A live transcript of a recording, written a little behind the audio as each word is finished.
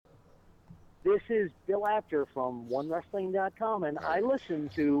This is Bill Apter from OneWrestling.com, and I listen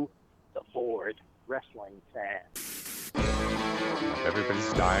to the Board Wrestling Fan.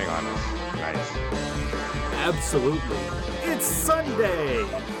 Everybody's dying on us. Nice. Absolutely. It's Sunday.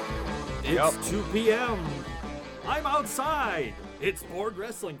 It's 2 p.m. I'm outside. It's Board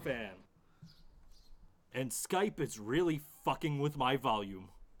Wrestling Fan. And Skype is really fucking with my volume.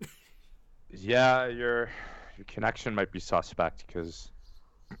 Yeah, your connection might be suspect because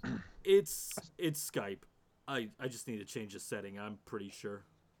It's Skype. I just need to change the setting, I'm pretty sure.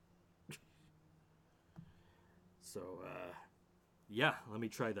 So, yeah, let me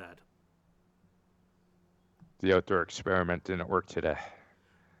try that. the outdoor experiment didn't work today.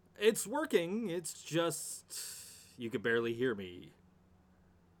 It's working, it's just you can barely hear me.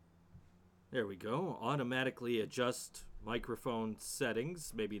 There we go. Automatically adjust microphone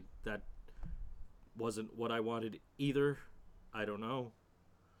settings. Maybe that wasn't what I wanted either. I don't know.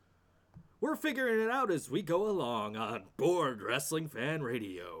 We're figuring it out as we go along on Board Wrestling Fan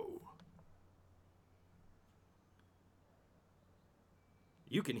Radio.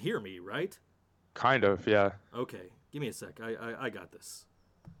 You can hear me, right? Kind of, yeah. Okay, give me a sec. I got this.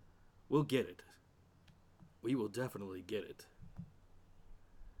 We'll get it. We will definitely get it.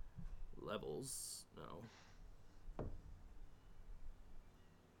 Levels, no.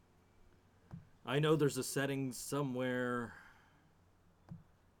 I know there's a setting somewhere.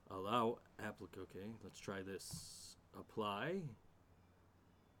 Allow okay, let's try this. Apply.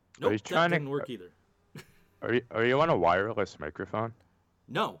 Nope, that didn't work either. Are you on a wireless microphone?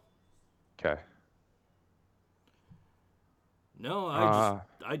 No. Okay. No, I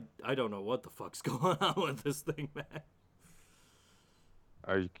don't know what the fuck's going on with this thing, man.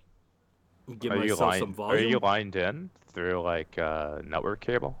 Are you Give myself some volume. Are you lined in through like a network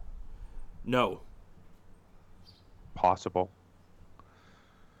cable? No. Possible.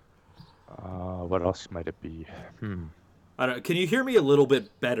 What else might it be? I don't. Can you hear me a little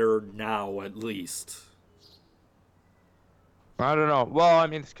bit better now, at least? I don't know. Well, I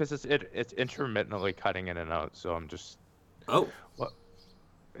mean, it's because it's intermittently cutting in and out, so I'm just. Oh. What?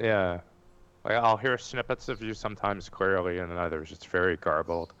 Yeah. Like I'll hear snippets of you sometimes clearly, and others it's very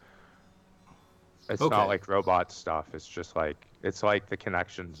garbled. It's not like robot stuff. It's just like it's like the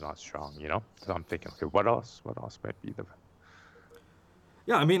connection's not strong, you know. So I'm thinking, okay, what else? What else might be the?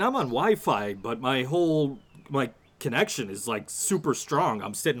 Yeah, I mean, I'm on Wi-Fi, but my connection is like super strong.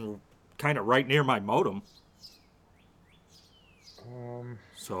 I'm sitting kind of right near my modem.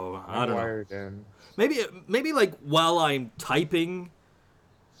 So I don't know. In. Maybe like while I'm typing,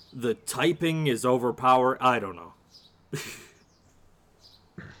 the typing is overpowered. I don't know.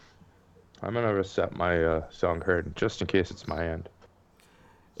 I'm gonna reset my sound card just in case it's my end.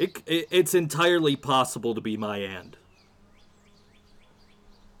 It's entirely possible to be my end.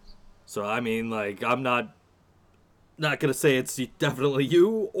 So I mean, like, I'm not gonna say it's definitely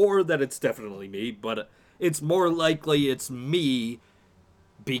you or that it's definitely me, but it's more likely it's me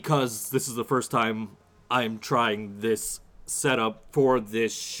because this is the first time I'm trying this setup for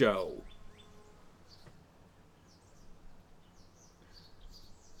this show.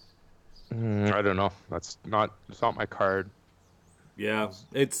 I don't know. It's not my card. Yeah,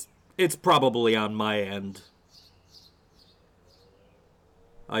 it's probably on my end.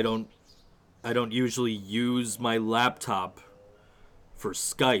 I don't usually use my laptop for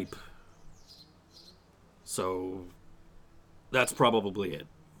Skype. So that's probably it.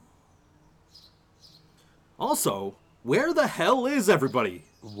 Also, where the hell is everybody?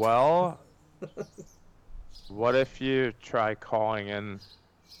 Well, what if you try calling in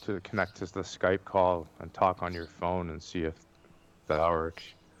to connect to the Skype call and talk on your phone and see if that works?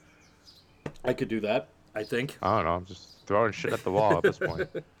 I could do that, I think. I don't know. I'm just throwing shit at the wall at this point.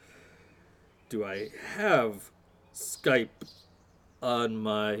 Do I have Skype on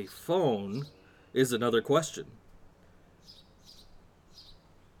my phone is another question.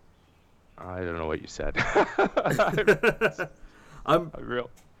 I don't know what you said.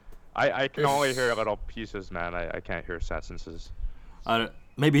 I can only hear little pieces, man. I can't hear sentences.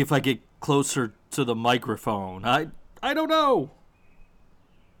 Maybe if I get closer to the microphone. I don't know.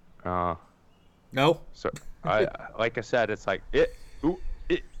 No? So like I said, it's like it. Ooh,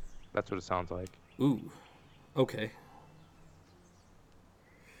 it. That's what it sounds like. Ooh. Okay.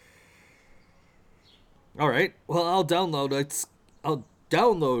 All right. Well, I'll download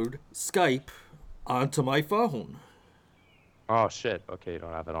Skype onto my phone. Oh shit. Okay, you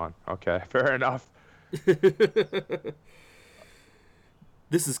don't have it on. Okay, fair enough.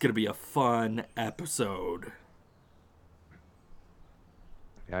 This is gonna be a fun episode.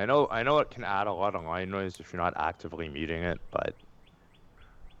 Yeah, I know it can add a lot of line noise if you're not actively muting it, but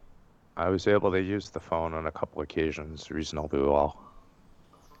I was able to use the phone on a couple occasions reasonably well.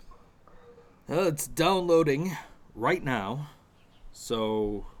 It's downloading right now,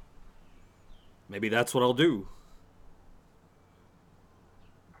 so maybe that's what I'll do.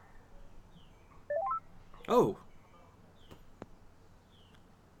 Oh.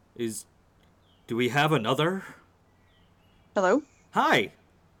 Do we have another? Hello? Hi.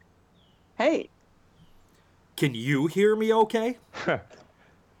 Hey. Can you hear me okay?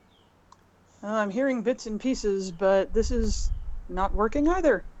 I'm hearing bits and pieces, but this is not working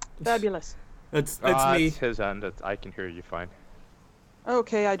either. Fabulous. It's me. It's his end. I can hear you fine.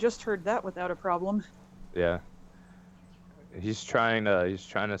 Okay, I just heard that without a problem. Yeah. He's trying to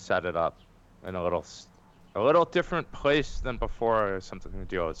set it up in a little different place than before, something to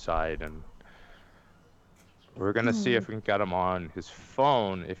do outside, and we're gonna see if we can get him on his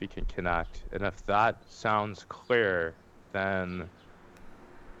phone, if he can connect, and if that sounds clear, then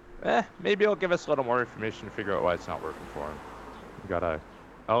maybe he'll give us a little more information to figure out why it's not working for him. We gotta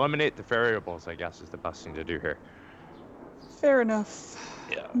eliminate the variables, I guess, is the best thing to do here. Fair enough.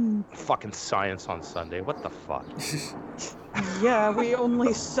 Yeah. Fucking science on Sunday. What the fuck? Yeah, we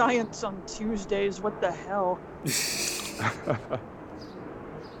only science on Tuesdays. What the hell?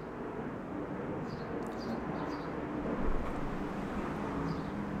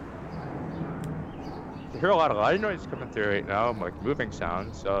 I hear a lot of line noise coming through right now, like moving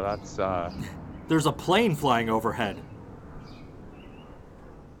sounds, so that's There's a plane flying overhead.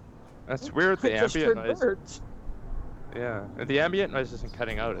 that's weird. The I just ambient heard noise. birds. Yeah, and the ambient noise isn't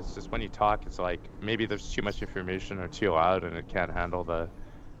cutting out. It's just when you talk, it's like maybe there's too much information or too loud, and it can't handle the.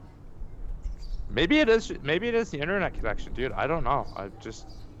 Maybe it is the internet connection, dude. I don't know. I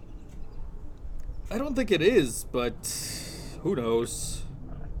don't think it is, but who knows?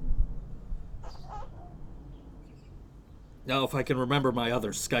 Now, if I can remember my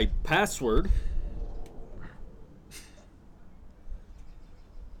other Skype password.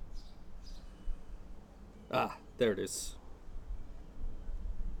 Ah, there it is.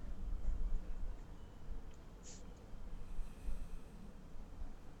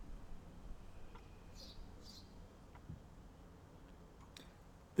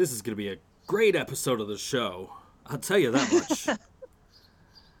 This is going to be a great episode of the show. I'll tell you that much.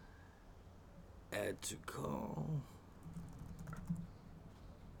 Add to call.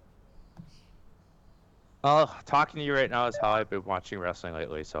 Well, talking to you right now is how I've been watching wrestling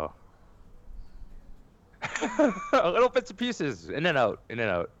lately. So, little bits and pieces, in and out, in and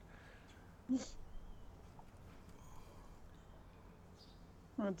out.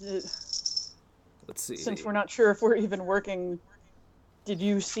 Let's see. Since we're not sure if we're even working, did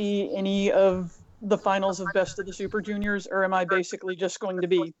you see any of the finals of Best of the Super Juniors, or am I basically just going to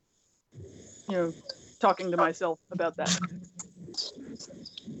be, talking to myself about that?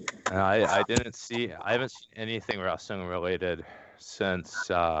 I haven't seen anything wrestling related since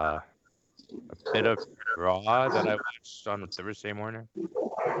a bit of Raw that I watched on Thursday morning.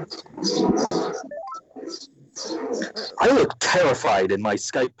 I look terrified in my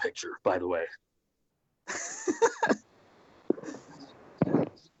Skype picture, by the way.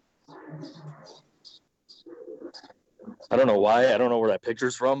 I don't know why. I don't know where that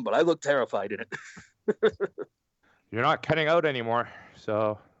picture's from, but I look terrified in it. You're not cutting out anymore,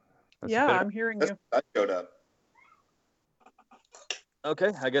 so. Yeah, I'm hearing you. I showed up.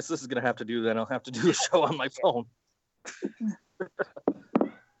 Okay, I guess this is gonna have to do then. I'll have to do a show on my phone.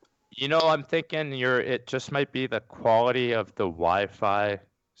 I'm thinking it just might be the quality of the Wi-Fi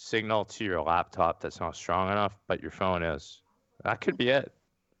signal to your laptop that's not strong enough, but your phone is. That could be it.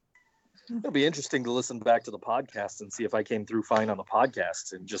 It'll be interesting to listen back to the podcast and see if I came through fine on the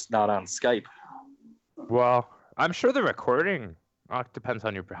podcast and just not on Skype. Well, I'm sure the recording depends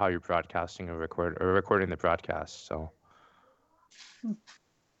on how you're broadcasting or recording the broadcast. So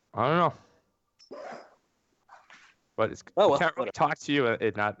I don't know, but I can't really talk to you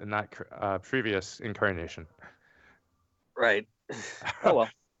in that previous incarnation. Right. Oh well.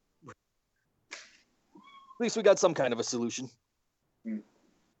 At least we got some kind of a solution.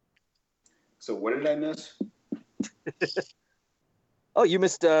 So what did I miss? Oh, you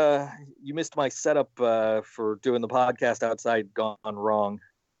missed my setup for doing the podcast outside gone wrong.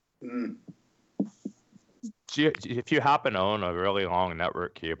 Mm. If you happen to own a really long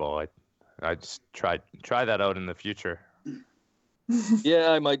network cable, I just try that out in the future.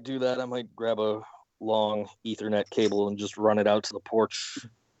 Yeah, I might do that. I might grab a long Ethernet cable and just run it out to the porch.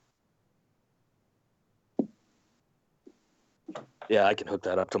 Yeah, I can hook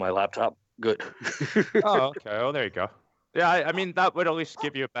that up to my laptop. Good. Oh, okay. Oh, there you go. Yeah, I mean that would at least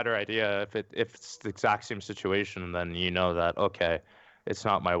give you a better idea if it's the exact same situation. Then you know that okay, it's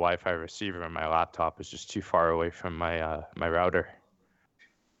not my Wi-Fi receiver, and my laptop is just too far away from my my router.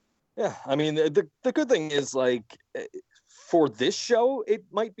 Yeah, I mean, the good thing is, like, for this show, it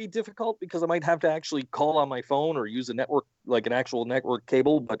might be difficult because I might have to actually call on my phone or use a network, like an actual network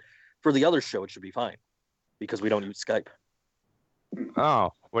cable. But for the other show, it should be fine because we don't use Skype.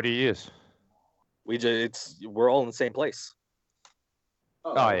 Oh, what do you use? We're all in the same place.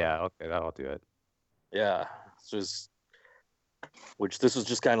 Oh yeah, okay, that'll do it. Yeah, which this was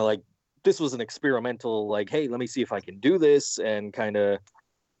just kind of like, this was an experimental, like, hey, let me see if I can do this, and kind of,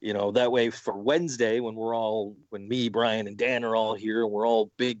 that way for Wednesday when me, Brian, and Dan are all here, and we're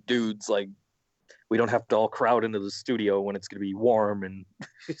all big dudes, like, we don't have to all crowd into the studio when it's going to be warm and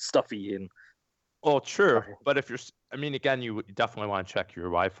stuffy and. Well, true, but if again, you definitely want to check your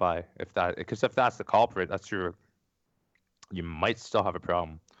Wi-Fi because if that's the culprit, you might still have a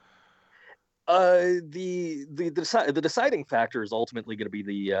problem. The deciding factor is ultimately going to be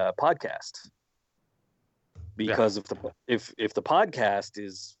the podcast, because if the podcast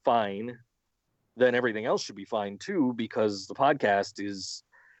is fine, then everything else should be fine too, because the podcast is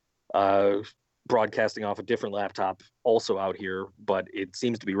broadcasting off a different laptop also out here, but it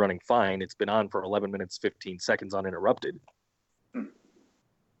seems to be running fine. It's been on for 11 minutes 15 seconds uninterrupted.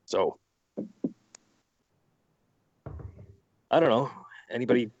 So I don't know.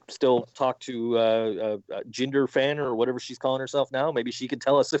 Anybody still talk to Jinder Fan or whatever she's calling herself now? Maybe she could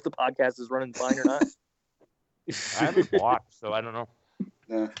tell us if the podcast is running fine or not. I haven't watched, so I don't know.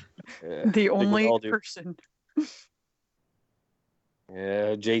 Yeah, The only person.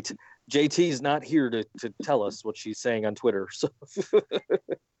 Yeah, JT's not here to tell us what she's saying on Twitter. So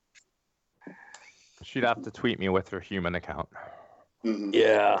She'd have to tweet me with her human account. Mm-hmm.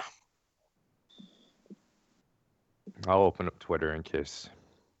 yeah. I'll open up Twitter in case.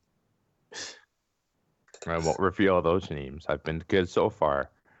 I won't reveal those names. I've been good so far.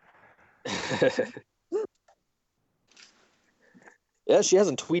 Yeah, she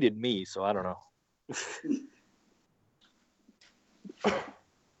hasn't tweeted me, so I don't know.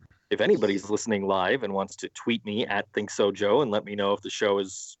 If anybody's listening live and wants to tweet me at ThinkSoJoe and let me know if the show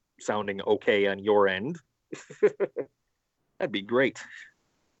is sounding okay on your end, that'd be great.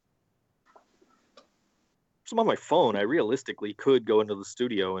 So I'm on my phone. I realistically could go into the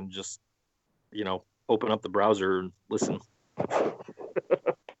studio and just, open up the browser and listen.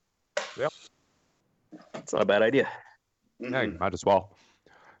 Yep. It's not a bad idea. Yeah, you might as well.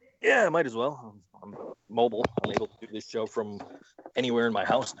 Yeah, I might as well. I'm mobile. I'm able to do this show from anywhere in my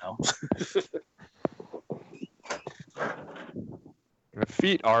house now. The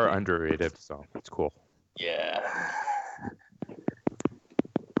feet are underrated, so it's cool. Yeah.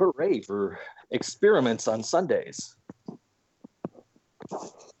 Hooray for experiments on Sundays.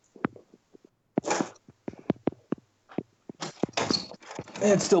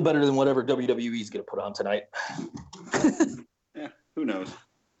 It's still better than whatever WWE's going to put on tonight. Yeah, who knows?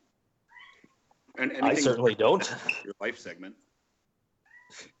 And I certainly don't. Your life segment.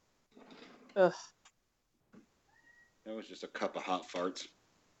 Ugh. That was just a cup of hot farts.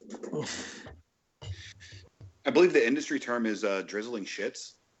 I believe the industry term is drizzling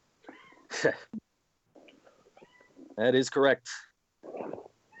shits. That is correct.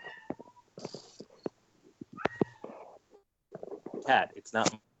 Cat, it's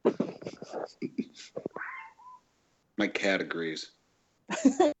not. My cat agrees.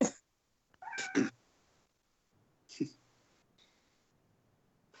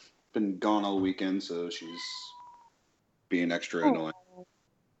 Been gone all weekend, so she's being extra annoying.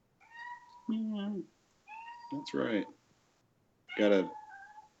 Yeah, that's right. Got a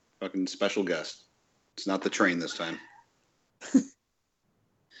fucking special guest. It's not the train this time.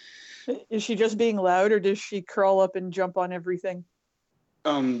 Is she just being loud, or does she crawl up and jump on everything?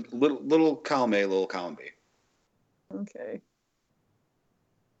 Little column A, little column B. Okay.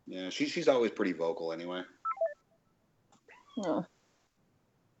 Yeah, she's always pretty vocal anyway. Huh.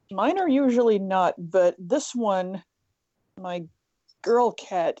 Mine are usually not, but this one, my girl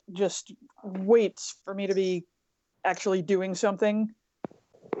cat just waits for me to be actually doing something,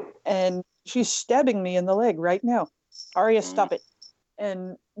 and she's stabbing me in the leg right now. Aria, stop it.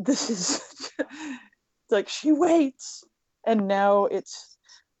 And this is like, she waits, and now it's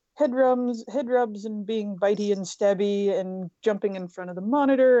head rubs and being bitey and stabby and jumping in front of the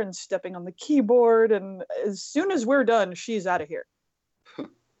monitor and stepping on the keyboard, and as soon as we're done, she's out of here.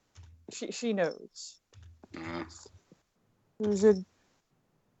 She knows. There's a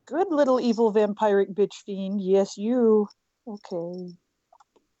good little evil vampiric bitch fiend. Yes, you. Okay.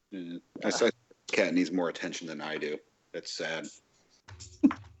 Yeah, I saw cat needs more attention than I do. That's sad.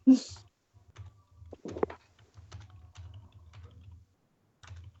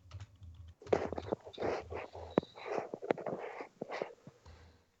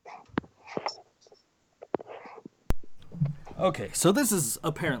 Okay, so this is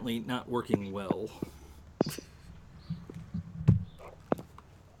apparently not working well.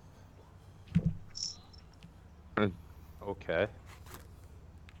 Okay.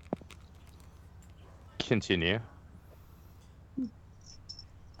 Continue.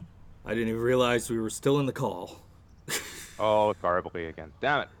 I didn't even realize we were still in the call. Oh, garbly again.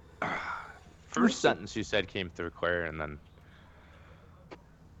 Damn it. First sentence you said came through clear, and then...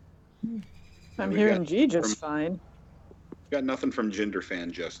 I'm we hearing got G just fine. Got nothing from Gender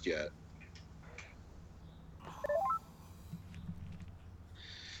Fan just yet.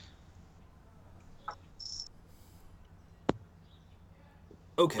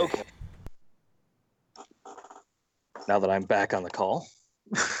 Okay. Now that I'm back on the call.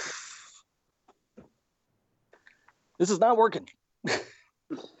 This is not working.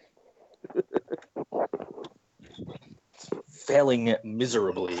 Failing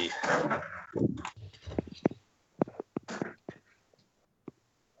miserably.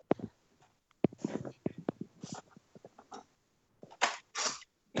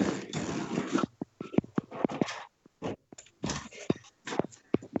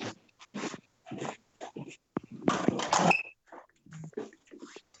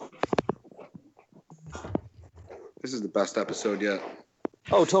 This is the best episode yet.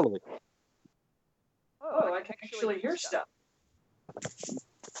 Oh, totally. Oh, I can actually hear stuff.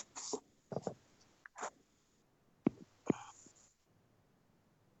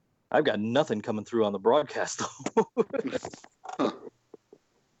 I've got nothing coming through on the broadcast, though. Huh.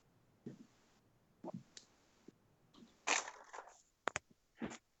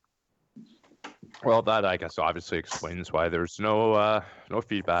 Well, that, I guess, obviously explains why there's no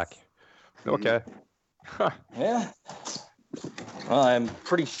feedback. Okay. Yeah. Well, I'm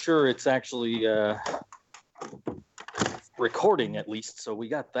pretty sure it's actually recording, at least, so we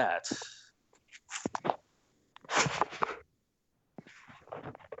got that.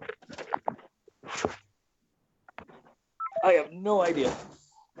 I have no idea.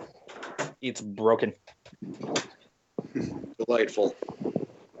 It's broken. Delightful.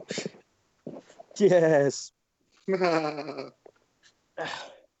 Yes.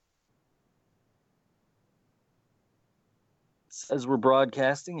 Says we're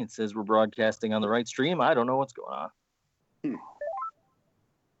broadcasting. It says we're broadcasting on the right stream. I don't know what's going on.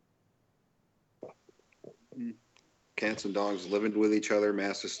 Cats and dogs living with each other,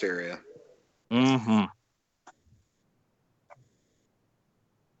 mass hysteria. Mm-hmm.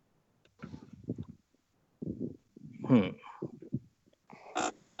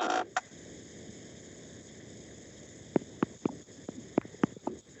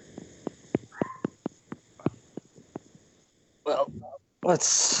 Well,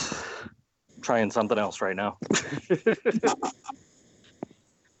 let's try something else right now.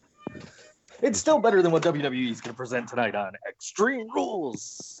 It's still better than what WWE is going to present tonight on Extreme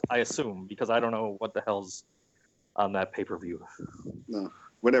Rules, I assume, because I don't know what the hell's on that pay-per-view. No,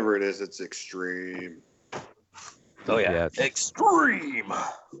 whatever it is, it's extreme. Oh, yeah. Extreme!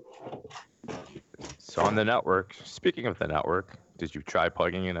 So on the network, speaking of the network, did you try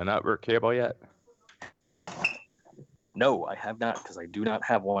plugging in a network cable yet? No, I have not, because I do not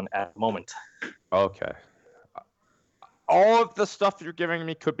have one at the moment. Okay. All of the stuff you're giving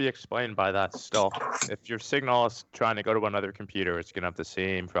me could be explained by that still. If your signal is trying to go to another computer, it's going to have the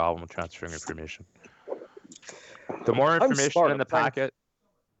same problem with transferring information. The more information smart. in the packet...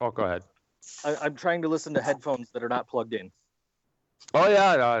 Oh, go ahead. I'm trying to listen to headphones that are not plugged in. Oh,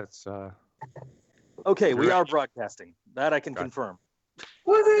 yeah, no, it's... Okay, we are broadcasting. That I can Gotcha. confirm.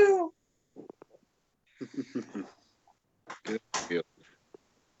 Woohoo! Good.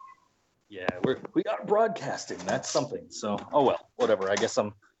 Yeah, we are broadcasting. That's something. So, oh well, whatever. I guess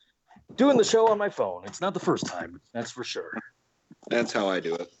I'm doing the show on my phone. It's not the first time, that's for sure. That's how I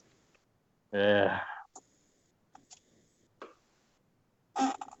do it. Yeah.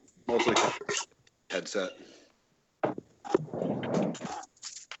 Mostly headset.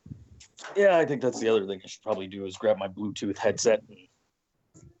 Yeah, I think that's the other thing I should probably do is grab my Bluetooth headset. And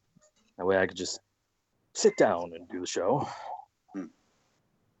that way I could just sit down and do the show.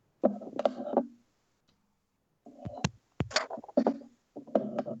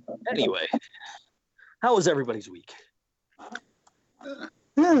 Anyway, how was everybody's week?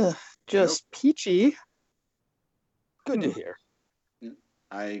 Just peachy. Good to hear.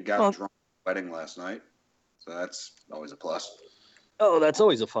 I got drunk at a wedding last night, so that's always a plus. Oh, that's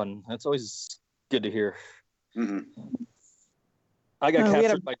always good to hear. Mm-hmm. I got we had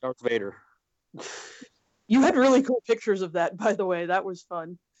captured by Darth Vader. You had really cool pictures of that, by the way. That was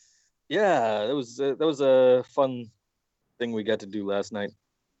fun. Yeah, that was a fun thing we got to do last night.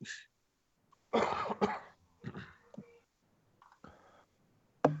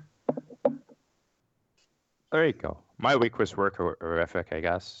 There you go. My week was horrific, I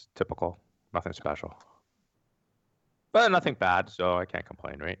guess. Typical. Nothing special. But nothing bad, so I can't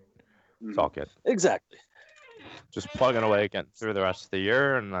complain, right? It's all good. Exactly. Just plugging away, getting through the rest of the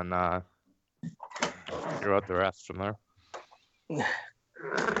year, and then figure out the rest from there.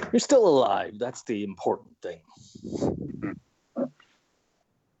 You're still alive. That's the important thing.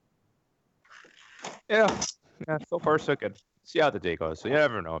 Yeah. So far, so good. See how the day goes. So you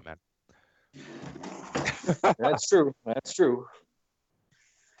never know, man. That's true. That's true.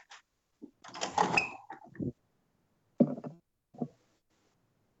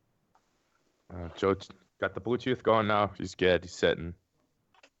 Joe got the Bluetooth going now. He's good. He's sitting.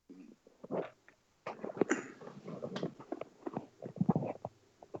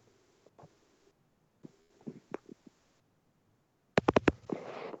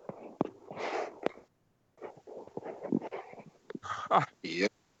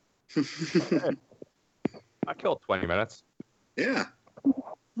 Yep. I killed 20 minutes. Yeah.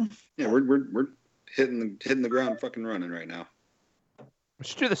 Yeah, we're hitting the ground fucking running right now. We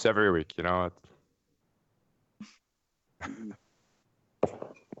should do this every week, you know.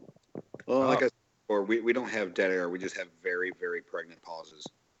 Well, like I said before, we don't have dead air. We just have very, very pregnant pauses.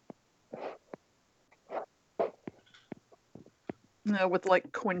 With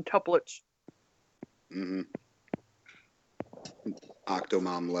like quintuplets. Mm-hmm.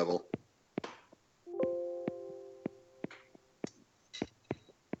 Octomom level.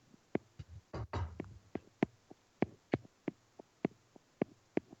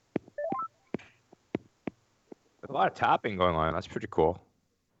 A lot of tapping going on. That's pretty cool.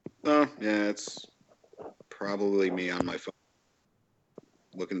 Oh, yeah, it's probably me on my phone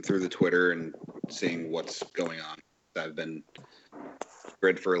looking through the Twitter and seeing what's going on. I've been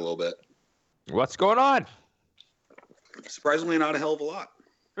grid for a little bit. What's going on? Surprisingly, not a hell of a lot.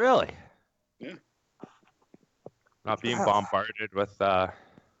 Really? Yeah. Not being bombarded with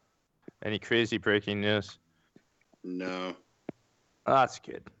any crazy breaking news? No. That's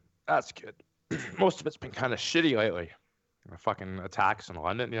good. That's good. Most of it's been kind of shitty lately. The fucking attacks in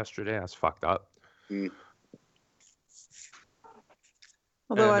London yesterday, that's fucked up.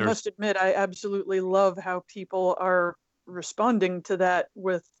 Although I must admit, I absolutely love how people are responding to that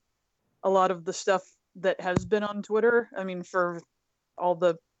with a lot of the stuff that has been on Twitter. I mean, for all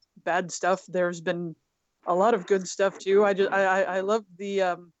the bad stuff, there's been a lot of good stuff too. I love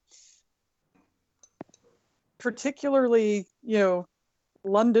the particularly,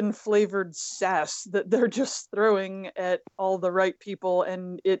 London flavored sass that they're just throwing at all the right people,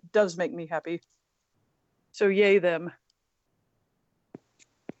 and it does make me happy. So yay them.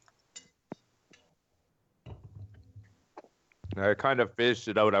 I kind of fizzed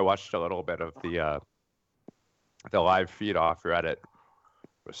it out. I watched a little bit of the live feed off Reddit.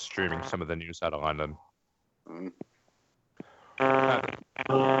 Was streaming some of the news out of London.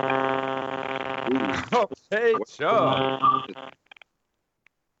 Hey, Joe.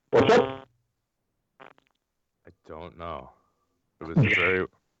 What's up? I don't know. It was a very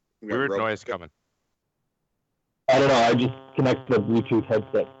weird noise coming. I don't know. I just connected a Bluetooth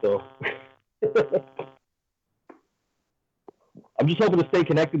headset, so I'm just hoping to stay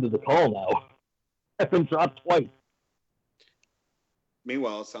connected to the call now. I've been dropped twice.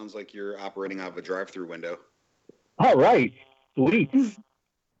 Meanwhile, it sounds like you're operating out of a drive-through window. All right, sweet. At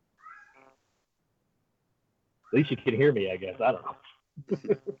least you can hear me, I guess. I don't know.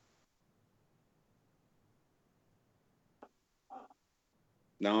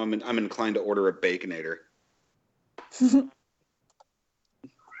 Now I'm inclined to order a Baconator.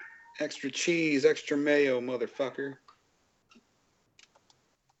 Extra cheese, extra mayo, motherfucker.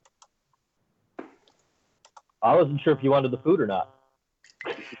 I wasn't sure if you wanted the food or not.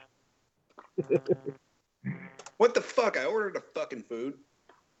 What the fuck? I ordered a fucking food.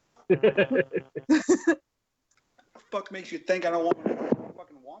 The fuck makes you think I don't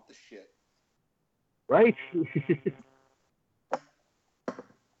fucking want the shit? Right?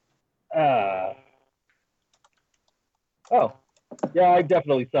 Oh, yeah, I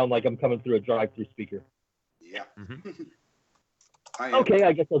definitely sound like I'm coming through a drive-through speaker. Yeah. Mm-hmm. Okay,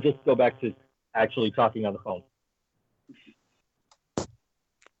 I guess I'll just go back to actually talking on the phone.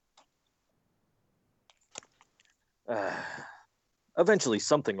 Eventually,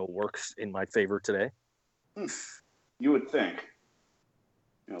 something will work in my favor today. You would think.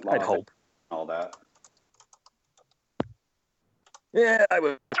 I'd hope. All that. Yeah, I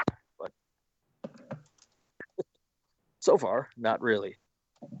would. But so far, not really.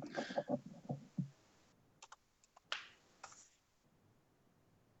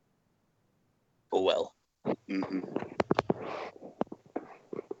 Oh well. Mm-hmm.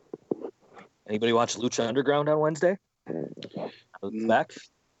 Anybody watch Lucha Underground on Wednesday? Back?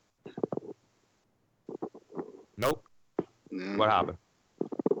 Nope. No. What happened?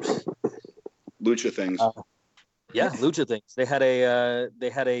 Lucha things. Yeah, Lucha things. They had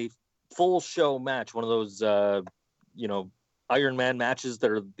a full show match, one of those Iron Man matches that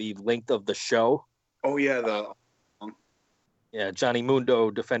are the length of the show. Oh yeah, Johnny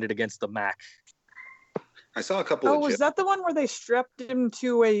Mundo defended against the Mac. I saw a couple Oh, of. was that the one where they strapped him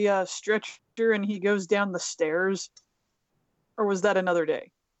to a stretcher and he goes down the stairs? Or was that another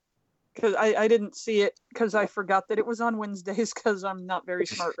day? Because I didn't see it because I forgot that it was on Wednesdays because I'm not very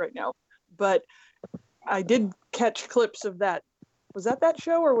smart right now. But I did catch clips of that. Was that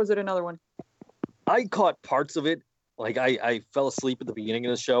show or was it another one? I caught parts of it. Like I fell asleep at the beginning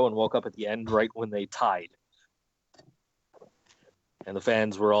of the show and woke up at the end right when they tied. And the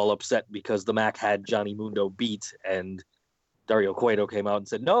fans were all upset because the Mac had Johnny Mundo beat, and Dario Cueto came out and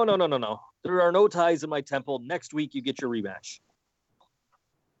said, No. There are no ties in my temple. Next week you get your rematch.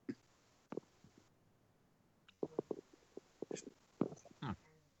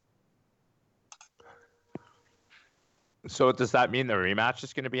 So does that mean the rematch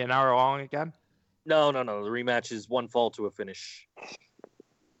is going to be an hour long again? No. The rematch is one fall to a finish.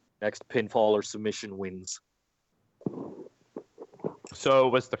 Next pinfall or submission wins. So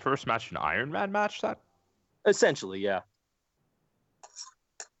was the first match an Iron Man match then? Essentially, yeah.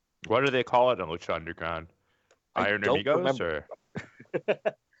 What do they call it in Lucha Underground? Iron Amigos or?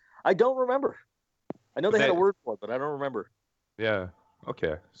 I don't remember. I know they had a word for it, but I don't remember. Yeah.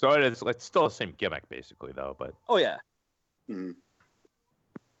 Okay. So it's still the same gimmick basically though, but. Oh yeah. Mm.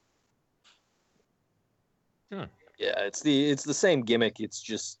 Yeah, it's the same gimmick. It's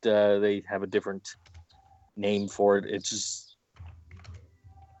just they have a different name for it. It's just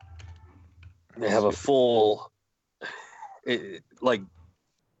they have a full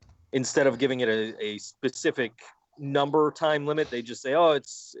instead of giving it a specific number time limit, they just say, "Oh,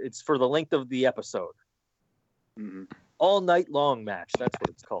 it's for the length of the episode." Mm-hmm. All night long match. That's what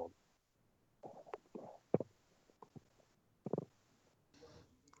it's called.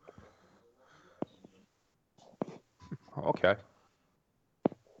 Okay.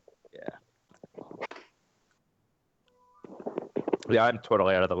 Yeah, I'm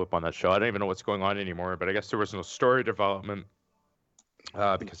totally out of the loop on that show. I don't even know what's going on anymore, but I guess there was no story development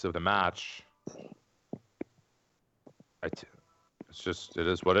because of the match. It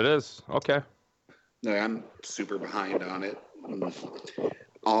is what it is. Okay. No, I'm super behind on it.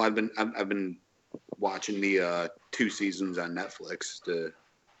 I've been watching the 2 seasons on Netflix to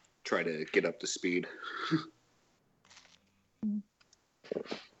try to get up to speed.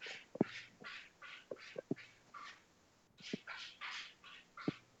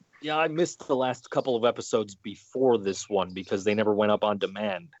 Yeah, I missed the last couple of episodes before this one because they never went up on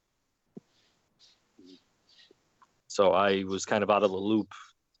demand. So I was kind of out of the loop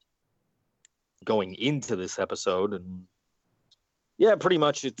going into this episode. And yeah, pretty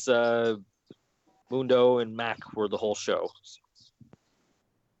much it's Mundo and Mac were the whole show.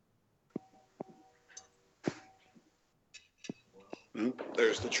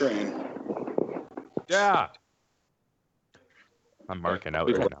 There's the train. Yeah. I'm marking out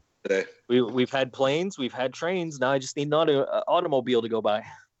right now. Today. We've had planes, we've had trains. Now I just need an automobile to go by.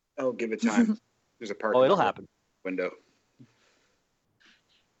 Oh, give it time. There's a park. Oh, it'll happen. Window.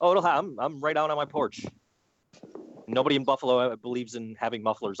 Oh, it'll happen. I'm right out on my porch. Nobody in Buffalo believes in having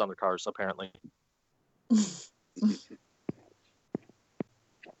mufflers on their cars, apparently.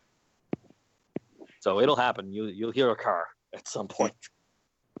 So it'll happen. You'll hear a car at some point.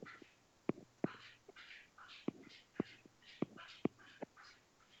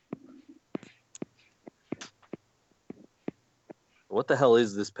 What the hell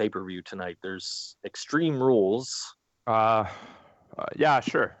is this pay-per-view tonight? There's Extreme Rules. Yeah,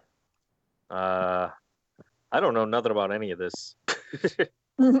 sure. I don't know nothing about any of this.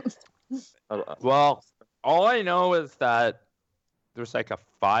 Well, all I know is that there's like a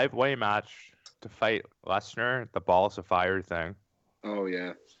 5-way match to fight Lesnar, the Balls of Fire thing. Oh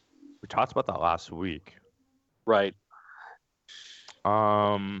yeah. We talked about that last week. Right.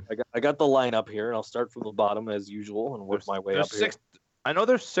 I I got the lineup here, and I'll start from the bottom as usual and work my way up here. I know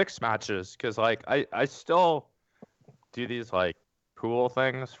there's 6 matches because like I still do these like pool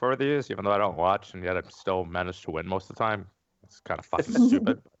things for these, even though I don't watch, and yet I still manage to win most of the time. It's kind of fucking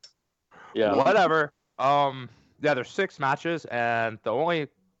stupid. Yeah. Whatever. Yeah, there's 6 matches, and the only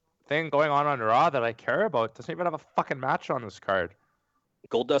thing going on Raw that I care about doesn't even have a fucking match on this card.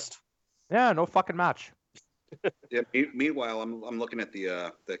 Goldust. Yeah, no fucking match. Yeah. Meanwhile, I'm looking at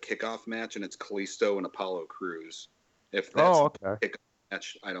the kickoff match, and it's Kalisto and Apollo Crews. If that's okay. the kickoff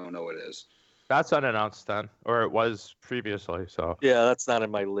match, I don't know what it is. That's unannounced then, or it was previously. So Yeah, that's not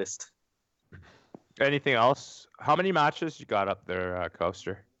in my list. anything else? How many matches you got up there,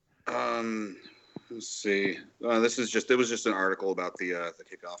 Coaster? Let's see. It was just an article about the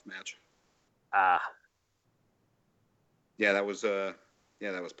kickoff match. Yeah, that was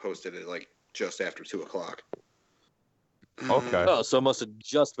posted at like just after 2:00. Okay. Oh, so it must have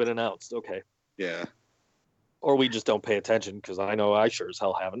just been announced. Okay. Yeah. Or we just don't pay attention because I know I sure as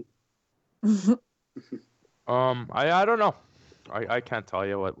hell haven't. I don't know. I can't tell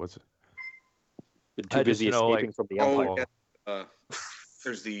you what was. Been too I busy just know, escaping from the Empire. Oh, yeah.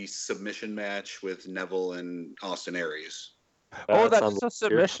 There's the submission match with Neville and Austin Aries. Oh, That that's sounds a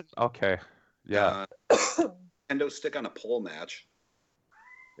submission. Okay. Yeah. Kendo stick on a pole match.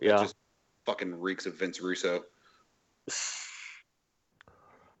 Yeah. Just fucking reeks of Vince Russo.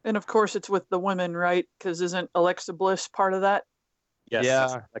 And of course, it's with the women, right? Because isn't Alexa Bliss part of that? Yes.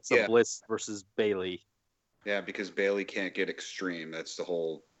 Yeah. Alexa Yeah. Bliss versus Bailey. Yeah, because Bailey can't get extreme. That's the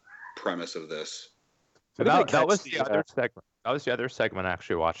whole premise of this. So What did I that was catch the the, other segment. That was the other segment I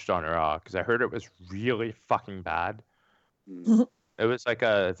actually watched on Raw because I heard it was really fucking bad. Mm. It was like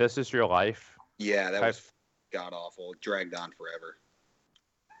a "This Is Your Life." Yeah, that was god awful. It dragged on forever.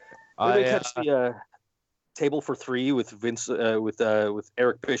 Did they catch the table for three with Vince, with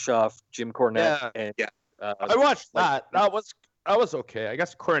Eric Bischoff, Jim Cornette, and I watched like- that. That was okay. I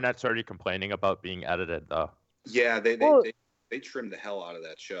guess Cornette's already complaining about being edited though. Yeah, they trimmed the hell out of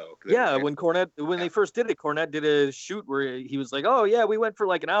that show. Yeah, when they first did it, Cornette did a shoot where he was like, "Oh yeah, we went for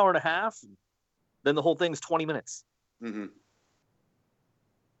like an hour and a half." Then the whole thing's 20 minutes. Mm-hmm.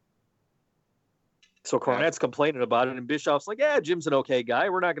 So Cornette's complaining about it, and Bischoff's like, "Yeah, Jim's an okay guy.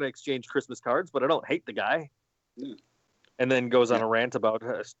 We're not going to exchange Christmas cards, but I don't hate the guy." Yeah. And then goes on a rant about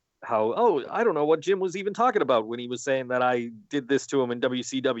how, "Oh, I don't know what Jim was even talking about when he was saying that I did this to him in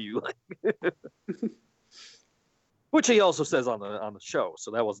WCW," which he also says on the show. So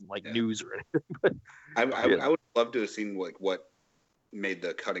that wasn't like news or anything. But I would love to have seen like what made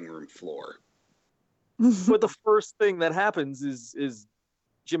the cutting room floor. but the first thing that happens is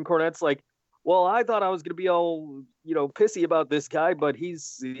Jim Cornette's like, "Well, I thought I was going to be all, pissy about this guy, but he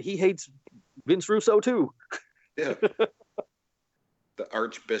hates Vince Russo too." Yeah. The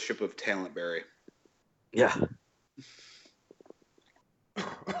Archbishop of Talentberry. Yeah.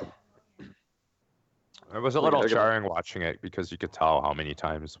 It was a little jarring watching it because you could tell how many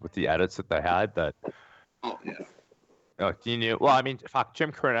times with the edits that they had that. Oh yeah. Well, I mean, fuck,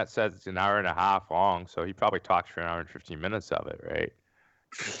 Jim Cornette says it's an hour and a half long, so he probably talked for an hour and 15 minutes of it, right?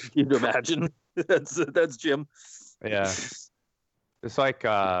 You'd imagine. That's Jim. Yeah. It's like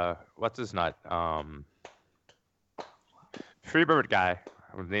what's his nut? Freebird guy.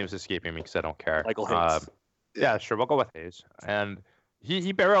 His name's escaping me because I don't care. Michael Hayes. Yeah, sure. We'll go with Hayes. And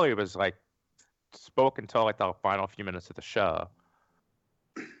he barely was like spoke until like the final few minutes of the show,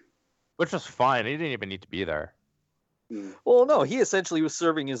 which was fine. He didn't even need to be there. Well, no, he essentially was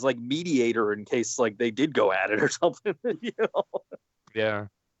serving as like mediator in case like they did go at it or something. Yeah.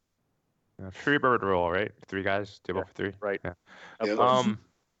 Freebird rule, right? 3 guys, table for 3. Right. Yeah. Yeah.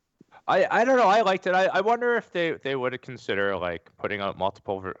 I don't know. I liked it. I wonder if they would consider like putting out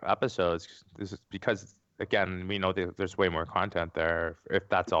multiple episodes. This is because again, we know there's way more content there. If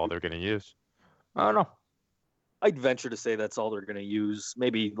that's all they're going to use, I don't know. I'd venture to say that's all they're going to use.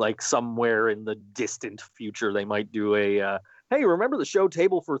 Maybe like somewhere in the distant future, they might do a, "Hey, remember the show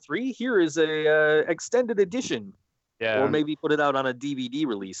Table for 3? Here is a extended edition." Yeah. Or maybe put it out on a DVD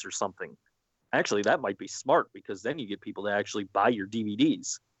release or something. Actually, that might be smart because then you get people to actually buy your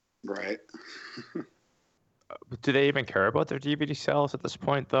DVDs. Right. Do they even care about their DVD sales at this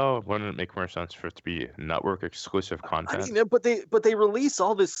point, though? Wouldn't it make more sense for it to be network exclusive content? I mean, but they release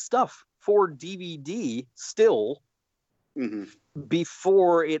all this stuff for DVD still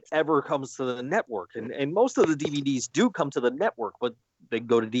before it ever comes to the network, and most of the DVDs do come to the network, but they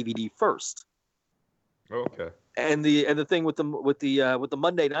go to DVD first. Okay. And the thing with the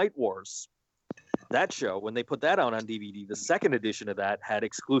Monday Night Wars, that show, when they put that out on DVD, the second edition of that had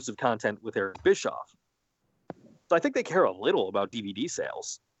exclusive content with Eric Bischoff. So I think they care a little about DVD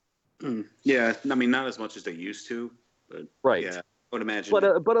sales. Yeah, I mean, not as much as they used to, but Right. yeah, I would imagine. But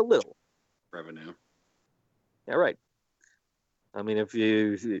a little revenue. Yeah, right. I mean, if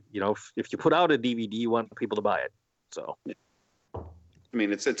you put out a DVD, you want people to buy it. So. I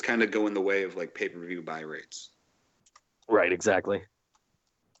mean, it's kind of going the way of like pay-per-view buy rates. Right, exactly.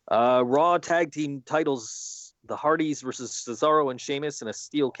 Raw tag team titles: the Hardys versus Cesaro and Sheamus in a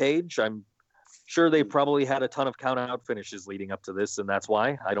steel cage. I'm sure they probably had a ton of count-out finishes leading up to this, and that's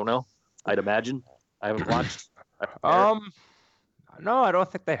why. I don't know. I'd imagine. I haven't watched. No, I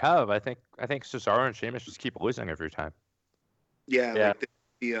don't think they have. I think Cesaro and Sheamus just keep losing every time. Yeah, Yeah.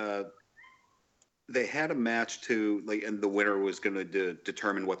 like they had a match to like, and the winner was going to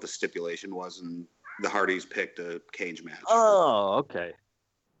determine what the stipulation was, and the Hardys picked a cage match. Oh, okay.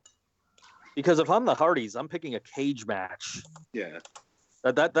 Because if I'm the Hardys, I'm picking a cage match. Yeah.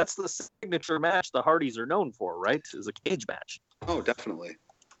 That's the signature match the Hardys are known for, right? Is a cage match. Oh, definitely.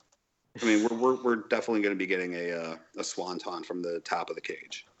 I mean, we're definitely going to be getting a swanton from the top of the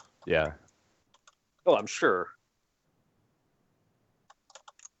cage. Yeah. Oh, I'm sure.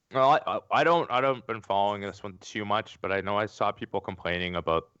 Well, I don't been following this one too much, but I know I saw people complaining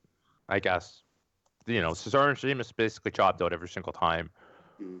about, I guess, Cesaro and Sheamus basically chopped out every single time.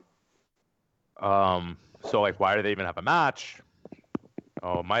 So like, why do they even have a match?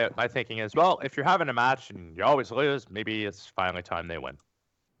 Oh, my thinking is, well, if you're having a match and you always lose, maybe it's finally time they win.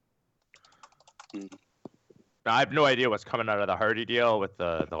 Now, I have no idea what's coming out of the Hardy deal with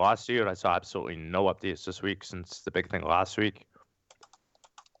the lawsuit. I saw absolutely no updates this week since the big thing last week.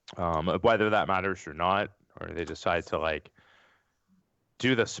 Whether that matters or not, or they decide to like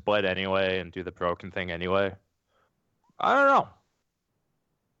do the split anyway and do the broken thing anyway. I don't know.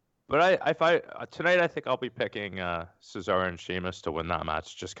 But tonight, I think I'll be picking Cesaro and Sheamus to win that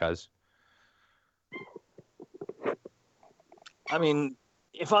match just because. I mean,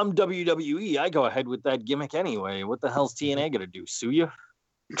 if I'm WWE, I go ahead with that gimmick anyway. What the hell's TNA gonna do? Sue you?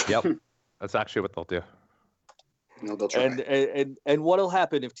 Yep, that's actually what they'll do. No, they'll try. And what'll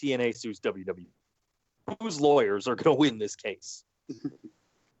happen if TNA sues WWE? Whose lawyers are gonna win this case?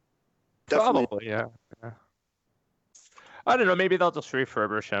 Definitely. Probably, yeah. I don't know. Maybe they'll just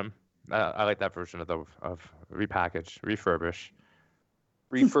refurbish him. I like that version of repackage, refurbish.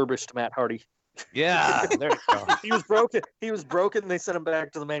 Refurbished Matt Hardy. Yeah, there you go. He was broken. They sent him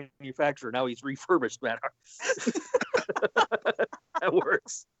back to the manufacturer. Now he's refurbished Matt Hardy. That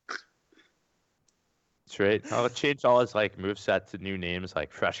works. That's right. I'll change all his like moveset to new names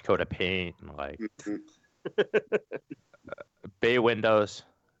like fresh coat of paint and like bay windows.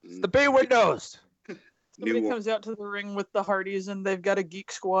 It's the bay windows. Somebody comes out to the ring with the Hardys and they've got a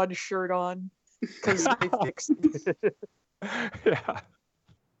Geek Squad shirt on because they fixed it. Yeah.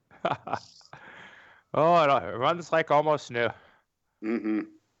 Oh, it runs like almost new. Mm-hmm.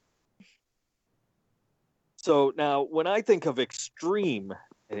 So now, when I think of extreme,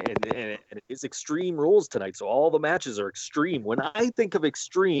 and it's Extreme Rules tonight, so all the matches are extreme. When I think of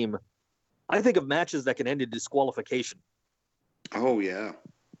extreme, I think of matches that can end in disqualification. Oh yeah.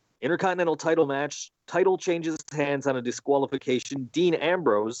 Intercontinental title match, title changes hands on a disqualification. Dean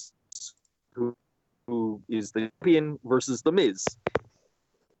Ambrose, who is the champion, versus The Miz.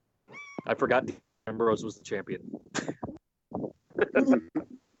 I forgot Dean Ambrose was the champion.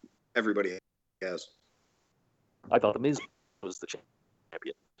 Everybody has. I thought The Miz was the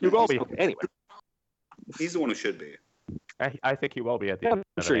champion. He will be. Anyway, He's the one who should be. I think he will be at the yeah, end.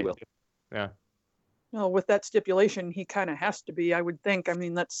 I'm sure he will. Yeah. Well, with that stipulation, he kind of has to be, I would think. I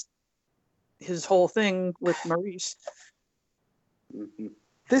mean, that's his whole thing with Maurice. Mm-hmm.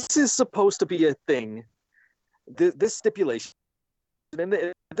 This is supposed to be a thing. This stipulation,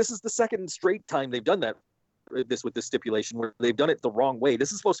 and this is the second straight time they've done that. This with this stipulation where they've done it the wrong way.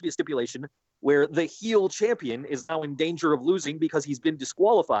 This is supposed to be a stipulation where the heel champion is now in danger of losing because he's been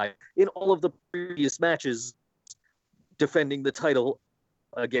disqualified in all of the previous matches defending the title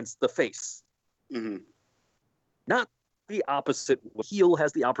against the face. Mm-hmm. Not the opposite. Heel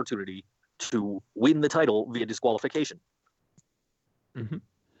has the opportunity to win the title via disqualification. Mm-hmm.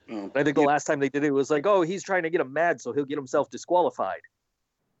 Oh, I think the last time they did it was like, oh, he's trying to get him mad, so he'll get himself disqualified.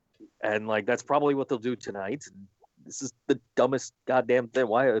 And like that's probably what they'll do tonight. This is the dumbest goddamn thing.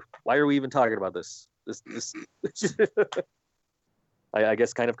 Why are we even talking about this? This I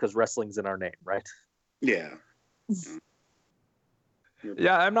guess kind of because wrestling's in our name, right? yeah.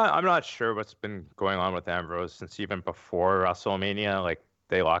 Yeah, I'm not sure what's been going on with Ambrose since even before WrestleMania. Like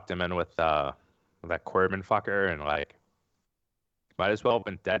they locked him in with that Corbin fucker, and like might as well have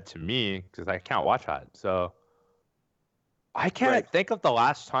been dead to me because I can't watch that. So I can't think of the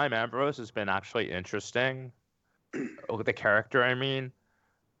last time Ambrose has been actually interesting. The character, I mean,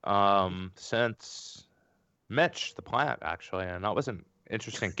 since Mitch the Plant, actually, and that wasn't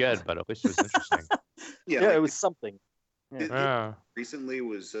interesting good, but at least it was interesting. Yeah, Yeah, like, it was something. Yeah. recently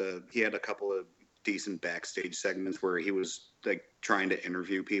was he had a couple of decent backstage segments where he was like trying to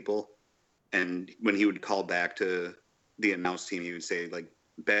interview people, and when he would call back to the announce team, he would say like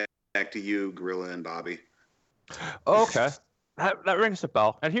back to you, Gorilla and Bobby. Okay. That rings a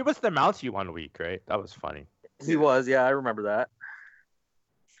bell. And he was the Mountie one week, right? That was funny. He was, yeah, I remember that.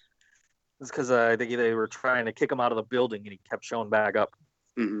 It's because I think they were trying to kick him out of the building, and he kept showing back up.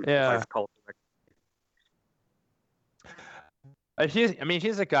 Mhm. If I Yeah. recall correctly.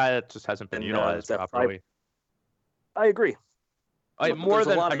 He's a guy that just hasn't been And, utilized that properly. I agree. Like Look, more there's a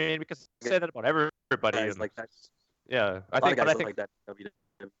than lot I of mean, we could say that about everybody. Guys and- like that. Yeah, A lot of guys like that.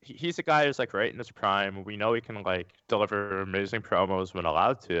 he's a guy who's like right in his prime. We know he can like deliver amazing promos when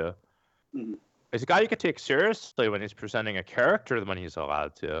allowed to. Mhm. He's a guy you could take seriously when he's presenting a character when he's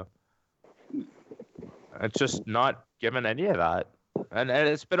allowed to. It's just not given any of that. And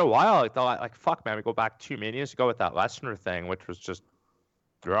it's been a while. Like fuck, man, we go back 2 manias ago with that Lesnar thing, which was just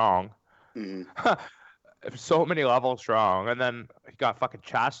wrong. Mhm. So many levels wrong, and then he got fucking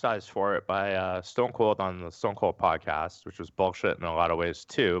chastised for it by Stone Cold on the Stone Cold podcast, which was bullshit in a lot of ways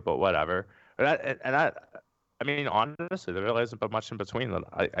too. But whatever. I mean, honestly, there really hasn't been much in between that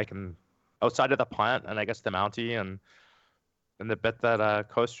I can, outside of the plant and I guess the Mountie and the bit that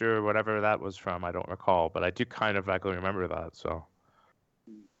Coaster or whatever that was from. I don't recall, but I do kind of vaguely remember that. So,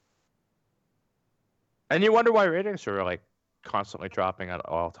 and you wonder why ratings are like constantly dropping at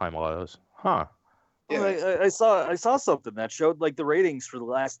all-time lows, huh? Yeah. Well, I saw something that showed like the ratings for the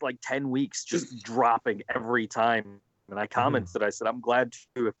last like 10 weeks just dropping every time, and I commented. I said I'm glad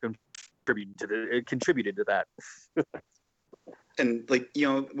to have contributed to that. And like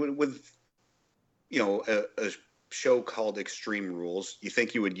with a show called Extreme Rules, you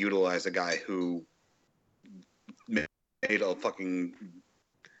think you would utilize a guy who made a fucking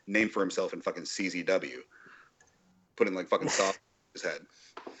name for himself in fucking CZW, putting like fucking soft in his head.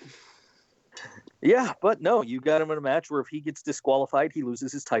 Yeah, but no, you got him in a match where if he gets disqualified, he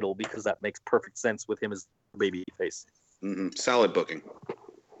loses his title because that makes perfect sense with him as the baby face. Mm-hmm. Solid booking.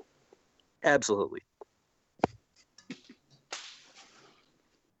 Absolutely.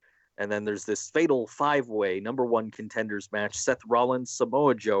 And then there's this fatal 5-way #1 contenders match: Seth Rollins,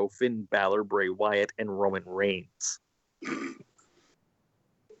 Samoa Joe, Finn Balor, Bray Wyatt, and Roman Reigns.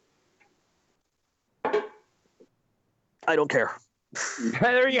 I don't care.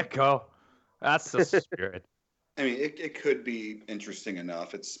 There you go. That's the spirit. I mean, it could be interesting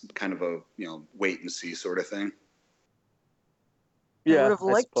enough. It's kind of a wait and see sort of thing. I would have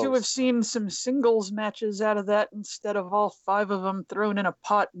liked to have seen some singles matches out of that instead of all 5 of them thrown in a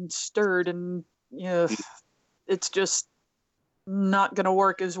pot and stirred, and it's just not going to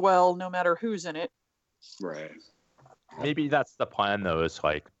work as well no matter who's in it. Right. Maybe that's the plan, though. Is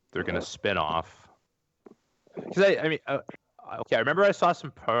like they're gonna spin off. Because I mean, okay, I remember I saw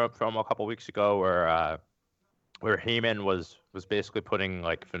some promo a couple weeks ago where Heyman was basically putting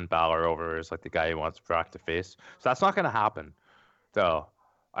like Finn Balor over as like the guy he wants Brock to face. So that's not gonna happen, though.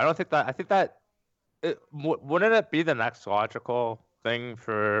 I don't think that. I think that wouldn't it be the next logical thing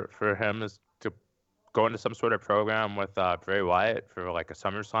for him is to go into some sort of program with Bray Wyatt for like a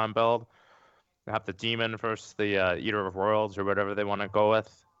SummerSlam build. Have the Demon versus the Eater of Worlds or whatever they want to go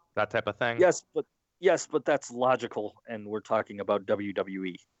with, that type of thing. Yes, but that's logical, and we're talking about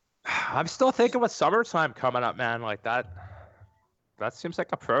WWE. I'm still thinking with SummerSlam coming up, man. Like that seems like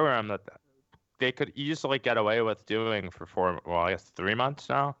a program that they could easily get away with doing for 3 months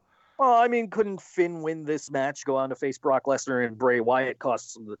now. Well, I mean, couldn't Finn win this match, go on to face Brock Lesnar, and Bray Wyatt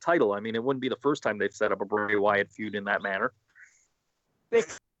costs him the title? I mean, it wouldn't be the first time they've set up a Bray Wyatt feud in that manner. They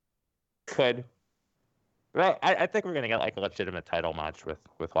could. Right, I think we're gonna get like a legitimate title match with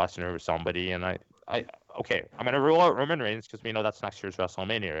Lesnar or somebody, and okay, I'm gonna rule out Roman Reigns because we know that's next year's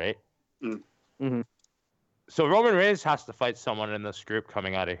WrestleMania, right? Mm-hmm. So Roman Reigns has to fight someone in this group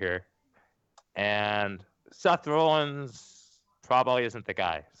coming out of here, and Seth Rollins probably isn't the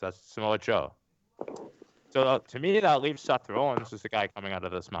guy. So that's Samoa Joe. So to me, that leaves Seth Rollins as the guy coming out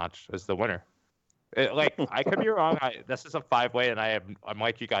of this match as the winner. I could be wrong. This is a 5-way, and I'm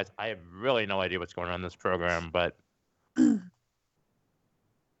like you guys. I have really no idea what's going on in this program, but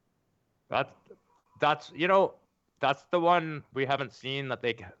that's the one we haven't seen that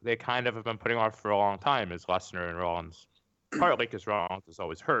they kind of have been putting off for a long time is Lesnar and Rollins. Partly because Rollins is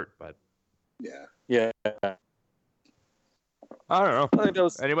always hurt, but yeah. I don't know. I think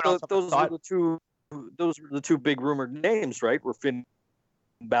those thought? were the two big rumored names, right? Were Finn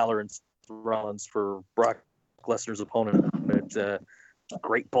Balor and Rollins for Brock Lesnar's opponent. But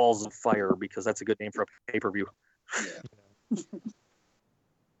Great Balls of Fire, because that's a good name for a pay-per-view. Yeah.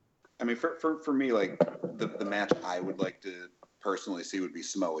 I mean, for me, like the match I would like to personally see would be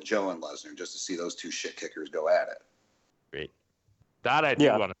Samoa Joe and Lesnar, just to see those two shit kickers go at it. Great. That I do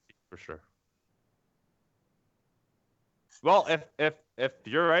want to see for sure. Well, if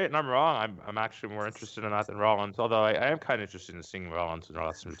you're right and I'm wrong, I'm actually more interested in that than Rollins. Although I am kind of interested in seeing Rollins and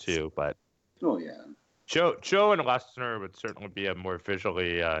Lesnar too. But oh yeah, Joe and Lesnar would certainly be a more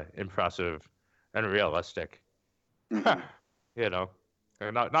visually impressive and realistic. Mhm. You know,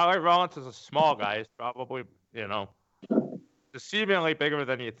 and not like Rollins is a small guy. He's probably, seemingly bigger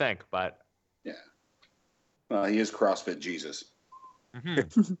than you think, but. Yeah. Well, he is CrossFit Jesus.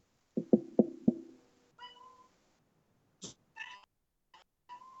 Mm-hmm.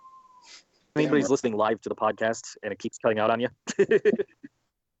 If anybody's listening live to the podcast and it keeps cutting out on you.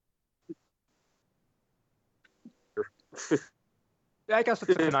 Yeah, I guess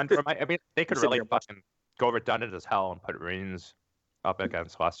it's a conundrum. I mean, they could really fucking go redundant as hell and put Reigns up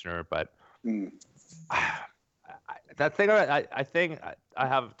against Lesnar, but that thing I think I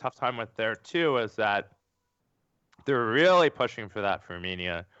have a tough time with there too is that they're really pushing for that for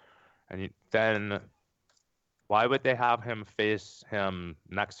Mania, and then why would they have him face him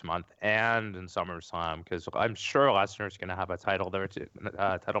next month and in SummerSlam? Because I'm sure Lesnar's going to have a title there too,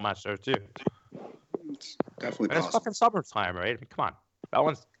 title match there too. It's definitely And possible. it's fucking SummerSlam, right? I mean, come on, that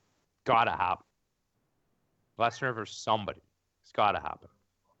one's gotta happen. Lesnar versus somebody, it's gotta happen.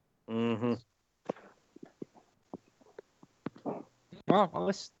 Mm-hmm. Well,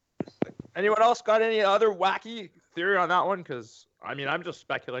 unless anyone else got any other wacky theory on that one? Because I mean, I'm just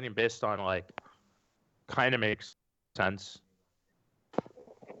speculating based on like, kind of makes sense.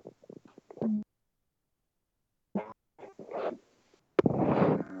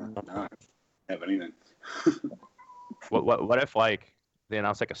 Not have anything. What if like they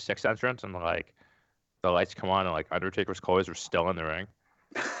announce like a sixth entrance and like the lights come on and like Undertaker's clothes are still in the ring?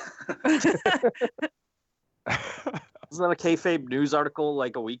 Wasn't that a kayfabe news article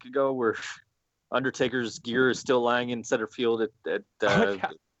like a week ago where Undertaker's gear is still lying in center field at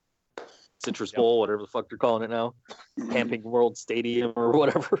Citrus Bowl, whatever the fuck they're calling it now, Camping World Stadium or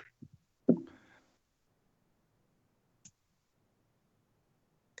whatever.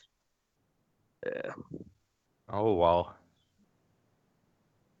 Yeah. Oh well.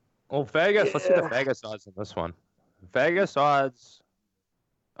 Oh, Vegas. Let's see the Vegas odds in this one. Vegas odds.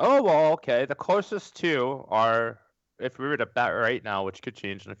 Oh well, okay. The closest two are, if we were to bet right now, which could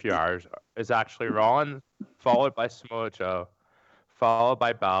change in a few hours, is actually Rollins, followed by Samoa Joe, followed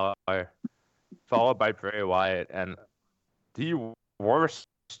by Balor, followed by Bray Wyatt, and the worst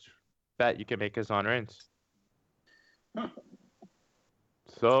bet you can make is on Reigns. Huh.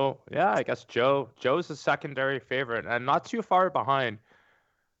 So yeah, I guess Joe's the secondary favorite, and not too far behind.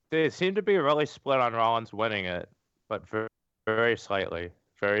 They seem to be really split on Rollins winning it, but very, very slightly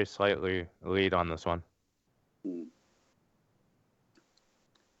lead on this one.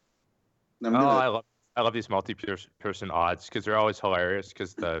 I love these multi-person odds because they're always hilarious.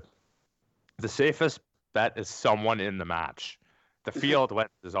 Because the safest bet is someone in the match. The field wins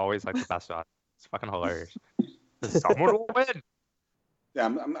is always like the best odds. It's fucking hilarious. Someone will win. Yeah,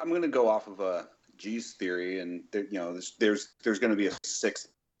 I'm going to go off of G's theory, and there's going to be a sixth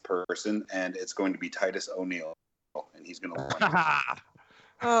person, and it's going to be Titus O'Neil, and he's going to win.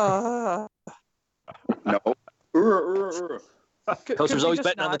 No. Coaster's always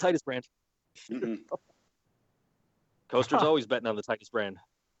betting on the Titus brand. Mm-hmm. Coaster's always betting on the Titus brand.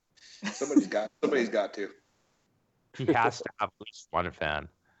 Somebody's got to. He has to have at least one fan.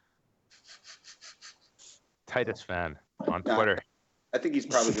 Titus fan on Twitter. I think he's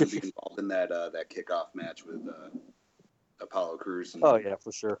probably going to be involved in that kickoff match with Apollo Crews. Oh yeah,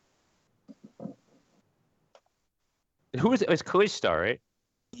 for sure. Who was it? It was Kalisto, right?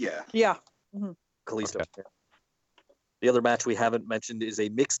 Yeah. Yeah. Mm-hmm. Kalisto. Okay. The other match we haven't mentioned is a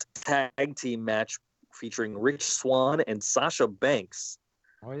mixed tag team match featuring Rich Swann and Sasha Banks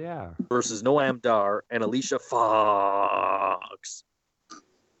Oh yeah. versus Noam Dar and Alicia Fox.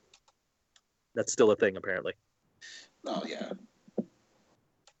 That's still a thing, apparently. Oh yeah.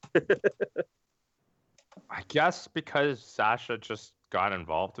 I guess because Sasha just got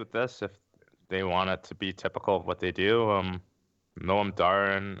involved with this, if they want it to be typical of what they do, Noam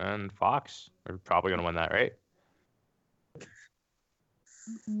Dar and Fox are probably going to win that, right?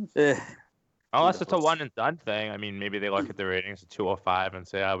 Unless it's a one and done thing. I mean, maybe they look at the ratings at 205 and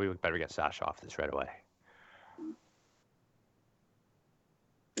say, we better get Sasha off this right away.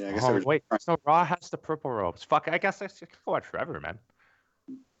 Yeah, I guess Wait, so Raw has the purple robes. Fuck, I guess I can watch forever, man.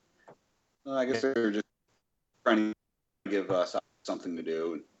 I guess they're just trying to give us something to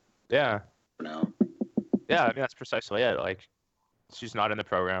do. Yeah. For now. Yeah, I mean, that's precisely it. Like, she's not in the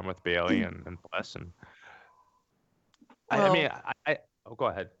program with Bailey and Bliss. And oh, go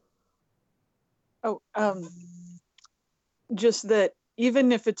ahead. Oh, just that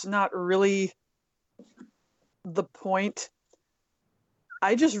even if it's not really the point,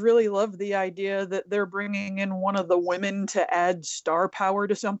 I just really love the idea that they're bringing in one of the women to add star power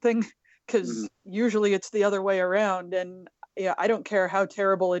to something. because usually it's the other way around. And yeah, I don't care how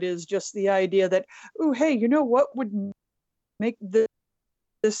terrible it is, just the idea that, oh, hey, you know what would make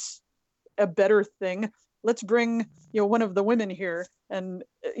this a better thing? Let's bring, one of the women here, and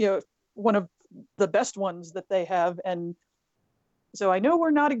one of the best ones that they have. And so I know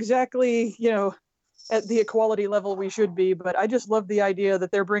we're not exactly at the equality level we should be, but I just love the idea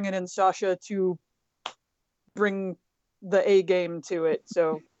that they're bringing in Sasha to bring the A game to it.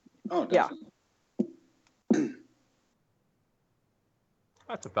 So yeah,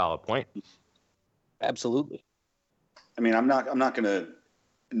 that's a valid point. Absolutely. I mean, I'm not going to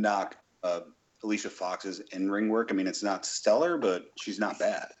knock Alicia Fox's in-ring work. I mean, it's not stellar, but she's not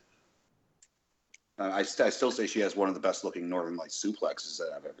bad. I still say she has one of the best-looking Northern Lights suplexes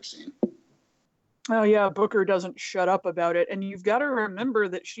that I've ever seen. Oh yeah, Booker doesn't shut up about it, and you've got to remember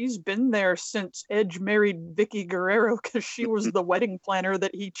that she's been there since Edge married Vicky Guerrero, because she was the wedding planner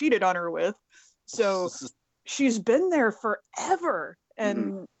that he cheated on her with. So she's been there forever,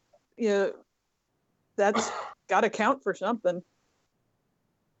 and that's got to count for something.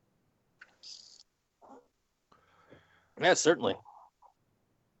 Yeah, certainly.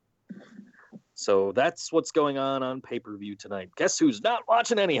 So that's what's going on pay-per-view tonight. Guess who's not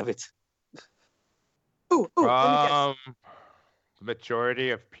watching any of it? The majority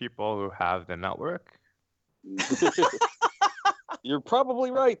of people who have the network. You're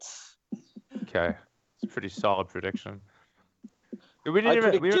probably right. Okay, it's a pretty solid prediction. We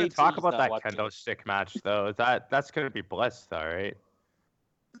didn't talk about that kendo stick match though. That's gonna be Bliss though, right?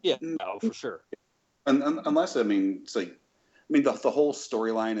 Yeah, no, for sure. Unless it's like, the whole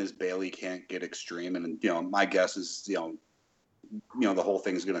storyline is Bayley can't get Extreme, and my guess is the whole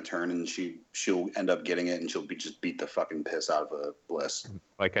thing's gonna turn, and she'll end up getting it, and she'll just beat the fucking piss out of Bliss,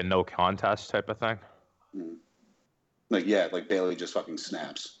 like a no contest type of thing. Like Bayley just fucking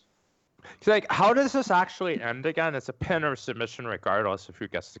snaps. Like, how does this actually end again? It's a pin or submission, regardless of who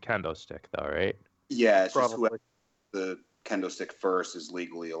gets the kendo stick, though, right? Yeah, it's just whoever the kendo stick first is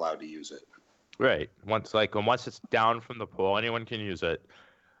legally allowed to use it. Right. Once it's down from the pole, anyone can use it,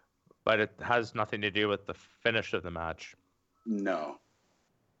 but it has nothing to do with the finish of the match. No,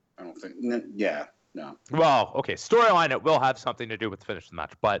 I don't think. Yeah, no. Well, okay, storyline, it will have something to do with the finish of the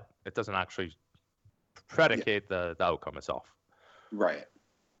match, but it doesn't actually predicate the outcome itself. Right.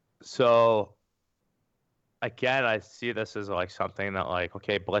 So, again, I see this as like something that, like,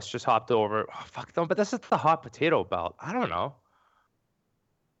 okay, Bliss just hopped over. Oh, fuck them, but this is the hot potato belt. I don't know.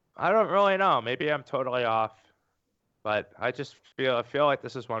 I don't really know. Maybe I'm totally off, but I just feel like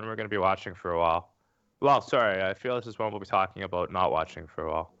this is one we're going to be watching for a while. Well, sorry, I feel this is one we'll be talking about not watching for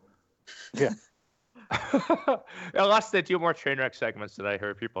a while. Yeah. Unless they do more train wreck segments that I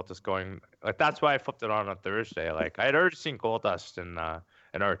heard people just going, like, that's why I flipped it on Thursday. Like, I had already seen Goldust and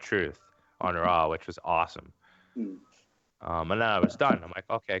R-Truth on Raw, which was awesome. And then I was done. I'm like,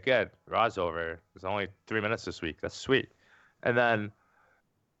 okay, good. Raw's over. There's only 3 minutes this week. That's sweet. And then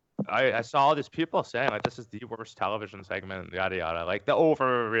I saw all these people saying, like, this is the worst television segment, yada, yada. Like, the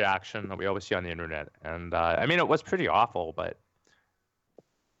overreaction that we always see on the internet. And, it was pretty awful, but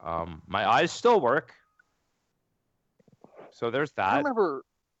my eyes still work. So there's that.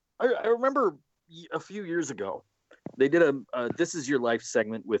 I remember a few years ago, they did a This Is Your Life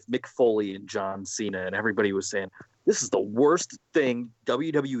segment with Mick Foley and John Cena, and everybody was saying, this is the worst thing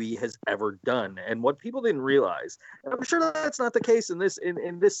WWE has ever done. And what people didn't realize, and I'm sure that's not the case in this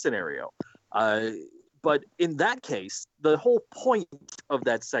scenario, but in that case, the whole point of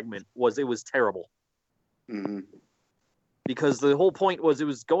that segment was it was terrible. Mm-hmm. Because the whole point was it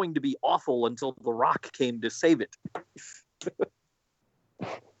was going to be awful until The Rock came to save it.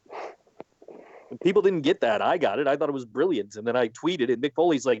 People didn't get that. I got it. I thought it was brilliant. And then I tweeted, and Mick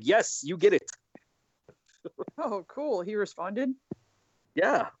Foley's like, yes, you get it. Oh, cool. He responded?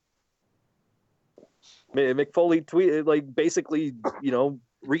 Yeah. Mick Foley tweeted, like, basically,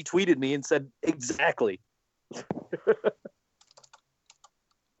 retweeted me and said, exactly.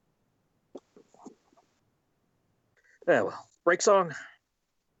 Yeah, well, break song.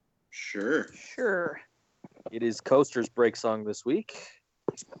 Sure. It is Coaster's break song this week.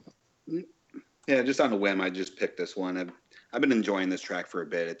 Yeah, just on a whim, I just picked this one. I've been enjoying this track for a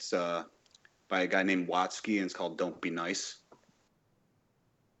bit. It's by a guy named Watsky, and it's called Don't Be Nice.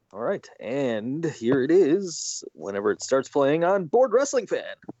 All right, and here it is whenever it starts playing on Board Wrestling Fan.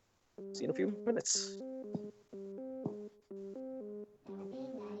 See you in a few minutes.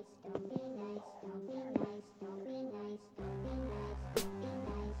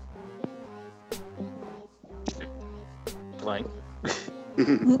 Fine.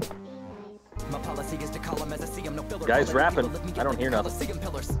 Guy's rapping. I don't hear nothing.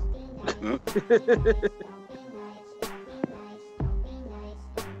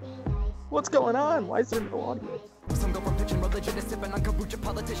 What's going on? Why is there no audio? Some go from pitching religion to sipping on kombucha,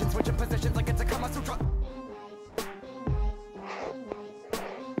 politicians switching positions like it's a Kama Sutra.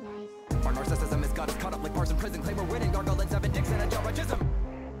 Our narcissism has got us caught up like Parson Prison, claim we're winning, gargling 7 dicks and a jar of jism.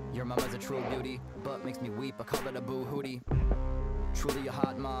 Your mama's a true beauty, but makes me weep, I call it a boo hootie. Truly a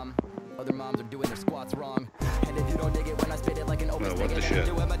hot mom, other moms are doing their squats wrong. And if you don't dig it when I spit it like an open spigot, I'm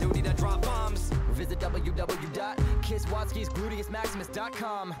doing my duty to drop bombs. Visit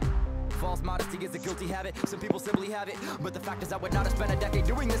www.kisswatsky'sgluteusmaximus.com. False modesty is a guilty habit, some people simply have it. But the fact is I would not have spent a decade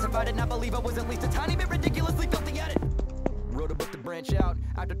doing this if I did not believe I was at least a tiny bit ridiculously filthy at it. Wrote a book to branch out,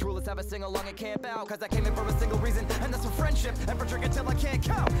 after tour let's have a sing along and camp out. Cause I came in for a single reason, and that's for friendship, and for drink until I can't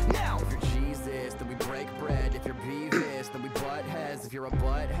count. Now! If you're Jesus, then we break bread. If you're Beavis, then we butt heads. If you're a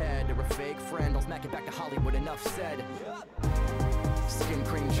butthead or a fake friend, I'll smack it back to Hollywood, enough said. Skin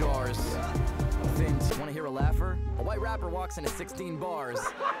cream jars. Vince, wanna hear a laugher? A white rapper walks into 16 bars.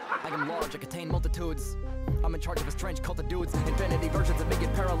 I am large, I contain multitudes. I'm in charge of a strange cult of dudes. Infinity versions of me in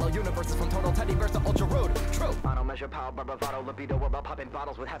parallel universes, from total teddyverse to ultra rude. True. I don't measure power, but bravado, libido. We're about popping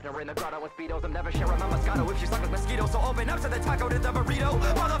bottles with Hefner in the grotto with speedos. I'm never sharing my Moscato if you suck with mosquitoes. So open up to the taco to the burrito,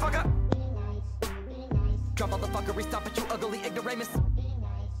 motherfucker. Drop all the fuckery, stop it, you ugly ignoramus.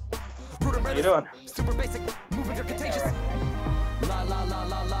 How you doing? Super basic, moving you're contagious. La la la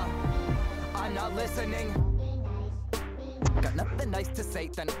la la. I'm not listening. Got nothing nice to say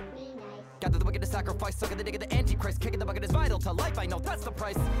then. Gather the wicked to sacrifice, sucking the dick of the Antichrist. Kicking the bucket is vital to life, I know that's the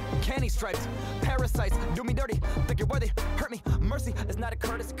price. Candy stripes, parasites, do me dirty. Think you're worthy, hurt me. Mercy is not a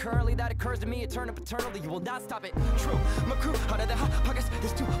courtesy currently. That occurs to me, eternal paternally. You will not stop it. True, my crew, out of the hot pockets.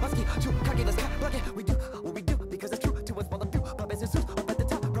 There's too musky, too cocky, let's cut block it. We do what we do because it's true to us while I'm few. But business suits up at the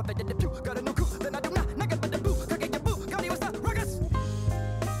top, profit in the pew. Got a new crew, then I do not get but the boo. Cooking your boo, got you, it's not ruckus.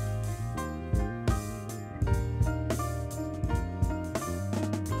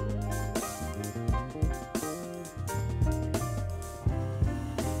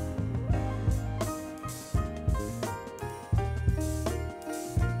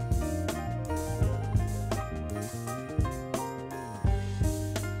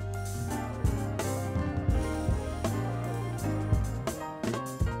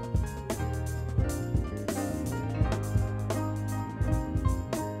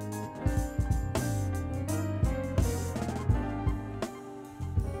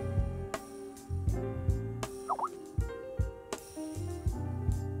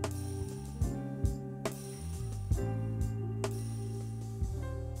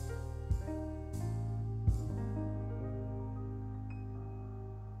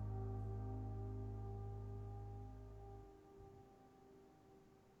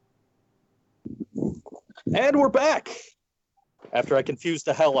 And we're back. After I confused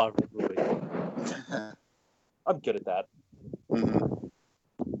the hell out of everybody. I'm good at that. Mm-hmm.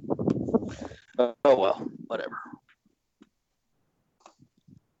 Oh well, whatever.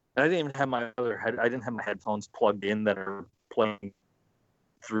 And I didn't even have my I didn't have my headphones plugged in that are playing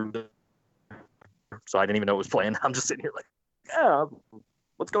through the, so I didn't even know it was playing. I'm just sitting here like, yeah,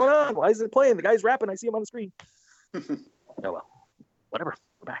 what's going on? Why is it playing? The guy's rapping. I see him on the screen. Oh well, whatever.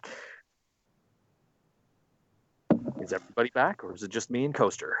 We're back. Is everybody back, or is it just me and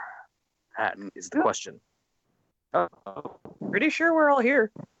Coaster? That is the question. Pretty sure we're all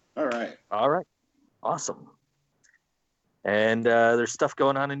here. All right. All right. Awesome. And there's stuff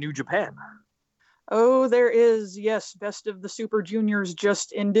going on in New Japan. Oh, there is. Yes, Best of the Super Juniors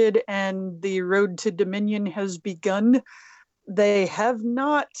just ended, and the road to Dominion has begun. They have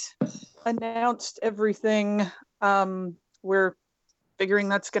not announced everything. We're figuring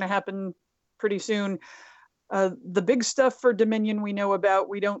that's going to happen pretty soon. The big stuff for Dominion we know about.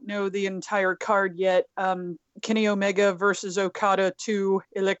 We don't know the entire card yet. Kenny Omega versus Okada 2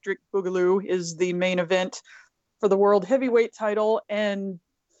 Electric Boogaloo is the main event for the World Heavyweight title, and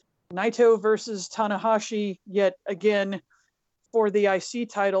Naito versus Tanahashi yet again for the IC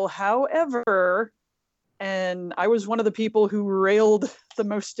title. However, and I was one of the people who railed the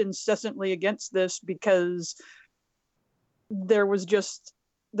most incessantly against this because there was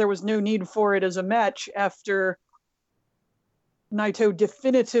no need for it as a match after Naito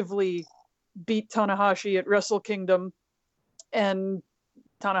definitively beat Tanahashi at Wrestle Kingdom, and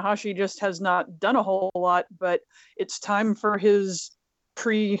Tanahashi just has not done a whole lot, but it's time for his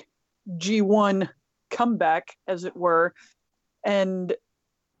pre-G1 comeback, as it were. And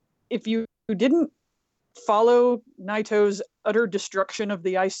if you didn't follow Naito's utter destruction of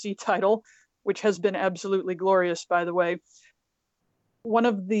the IC title, which has been absolutely glorious, by the way, one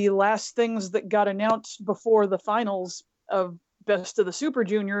of the last things that got announced before the finals of Best of the Super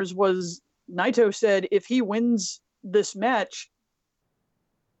Juniors was Naito said if he wins this match,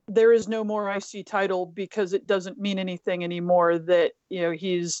 there is no more IC title because it doesn't mean anything anymore. That,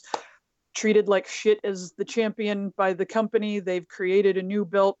 he's treated like shit as the champion by the company. They've created a new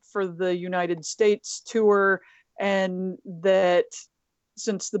belt for the United States tour, and that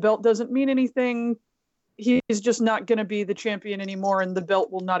since the belt doesn't mean anything, he's just not going to be the champion anymore, and the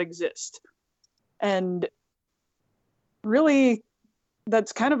belt will not exist. And really,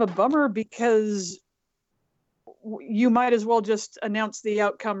 that's kind of a bummer because you might as well just announce the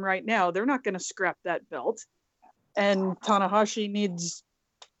outcome right now. They're not going to scrap that belt. And Tanahashi needs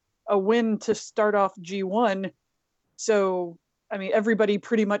a win to start off G1. So, everybody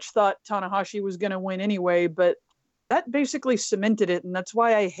pretty much thought Tanahashi was going to win anyway, but that basically cemented it. And that's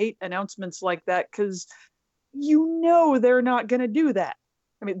why I hate announcements like that, because they're not going to do that.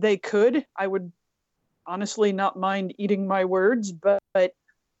 They could. I would honestly not mind eating my words, but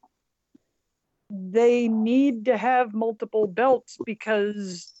they need to have multiple belts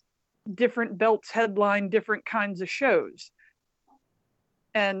because different belts headline different kinds of shows.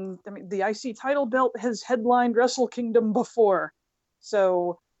 And the IC title belt has headlined Wrestle Kingdom before,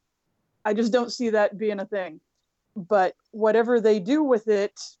 so I just don't see that being a thing. But whatever they do with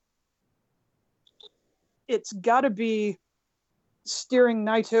it, it's got to be steering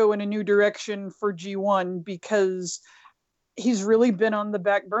Naito in a new direction for G1, because he's really been on the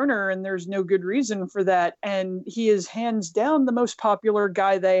back burner and there's no good reason for that. And he is hands down the most popular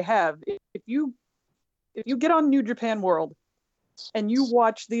guy they have. If you get on New Japan World and you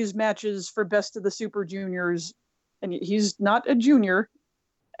watch these matches for Best of the Super Juniors, and he's not a junior,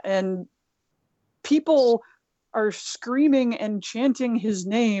 and people are screaming and chanting his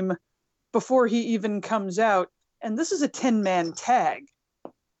name before he even comes out. And this is a 10-man tag.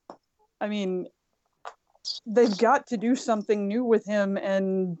 They've got to do something new with him,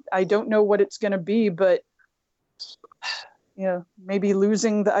 and I don't know what it's going to be, but maybe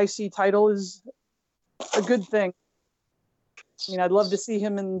losing the IC title is a good thing. I'd love to see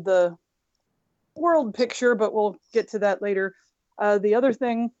him in the world picture, but we'll get to that later. The other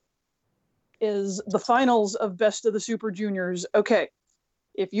thing is the finals of Best of the Super Juniors. Okay,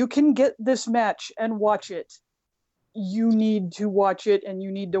 if you can get this match and watch it, you need to watch it, and you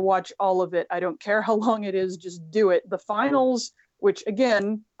need to watch all of it. I don't care how long it is, just do it. The finals, which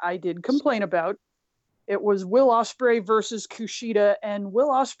again, I did complain about, it was Will Ospreay versus Kushida, and Will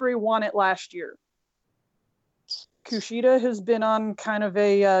Ospreay won it last year. Kushida has been on kind of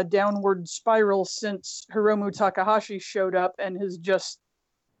a downward spiral since Hiromu Takahashi showed up and has just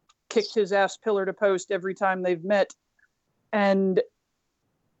kicked his ass pillar to post every time they've met. And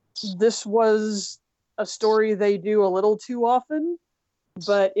this was a story they do a little too often,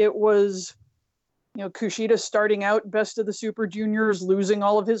 but it was, Kushida starting out Best of the Super Juniors, losing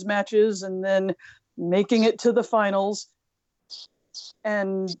all of his matches, and then making it to the finals.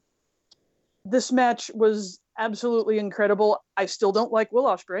 And this match was absolutely incredible. I still don't like Will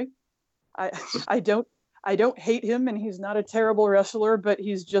Ospreay. I don't hate him, and he's not a terrible wrestler, but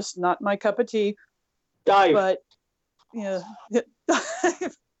he's just not my cup of tea. Dive. But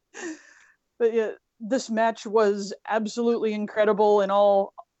but yeah, this match was absolutely incredible in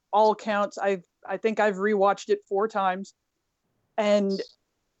all counts. I think I've rewatched it 4 times, and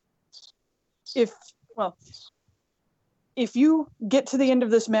if you get to the end of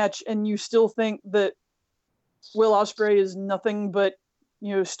this match and you still think that Will Ospreay is nothing but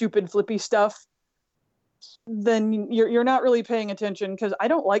stupid flippy stuff, then you're not really paying attention, because I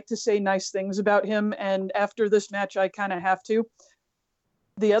don't like to say nice things about him, and after this match I kind of have to.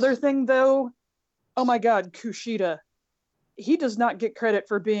 The other thing, though, oh my God, Kushida. He does not get credit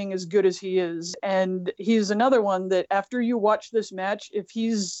for being as good as he is. And he's another one that after you watch this match, if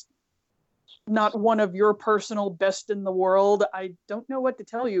he's not one of your personal best in the world, I don't know what to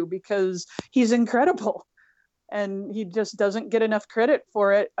tell you, because he's incredible. And he just doesn't get enough credit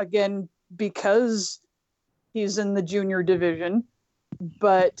for it, again, because he's in the junior division.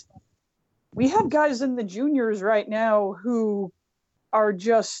 But we have guys in the juniors right now who are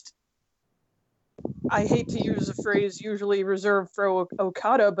just, I hate to use a phrase usually reserved for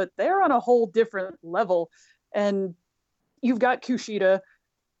Okada, but they're on a whole different level. And you've got Kushida,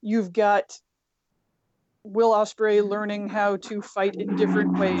 you've got Will Ospreay learning how to fight in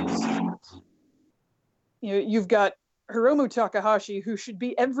different ways. You've got Hiromu Takahashi, who should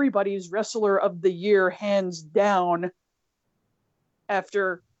be everybody's wrestler of the year, hands down,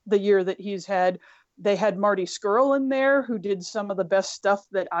 after the year that he's had. They had Marty Scurll in there, who did some of the best stuff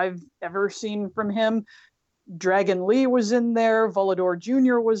that I've ever seen from him. Dragon Lee was in there. Volador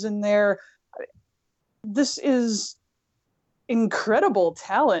Jr. was in there. It's incredible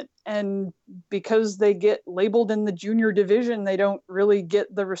talent, and because they get labeled in the junior division, they don't really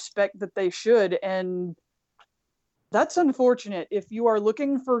get the respect that they should, and that's unfortunate. If you are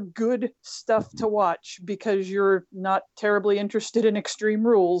looking for good stuff to watch because you're not terribly interested in Extreme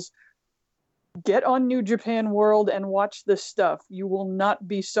Rules, get on New Japan World and watch this stuff. You will not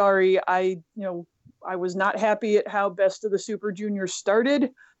be sorry. I was not happy at how Best of the Super Juniors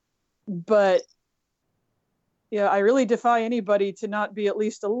started, but yeah, I really defy anybody to not be at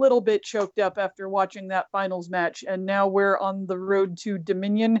least a little bit choked up after watching that finals match. And now we're on the road to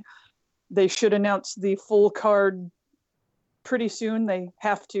Dominion. They should announce the full card pretty soon. They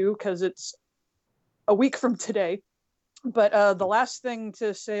have to, because it's a week from today. But the last thing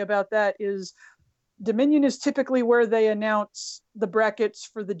to say about that is Dominion is typically where they announce the brackets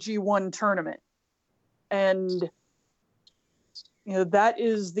for the G1 tournament. And that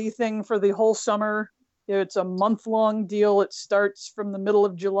is the thing for the whole summer. It's a month-long deal. It starts from the middle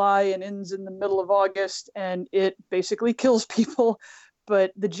of July and ends in the middle of August, and it basically kills people.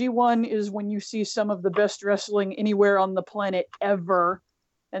 But the G1 is when you see some of the best wrestling anywhere on the planet ever.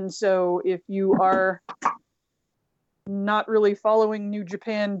 And so if you are not really following New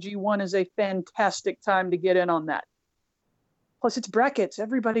Japan, G1 is a fantastic time to get in on that. Plus, it's brackets.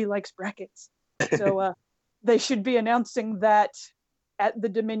 Everybody likes brackets. So they should be announcing that at the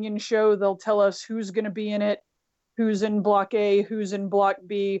Dominion show. They'll tell us who's going to be in it, who's in Block A, who's in Block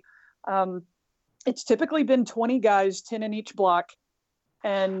B. It's typically been 20 guys, 10 in each block.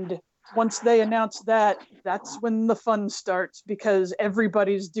 And once they announce that, that's when the fun starts, because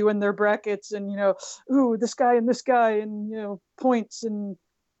everybody's doing their brackets and, ooh, this guy and, points, and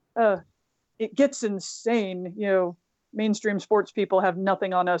it gets insane. Mainstream sports people have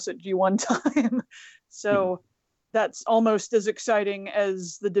nothing on us at G1 time. So that's almost as exciting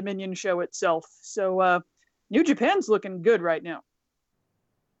as the Dominion show itself. So New Japan's looking good right now.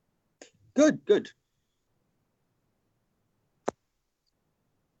 Good.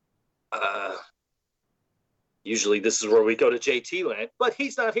 Usually this is where we go to JT Land, but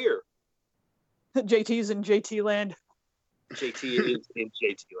he's not here. JT's in JT Land. JT is in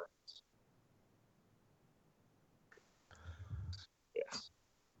JT Land. Yeah.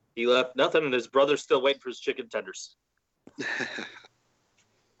 He left nothing, and his brother's still waiting for his chicken tenders.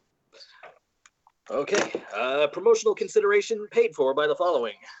 Okay. Promotional consideration paid for by the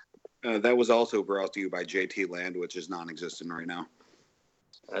following. That was also brought to you by JT Land, which is non-existent right now.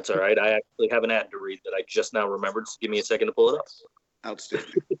 That's all right. I actually have an ad to read that I just now remembered. So give me a second to pull it up.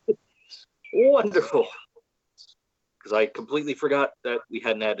 Outstanding. Wonderful. Because I completely forgot that we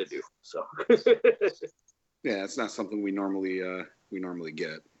had an ad to do. So. Yeah, it's not something we normally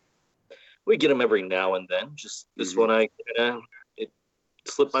get. We get them every now and then. Just this one, it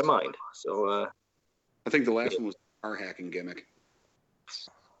slipped my mind. So. I think the last one was our hacking gimmick.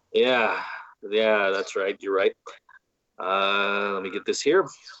 Yeah, that's right. You're right. Let me get this here.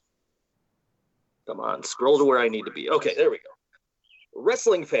 Come on, scroll to where I need to be. Okay, there we go.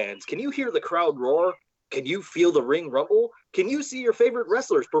 Wrestling fans, can you hear the crowd roar? Can you feel the ring rumble? Can you see your favorite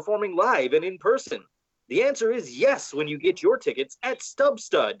wrestlers performing live and in person? The answer is yes when you get your tickets at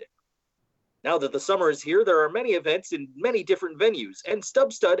StubStud. Now that the summer is here, there are many events in many different venues, and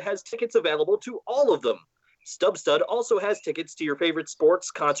StubStud has tickets available to all of them. StubStud also has tickets to your favorite sports,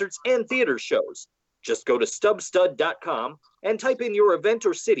 concerts, and theater shows. Just go to StubStud.com and type in your event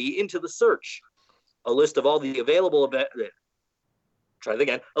or city into the search. A list of all the available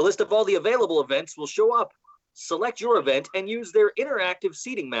events will show up. Select your event and use their interactive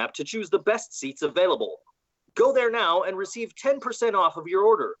seating map to choose the best seats available. Go there now and receive 10% off of your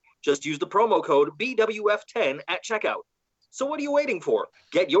order. Just use the promo code BWF10 at checkout. So what are you waiting for?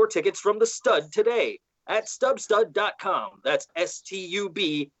 Get your tickets from the Stud today at StubStud.com. That's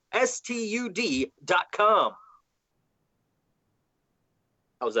StubStud.com.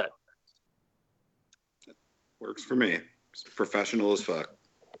 How's that? Works for me. It's professional as fuck.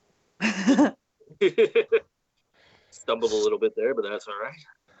 Stumbled a little bit there, but that's all right.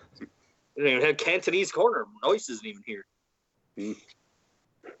 We didn't even have Cantonese Corner. Noise isn't even here.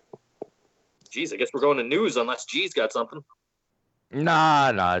 Geez, I guess we're going to news unless G's got something.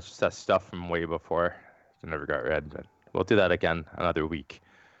 Nah, it's just that stuff from way before. It never got read, but we'll do that again another week.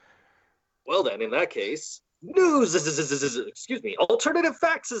 Well then, in that case, news, excuse me, alternative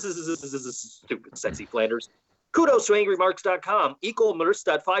facts, stupid sexy Flanders. Kudos to angrymarks.com,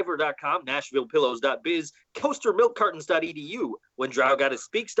 equalmerce.fiverr.com, nashvillepillows.biz, coastermilkcartons.edu, when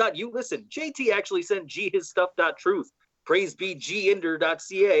drowgoddessspeaks.you listen, JT actually sent G his stuff.truth,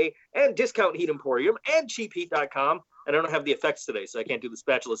 praisebegender.ca, and Discount Heat Emporium, and cheapheat.com, and I don't have the effects today, so I can't do the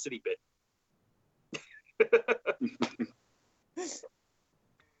Spatula City bit.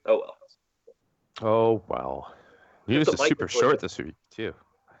 Oh well. Oh well. News the is mic super was short working. this week too.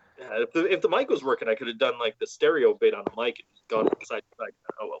 Yeah, if the mic was working, I could have done like the stereo bit on the mic and just gone side to side.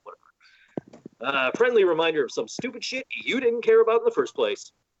 Oh well, whatever. Friendly reminder of some stupid shit you didn't care about in the first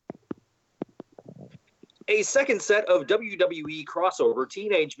place. A second set of WWE crossover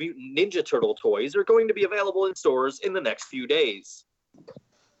Teenage Mutant Ninja Turtle toys are going to be available in stores in the next few days.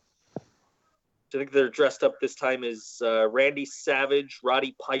 I think they're dressed up this time as Randy Savage,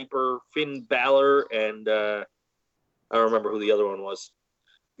 Roddy Piper, Finn Balor, and I don't remember who the other one was.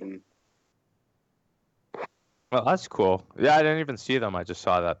 Well, that's cool. Yeah, I didn't even see them. I just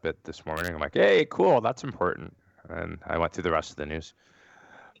saw that bit this morning. I'm like, hey, cool, that's important. And I went through the rest of the news.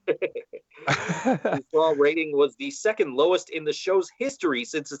 The overall rating was the second lowest in the show's history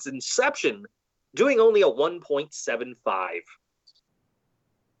since its inception, doing only a 1.75.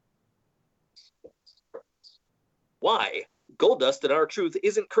 Why? Goldust and R-Truth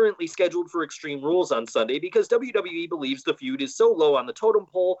isn't currently scheduled for Extreme Rules on Sunday because WWE believes the feud is so low on the totem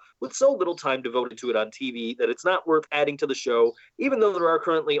pole with so little time devoted to it on TV that it's not worth adding to the show, even though there are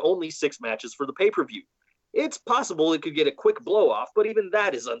currently only 6 matches for the pay-per-view. It's possible it could get a quick blow-off, but even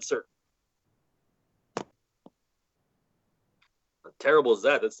that is uncertain. How terrible is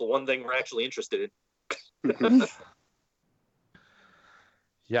that? That's the one thing we're actually interested in.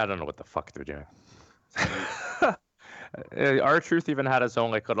 Yeah, I don't know what the fuck they're doing. R-Truth even had his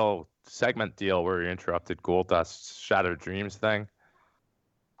own like little segment deal where he interrupted Goldust's Shattered Dreams thing.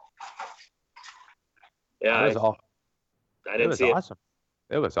 Yeah, I didn't see awesome.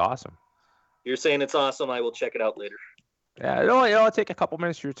 It was awesome. You're saying it's awesome. I will check it out later. Yeah, it'll take a couple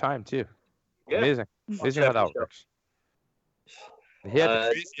minutes of your time too. Yeah. Amazing how that works. He had the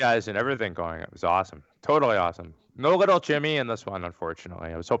crazy guys and everything going. It was awesome. Totally awesome. No little Jimmy in this one,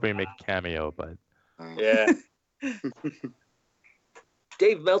 unfortunately. I was hoping to make a cameo, but yeah.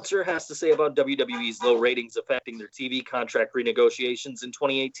 Dave Meltzer has to say about WWE's low ratings affecting their TV contract renegotiations in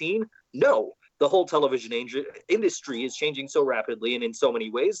 2018. No, the whole television industry is changing so rapidly and in so many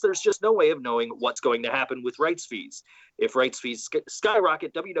ways, there's just no way of knowing what's going to happen with rights fees. If rights fees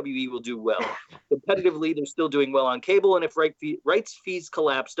skyrocket, WWE will do well. Competitively, they're still doing well on cable, and if rights fees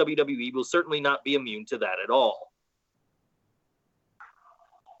collapse, WWE will certainly not be immune to that at all.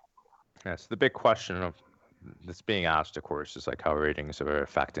 Yes, the big question that's being asked, of course, is like how ratings are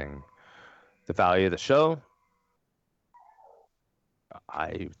affecting the value of the show.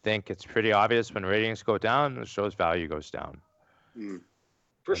 I think it's pretty obvious when ratings go down, the show's value goes down.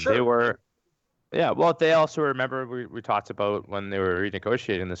 For sure. They also remember we talked about when they were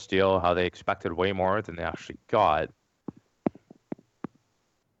renegotiating this deal, how they expected way more than they actually got.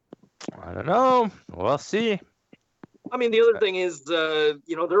 I don't know. We'll see. I mean, the other thing is,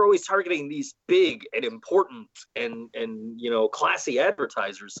 they're always targeting these big and important and classy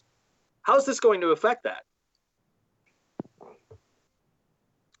advertisers. How's this going to affect that?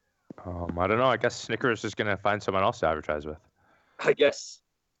 I don't know. I guess Snickers is going to find someone else to advertise with. I guess.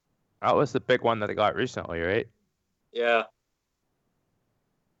 That was the big one that they got recently, right? Yeah.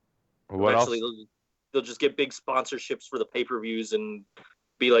 What Eventually, else? they'll just get big sponsorships for the pay-per-views and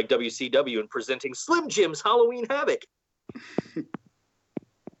be like WCW and presenting Slim Jim's Halloween Havoc.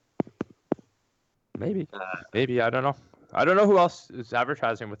 Maybe. I don't know. I don't know who else is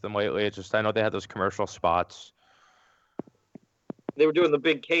advertising with them lately. It's just I know they had those commercial spots. They were doing the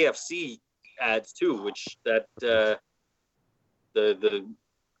big KFC ads too, which that the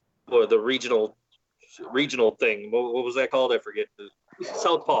regional thing. What was that called? I forget. The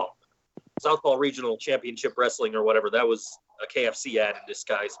Southpaw Regional Championship Wrestling or whatever. That was a KFC ad in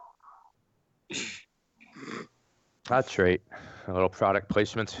disguise. That's right. A little product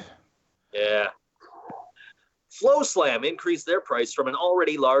placement. Yeah. Flow Slam increased their price from an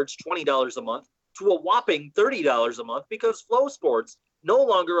already large $20 a month to a whopping $30 a month because Flow Sports no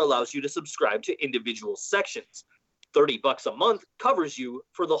longer allows you to subscribe to individual sections. $30 a month covers you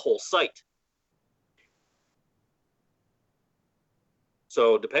for the whole site.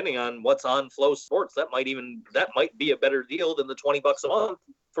 So depending on what's on Flow Sports, that might be a better deal than the $20 a month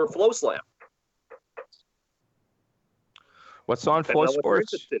for Flow Slam. What's on Flow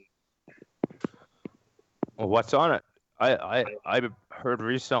Sports? Well, what's on it? I heard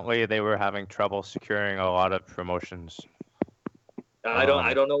recently they were having trouble securing a lot of promotions. I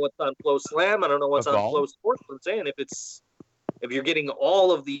don't know what's on Flow Slam. I don't know what's on Flow Sports. I'm saying if you're getting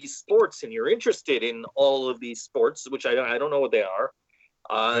all of these sports and you're interested in all of these sports, which I don't know what they are,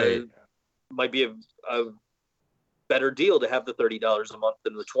 might be a better deal to have the $30 a month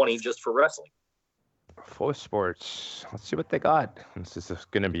than the $20 just for wrestling. Flow Sports. Let's see what they got. This is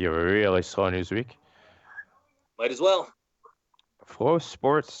going to be a really slow news week. Might as well. Flow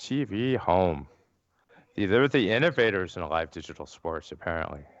Sports TV home. They're the innovators in live digital sports,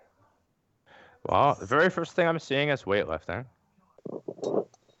 apparently. Well, the very first thing I'm seeing is weightlifting.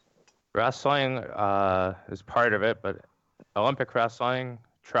 Wrestling is part of it, but Olympic wrestling,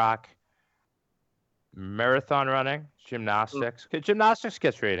 track, marathon running, gymnastics. Okay, gymnastics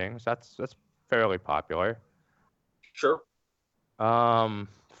gets ratings. That's fairly popular. Sure.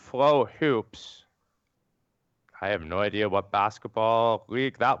 Flow hoops. I have no idea what basketball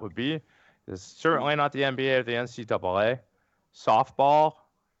league that would be. It's certainly not the NBA or the NCAA. Softball.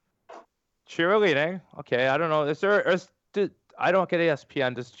 Cheerleading. Okay, I don't know. I don't get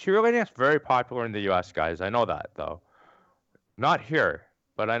ESPN. Cheerleading is very popular in the U.S., guys. I know that, though. Not here,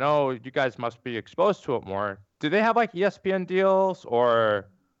 but I know you guys must be exposed to it more. Do they have, like, ESPN deals, or...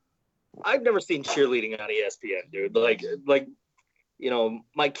 I've never seen cheerleading on ESPN, dude. Like,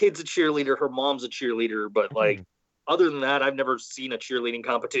 my kid's a cheerleader, her mom's a cheerleader, but, like, other than that, I've never seen a cheerleading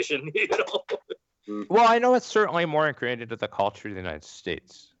competition, Well, I know it's certainly more ingrained into the culture of the United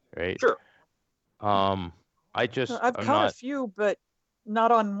States, right? Sure. I've caught a few, but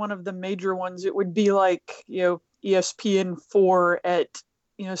not on one of the major ones. It would be like, ESPN4 at,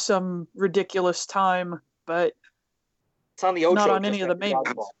 some ridiculous time, but it's on the Ocho, not on any of the main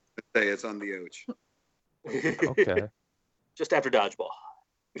ones. Say it's on the Ocho. Okay. Just after dodgeball.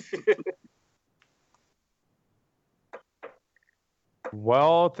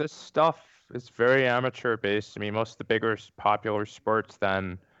 Well, this stuff is very amateur based. I mean, most of the bigger popular sports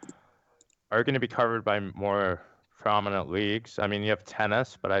then are going to be covered by more prominent leagues. I mean, you have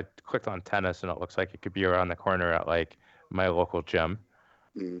tennis, but I clicked on tennis and it looks like it could be around the corner at like my local gym.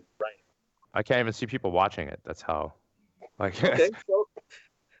 Right. I can't even see people watching it. That's how. Like. Okay.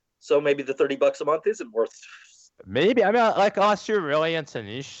 So maybe the $30 a month isn't worth. Maybe. I mean, like, unless you're really into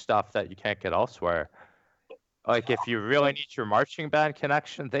niche stuff that you can't get elsewhere. Like, if you really need your marching band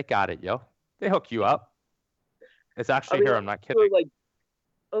connection, they got it, yo. They hook you up. It's actually here. I'm not kidding.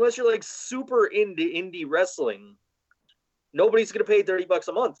 Unless you're like super into indie wrestling, nobody's gonna pay $30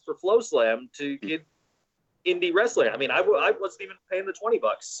 a month for Flow Slam to get indie wrestling. I mean, I wasn't even paying the $20.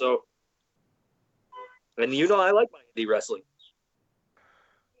 So, and I like my indie wrestling.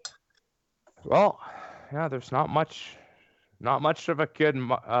 Well, yeah, there's not much of a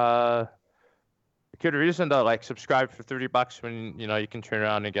good reason to like subscribe for $30 when you can turn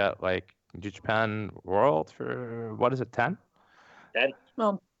around and get like New Japan World for what is it, 10? 10.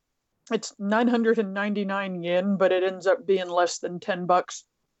 Well, it's 999 yen, but it ends up being less than $10.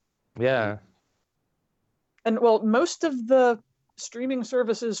 Yeah. And well, most of the streaming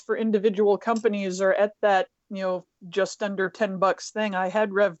services for individual companies are at that, just under $10 thing. I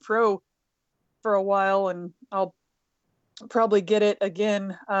had Rev Pro for a while, and I'll probably get it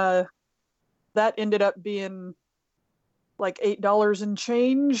again. That ended up being like $8 and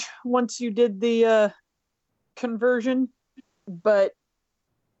change once you did the conversion. But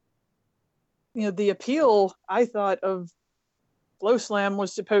the appeal, I thought, of Flow Slam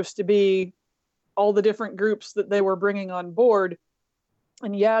was supposed to be all the different groups that they were bringing on board.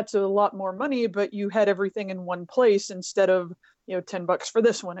 And yeah, it's a lot more money, but you had everything in one place instead of $10 for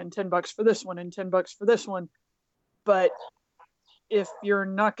this one and $10 for this one and $10 for this one. But if you're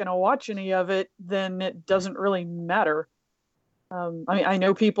not going to watch any of it, then it doesn't really matter. I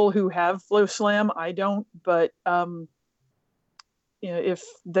know people who have Flow Slam. I don't, but if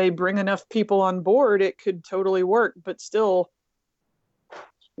they bring enough people on board, it could totally work. But still,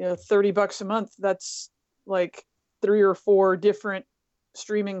 $30 a month, that's like 3 or 4 different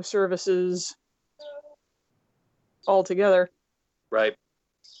streaming services altogether. Right.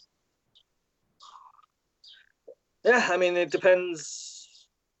 Yeah, I mean, it depends,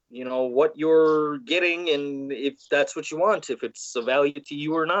 what you're getting and if that's what you want, if it's of value to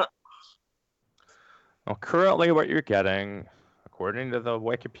you or not. Well, currently what you're getting, according to the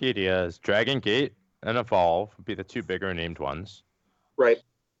Wikipedia, is Dragon Gate and Evolve would be the 2 bigger named ones. Right.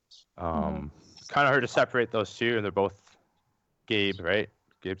 Kind of hard to separate those two. They're both Gabe, right?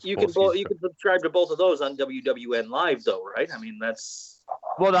 Gabe's you can subscribe to both of those on WWN Live, though, right? I mean, that's...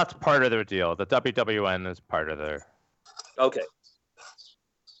 Well, that's part of their deal. The WWN is part of their... Okay.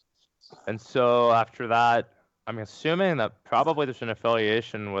 And so after that, I'm assuming that probably there's an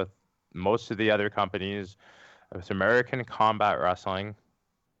affiliation with most of the other companies. It's American Combat Wrestling.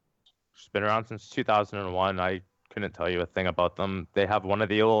 It's been around since 2001. I couldn't tell you a thing about them. They have one of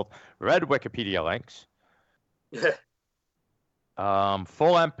the old red Wikipedia links.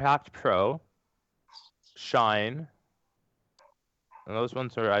 Full Impact Pro, Shine, and those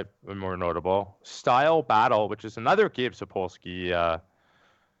ones are more notable. Style Battle, which is another Gabe Sapolsky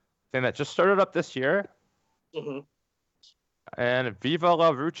thing that just started up this year. Mm-hmm. and Viva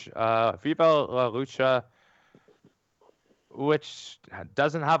La Lucha, which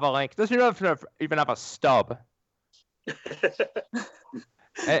doesn't have a link, doesn't even have a stub.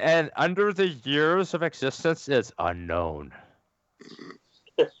 and under the years of existence, it's unknown.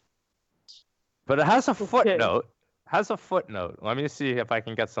 But it has a footnote. Let me see if I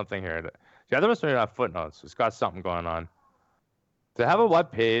can get something here. The other ones don't have footnotes. It's got something going on. They have a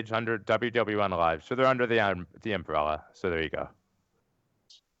web page under WWN Live, so they're under the umbrella. So there you go.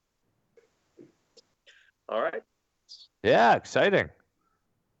 All right. Yeah, exciting.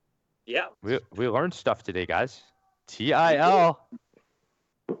 Yeah. We learned stuff today, guys. TIL.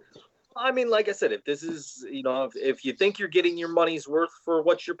 I mean, like I said, if this is, if you think you're getting your money's worth for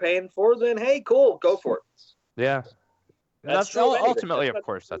what you're paying for, then hey, cool, go for it. Yeah. That's ultimately, of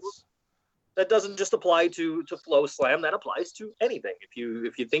course, that doesn't just apply to Flow Slam. That applies to anything. If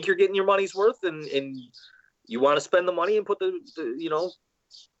you think you're getting your money's worth and you want to spend the money and put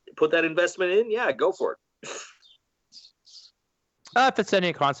that investment in, yeah, go for it. If it's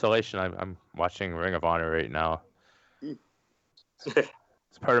any consolation, I'm watching Ring of Honor right now.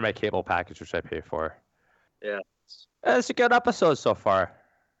 It's part of my cable package, which I pay for. Yeah. It's a good episode so far.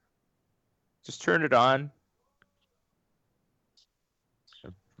 Just turned it on.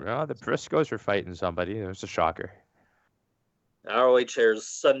 The Briscoes are fighting somebody. It was a shocker. ROH airs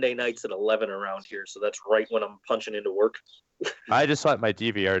Sunday nights at 11 around here, so that's right when I'm punching into work. I just let my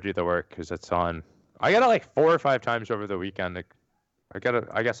DVR do the work because it's on. I got it like 4 or 5 times over the weekend. I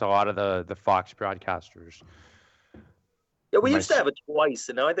guess a lot of the Fox broadcasters. Yeah, we used to have it twice,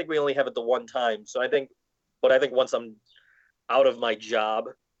 and now I think we only have it the one time. So I think once I'm out of my job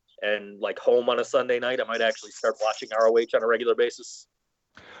and like home on a Sunday night, I might actually start watching ROH on a regular basis.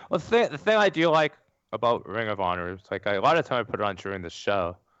 Well, the thing I do like about Ring of Honor is like a lot of time I put it on during the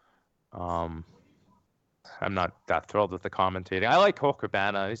show. I'm not that thrilled with the commentating. I like Colt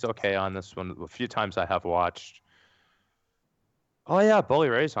Cabana. He's okay on this one. A few times I have watched. Oh yeah, Bully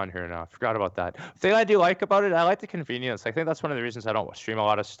Ray's on here now. I forgot about that. The thing I do like about it, I like the convenience. I think that's one of the reasons I don't stream a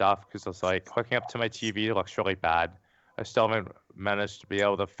lot of stuff, because it's like hooking up to my TV looks really bad. I still haven't managed to be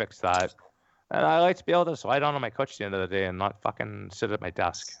able to fix that. And I like to be able to slide on my couch at the end of the day and not fucking sit at my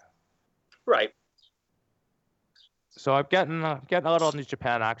desk. Right. So I'm getting a little New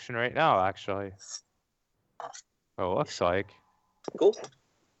Japan action right now, actually. Oh, it looks like. Cool.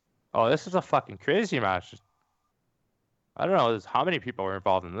 Oh, this is a fucking crazy match. I don't know how many people were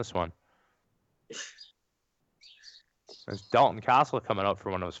involved in this one. There's Dalton Castle coming out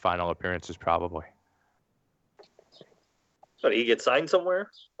for one of his final appearances, probably. So did he get signed somewhere?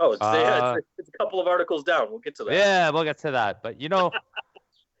 Oh, it's a couple of articles down. We'll get to that. Yeah, we'll get to that. But,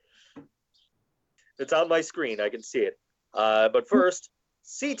 it's on my screen. I can see it. But first,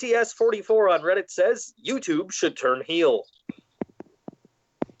 CTS44 on Reddit says YouTube should turn heel.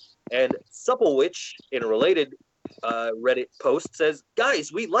 And Supplewitch, in a related Reddit post, says,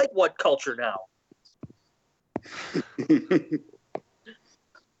 guys, we like What Culture now.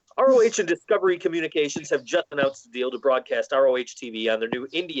 ROH and Discovery Communications have just announced a deal to broadcast ROH TV on their new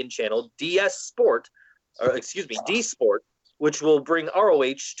Indian channel, D Sport, which will bring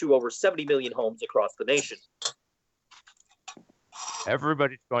ROH to over 70 million homes across the nation.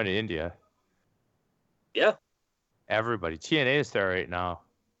 Everybody's going to India. Yeah. Everybody. TNA is there right now.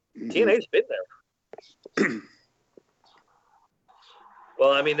 TNA's been there.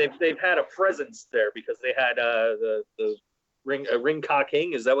 Well, I mean, they've had a presence there because they had the Ring Ka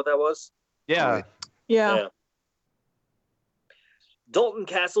King. Is that what that was? Yeah. Yeah. Dalton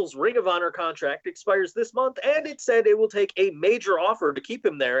Castle's Ring of Honor contract expires this month, and it said it will take a major offer to keep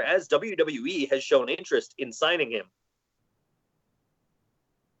him there, as WWE has shown interest in signing him.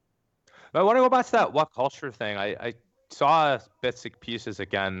 I want to go back to that What Culture thing. I saw bits and pieces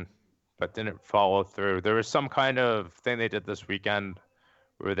again, but didn't follow through. There was some kind of thing they did this weekend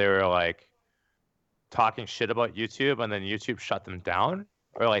where they were like talking shit about YouTube, and then YouTube shut them down,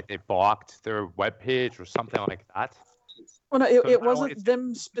 or like they blocked their webpage or something like that. Well, no, it wasn't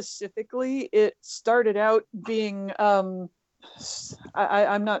them specifically. It started out being, I'm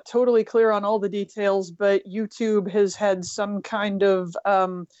not totally clear on all the details, but YouTube has had some kind of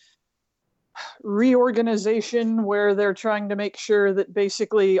reorganization where they're trying to make sure that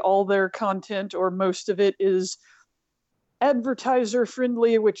basically all their content, or most of it, is advertiser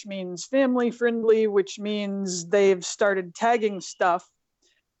friendly, which means family friendly, which means they've started tagging stuff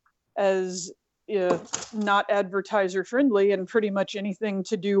as not advertiser friendly, and pretty much anything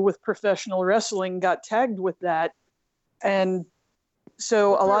to do with professional wrestling got tagged with that. And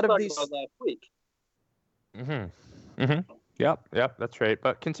so a lot of these last week. Yep, that's right.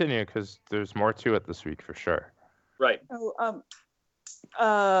 But continue, because there's more to it this week for sure. Right.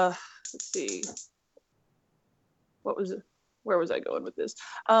 Oh, let's see. What was it? Where was I going with this?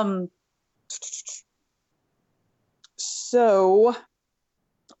 So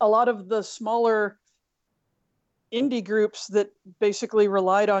a lot of the smaller indie groups that basically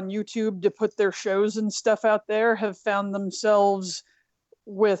relied on YouTube to put their shows and stuff out there have found themselves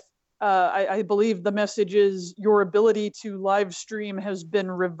with, I believe the message is your ability to live stream has been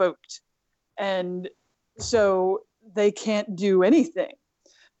revoked. And so they can't do anything.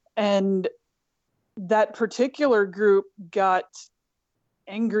 And that particular group got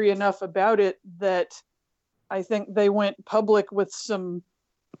angry enough about it that I think they went public with some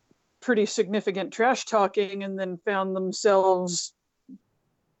pretty significant trash talking and then found themselves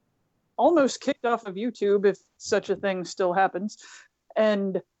almost kicked off of YouTube, if such a thing still happens.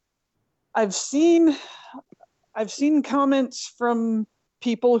 And I've seen comments from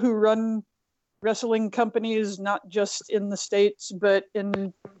people who run wrestling companies, not just in the States, but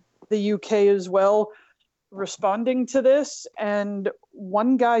in the UK as well, responding to this. And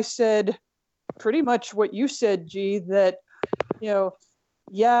one guy said pretty much what you said, G, that,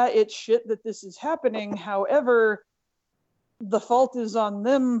 yeah, it's shit that this is happening. However, the fault is on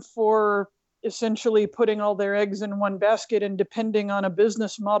them for essentially putting all their eggs in one basket and depending on a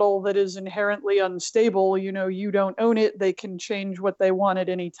business model that is inherently unstable. You don't own it. They can change what they want at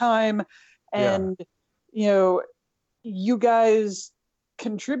any time. And, you guys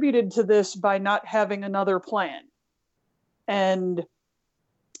contributed to this by not having another plan. And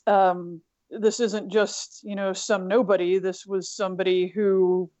this isn't just, some nobody. This was somebody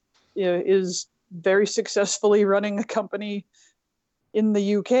who is very successfully running a company in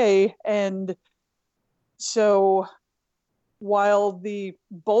the UK. And so while the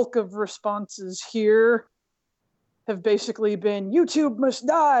bulk of responses here have basically been YouTube must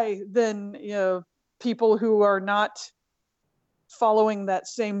die, then people who are not following that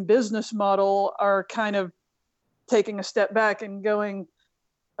same business model are kind of taking a step back and going,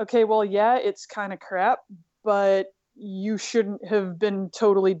 okay, well, yeah, it's kind of crap, but you shouldn't have been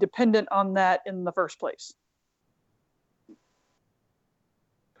totally dependent on that in the first place.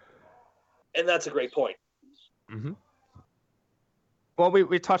 And that's a great point. Mm-hmm. Well,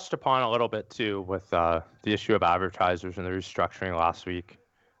 we touched upon a little bit too with the issue of advertisers and the restructuring last week.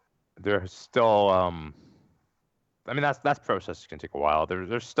 There's still, that process can take a while.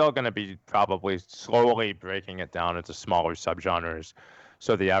 There's still going to be probably slowly breaking it down into smaller subgenres,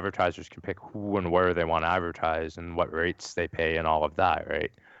 so the advertisers can pick who and where they want to advertise and what rates they pay and all of that,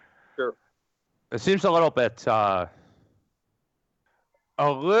 right? Sure. It seems a little bit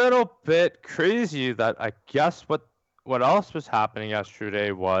crazy that I guess what else was happening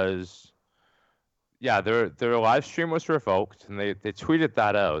yesterday was, their live stream was revoked, and they tweeted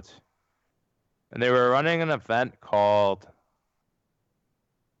that out. And they were running an event called,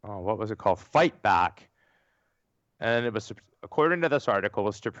 what was it called? Fight Back. And it was, according to this article,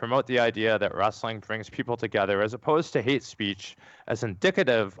 was to promote the idea that wrestling brings people together as opposed to hate speech, as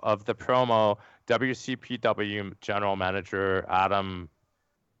indicative of the promo WCPW General Manager Adam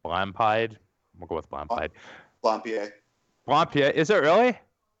Blampide. We'll go with Blampide. Blampier. Is it really?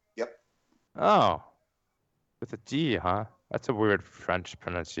 Yep. Oh. With a D, huh? That's a weird French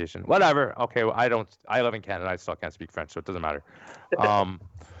pronunciation. Whatever. Okay, well, I live in Canada. I still can't speak French, so it doesn't matter.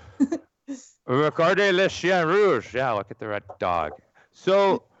 Regardez le chien rouge. Yeah, look at the red dog.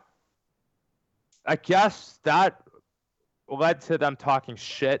 So, I guess that led to them talking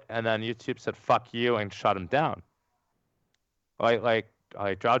shit, and then YouTube said, fuck you, and shut him down. Like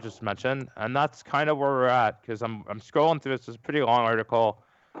Drow just mentioned, and that's kind of where we're at, because I'm scrolling through this. It's a pretty long article.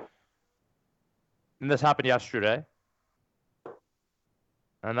 And this happened yesterday.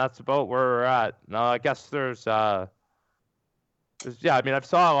 And that's about where we're at. Now, I guess I've saw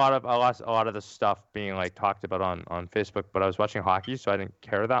a lot of this stuff being talked about on Facebook, but I was watching hockey, so I didn't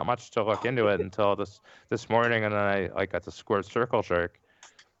care that much to look into it until this morning, and then I got the squared circle jerk.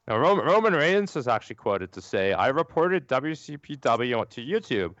 Now, Roman Reigns is actually quoted to say, "I reported WCPW to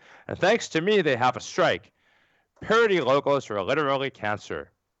YouTube, and thanks to me, they have a strike. Parody logos are literally cancer."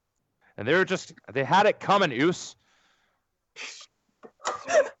 And they had it coming, Oos.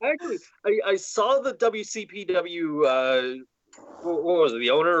 Actually, I saw the WCPW, what was it, the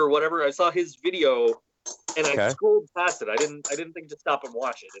owner or whatever? I saw his video, and I scrolled past it. I didn't think to stop and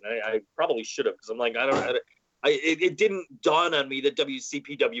watch it, and I probably should have, because I'm like, it didn't dawn on me that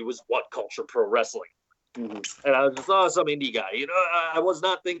WCPW was What Culture Pro Wrestling. Mm-hmm. And I was just, some indie guy. I was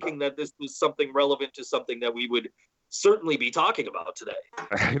not thinking that this was something relevant to something that we would certainly be talking about today.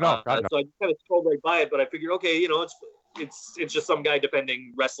 No, so I just kind of scrolled right by it, but I figured, okay, it's it's just some guy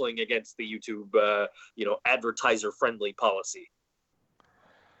defending wrestling against the YouTube, advertiser friendly policy.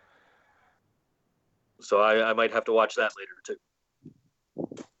 So I might have to watch that later too.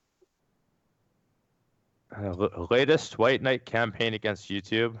 Latest White Knight campaign against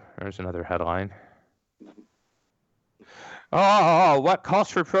YouTube. There's another headline. Oh, what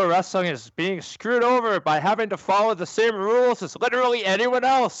culture pro wrestling is being screwed over by having to follow the same rules as literally anyone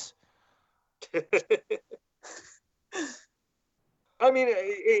else. I mean,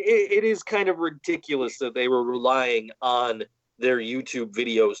 it is kind of ridiculous that they were relying on their YouTube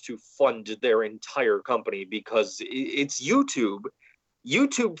videos to fund their entire company, because it's YouTube.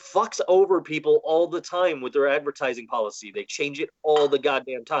 YouTube fucks over people all the time with their advertising policy. They change it all the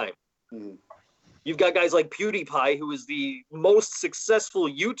goddamn time. Mm. You've got guys like PewDiePie, who is the most successful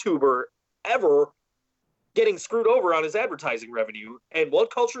YouTuber ever, getting screwed over on his advertising revenue. And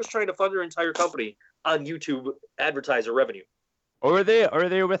what culture is trying to fund their entire company on YouTube advertiser revenue? Or are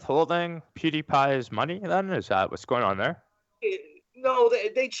they withholding PewDiePie's money then? Is that what's going on there? No,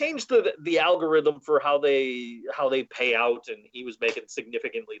 they changed the algorithm for how they pay out, and he was making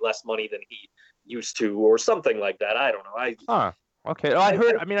significantly less money than he used to, or something like that. I don't know. Okay. I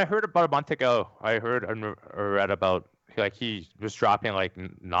heard about a month ago. I heard or read about like he was dropping like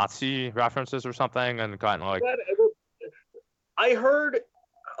Nazi references or something, and gotten like. I heard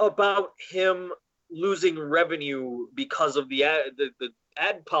about him losing revenue because of the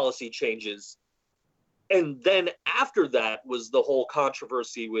ad policy changes, and then after that was the whole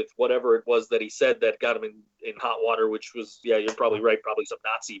controversy with whatever it was that he said that got him in hot water, which was, yeah, you're probably right, probably some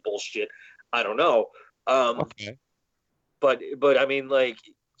Nazi bullshit. I don't know. Okay. But I mean, like,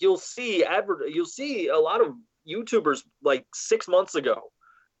 you'll see a lot of YouTubers like 6 months ago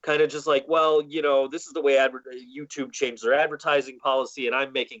kind of just like, well, this is the way YouTube changed their advertising policy, and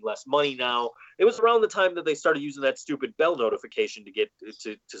I'm making less money now. It was around the time that they started using that stupid bell notification to get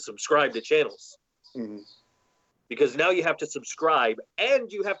to subscribe to channels. Mm-hmm. Because now you have to subscribe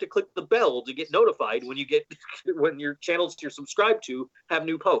and you have to click the bell to get notified when your channels you're subscribed to have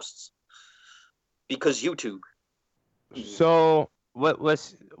new posts. Because YouTube. So what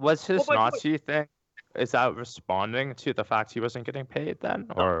was his Nazi thing? Is that responding to the fact he wasn't getting paid then,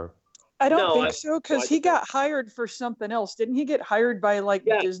 or? I don't think so, because he got hired for something else. Didn't he get hired by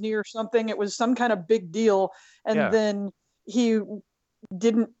Disney or something? It was some kind of big deal, and then he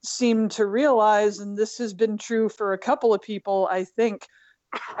didn't seem to realize, and this has been true for a couple of people, I think.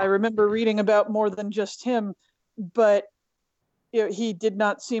 I remember reading about more than just him, but he did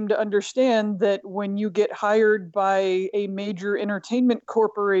not seem to understand that when you get hired by a major entertainment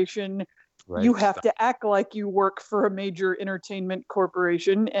corporation, you have to act like you work for a major entertainment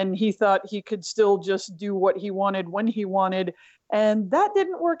corporation, and he thought he could still just do what he wanted when he wanted, and that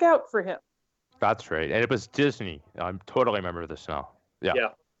didn't work out for him. That's right, and it was Disney. I totally remember this now.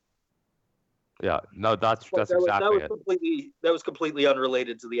 Yeah. No, that's exactly it. That was completely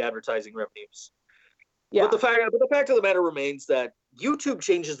unrelated to the advertising revenues. Yeah. But the fact of the matter remains that YouTube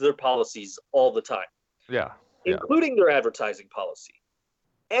changes their policies all the time. Yeah. Including their advertising policy.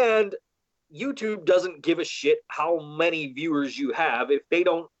 And YouTube doesn't give a shit how many viewers you have. If they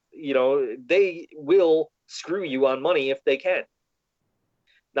don't, they will screw you on money if they can.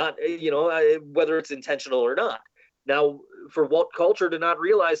 Not, whether it's intentional or not. Now, for What Culture to not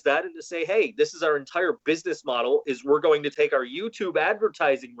realize that and to say, hey, this is our entire business model, is we're going to take our YouTube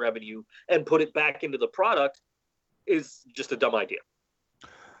advertising revenue and put it back into the product, is just a dumb idea.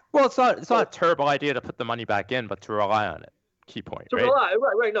 Well, it's not a terrible idea to put the money back in, but to rely on it. Key point, right?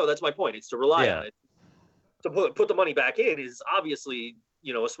 Right. No, that's my point. It's to rely on it. To put the money back in is obviously,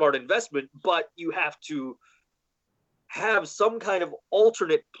 a smart investment, but you have to have some kind of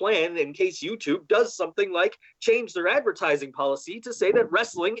alternate plan in case YouTube does something like change their advertising policy to say that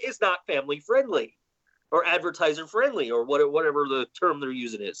wrestling is not family friendly or advertiser friendly or whatever the term they're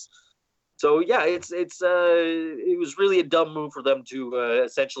using is. So yeah, it was really a dumb move for them to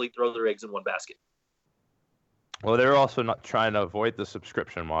essentially throw their eggs in one basket. Well, they're also not trying to avoid the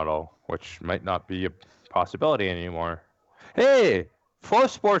subscription model, which might not be a possibility anymore. Hey, Flow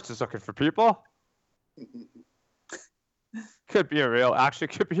Sports is looking for people. Could be a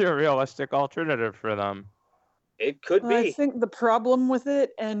realistic alternative for them. It could be. I think the problem with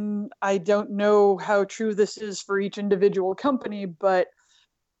it, and I don't know how true this is for each individual company, but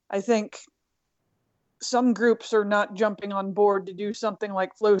I think some groups are not jumping on board to do something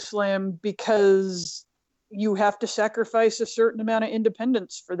like Flow Slam because you have to sacrifice a certain amount of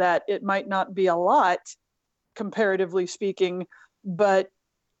independence for that. It might not be a lot, comparatively speaking, but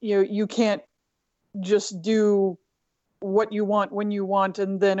you can't just do what you want when you want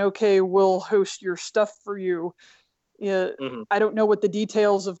and then, okay, we'll host your stuff for you. I don't know what the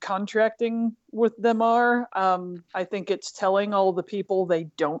details of contracting with them are. I think it's telling all the people they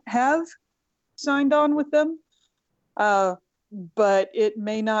don't have signed on with them. But it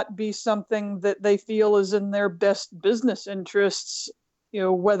may not be something that they feel is in their best business interests,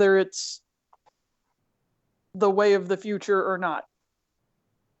 whether it's the way of the future or not.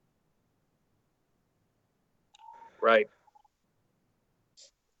 Right.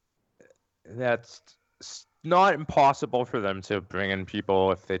 That's not impossible for them to bring in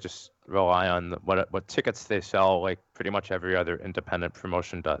people if they just rely on what tickets they sell, like pretty much every other independent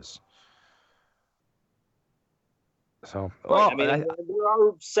promotion does. So, right. There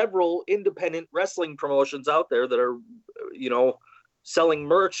are several independent wrestling promotions out there that are, selling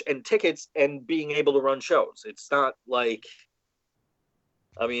merch and tickets and being able to run shows. It's not like,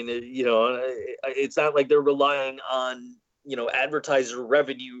 it's not like they're relying on, advertiser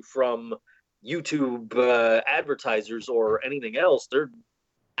revenue from YouTube advertisers or anything else. They're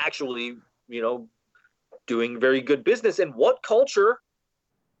actually, doing very good business. And what culture,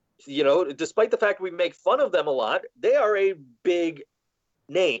 despite the fact we make fun of them a lot, they are a big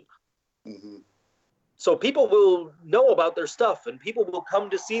name. Mm-hmm. So people will know about their stuff and people will come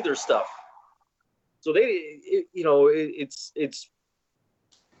to see their stuff. So they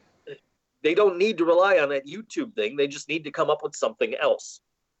don't need to rely on that YouTube thing. They just need to come up with something else.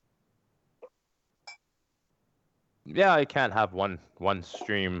 Yeah, I can't have one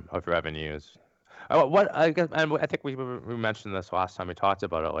stream of revenues. I think we mentioned this last time we talked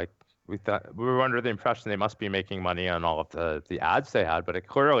about it. Like we were under the impression they must be making money on all of the ads they had, but it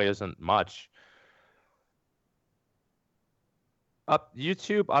clearly isn't much.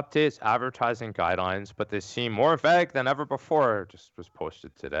 YouTube updates advertising guidelines, but they seem more vague than ever before. Just was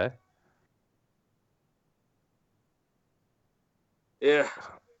posted today. Yeah.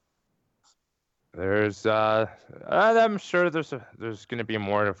 There's I'm sure there's going to be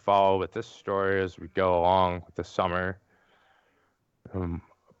more to follow with this story as we go along with the summer.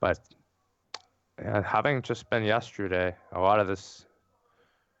 But having just been yesterday, a lot of this,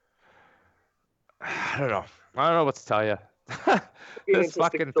 I don't know what to tell you. This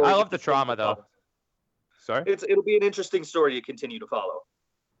fucking, I love the trauma though. Sorry? It'll be an interesting story to continue to follow.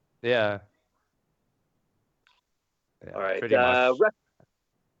 Yeah. All right.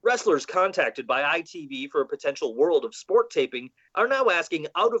 Wrestlers contacted by ITV for a potential World of Sport taping are now asking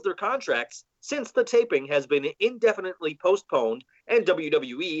out of their contracts since the taping has been indefinitely postponed and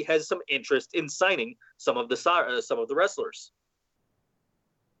WWE has some interest in signing some of the wrestlers.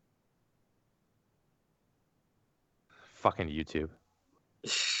 Fucking YouTube.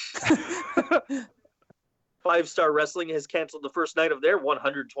 5-Star Wrestling has canceled the first night of their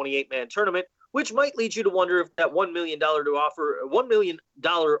 128-man tournament, which might lead you to wonder if that $1 million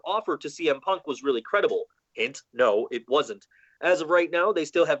offer to CM Punk was really credible. Hint, no, it wasn't. As of right now, they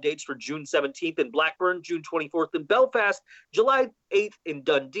still have dates for June 17th in Blackburn, June 24th in Belfast, July 8th in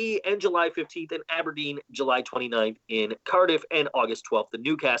Dundee, and July 15th in Aberdeen, July 29th in Cardiff, and August 12th in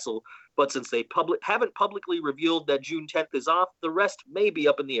Newcastle. But since they haven't publicly revealed that June 10th is off, the rest may be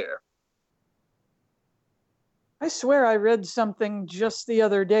up in the air. I swear I read something just the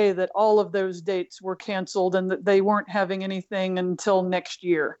other day that all of those dates were canceled and that they weren't having anything until next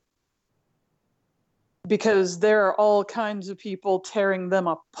year. Because there are all kinds of people tearing them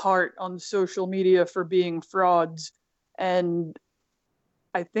apart on social media for being frauds. And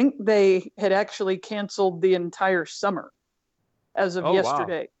I think they had actually canceled the entire summer as of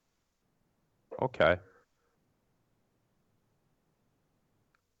yesterday. Wow. Okay.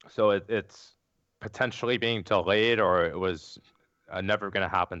 So it's potentially being delayed, or it was a never going to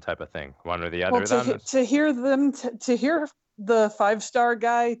happen type of thing, one or the other. Well, to hear them, to hear the 5-Star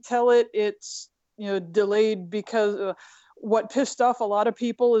guy tell it, it's delayed because what pissed off a lot of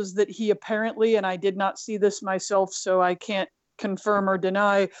people is that he apparently, and I did not see this myself, so I can't confirm or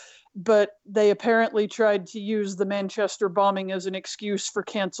deny, but they apparently tried to use the Manchester bombing as an excuse for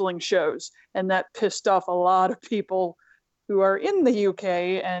canceling shows, and that pissed off a lot of people who are in the UK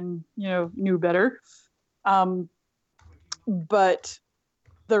and knew better. But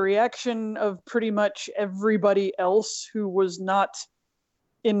the reaction of pretty much everybody else who was not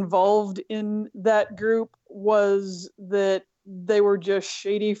involved in that group was that they were just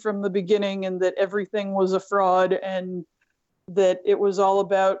shady from the beginning and that everything was a fraud and that it was all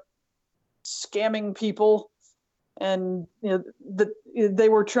about scamming people, and that they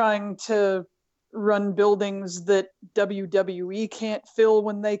were trying to run buildings that WWE can't fill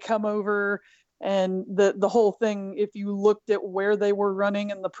when they come over, and the whole thing, if you looked at where they were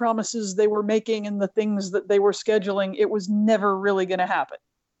running and the promises they were making and the things that they were scheduling, it was never really going to happen.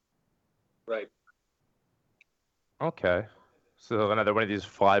 Right. Okay. So another one of these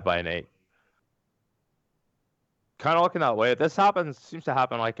fly-by-night. Kind of looking that way. This seems to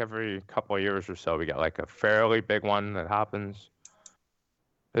happen like every couple of years or so. We get like a fairly big one that happens.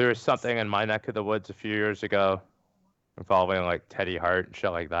 There was something in my neck of the woods a few years ago involving like Teddy Hart and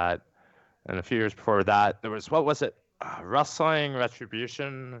shit like that. And a few years before that, there was, what was it? Wrestling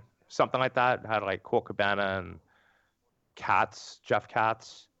Retribution, something like that. It had like Colt Cabana and Jeff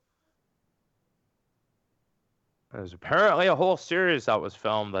Katz. There's apparently a whole series that was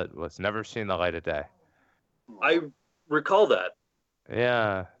filmed that was never seen the light of day. I recall that.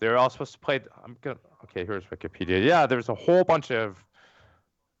 Yeah, they were all supposed to play. Okay, here's Wikipedia. Yeah, there's a whole bunch of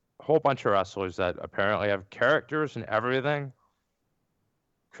wrestlers that apparently have characters and everything.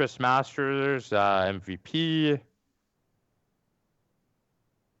 Chris Masters, MVP.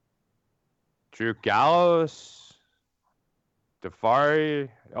 Drew Gallows, Daivari.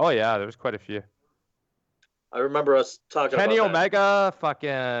 Oh yeah, there's quite a few. I remember us talking Kenny about Omega,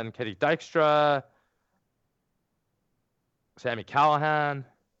 fucking Kenny Dykstra, Sammy Callahan.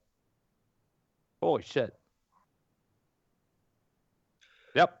 Holy shit.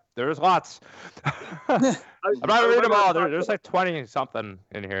 Yep, there's lots. I'm not reading them all. There's like 20 something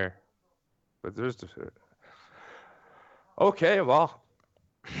in here. But there's just... Okay, well,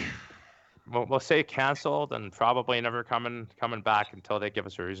 we'll say canceled and probably never coming back until they give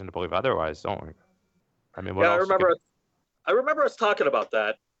us a reason to believe otherwise, don't we? I mean, what else I remember us talking about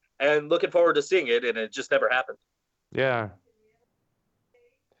that and looking forward to seeing it, and it just never happened. Yeah.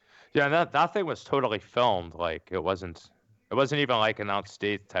 Yeah, and that thing was totally filmed. Like it wasn't even like an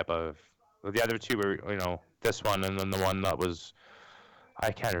outstate type of. The other two were, this one and then the one that was,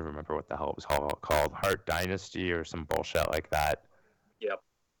 I can't even remember what the hell it was called, Hart Dynasty or some bullshit like that. Yep.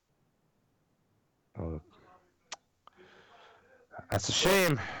 Oh, that's a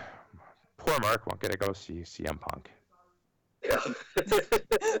shame. Poor Mark won't get to go see CM Punk. Yeah.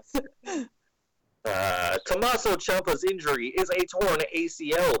 Tommaso Ciampa's injury is a torn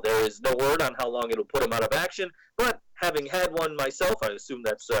ACL. There is no word on how long it'll put him out of action, but having had one myself, I assume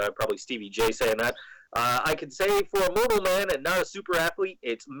that's probably Stevie J saying that, I can say for a mortal man and not a super athlete,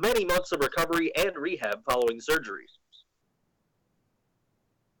 it's many months of recovery and rehab following surgery.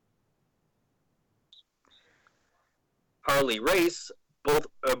 Harley Race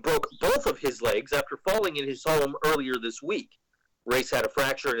broke both of his legs after falling in his home earlier this week. Race had a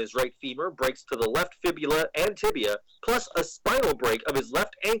fracture in his right femur, breaks to the left fibula and tibia, plus a spinal break of his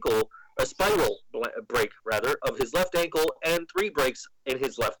left ankle, a spinal break, rather, of his left ankle, and 3 breaks in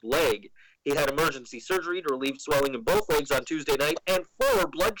his left leg. He had emergency surgery to relieve swelling in both legs on Tuesday night and 4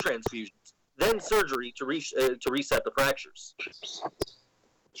 blood transfusions, then surgery to reset the fractures.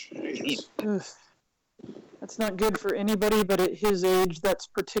 That's not good for anybody, but at his age, that's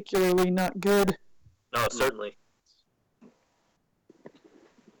particularly not good. No, certainly.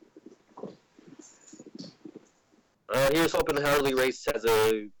 Here's hoping Harley Race has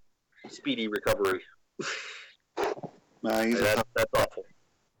a speedy recovery. That's awful.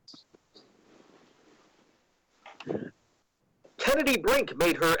 Kennedy Brink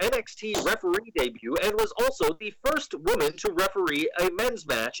made her NXT referee debut and was also the first woman to referee a men's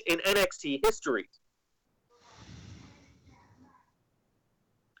match in NXT history.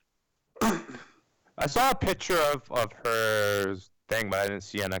 I saw a picture of her thing, but I didn't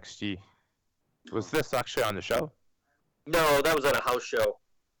see NXT. Was this actually on the show? No, that was at a house show.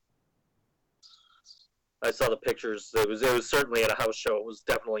 I saw the pictures. It was certainly at a house show. It was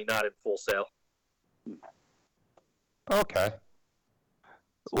definitely not in Full Sail. Okay.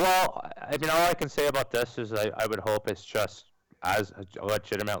 Well, I mean, all I can say about this is I would hope it's just as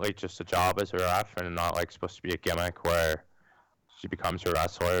legitimately just a job as a ref and not like supposed to be a gimmick where she becomes a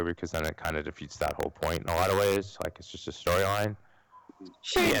wrestler, because then it kind of defeats that whole point in a lot of ways. Like, it's just a storyline.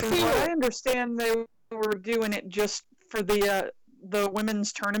 See, I understand they were doing it just for the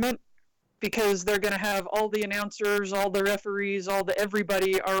women's tournament, because they're going to have all the announcers, all the referees,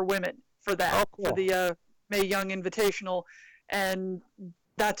 everybody are women for that, Oh, cool. for the Mae Young Invitational, and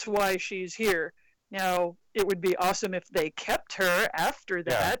that's why she's here. Now, it would be awesome if they kept her after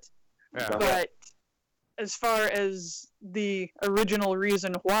that, Yeah. but as far as the original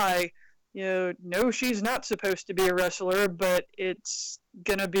reason why, no, she's not supposed to be a wrestler, but it's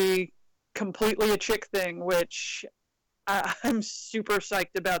gonna be completely a chick thing, which I'm super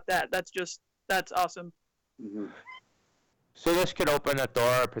psyched about that. That's awesome. Mm-hmm. So this could open a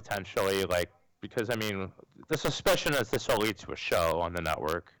door potentially, like, because I mean, the suspicion is this will lead to a show on the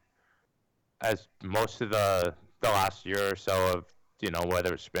network, as most of the last year or so of,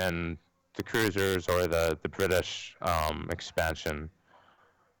 whether it's been the Cruisers or the British expansion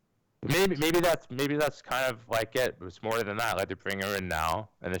Maybe that's kind of like it. It was more than that. Like they bring her in now,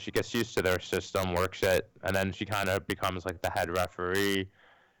 and then she gets used to their system, works it, and then she kind of becomes like the head referee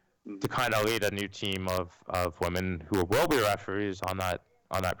to kind of lead a new team of women who will be referees on that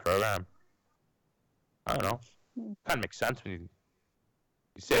program. I don't know. Kind of makes sense when you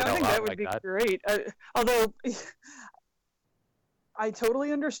say it I out think loud that would like be that. great. Although I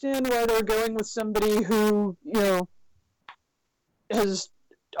totally understand why they're going with somebody who, has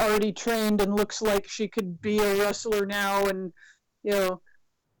already trained and looks like she could be a wrestler now, and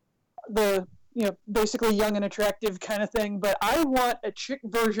basically young and attractive kind of thing. But I want a chick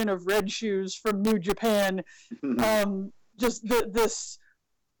version of Red Shoes from New Japan. Just this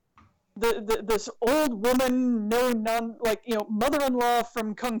old woman, mother-in-law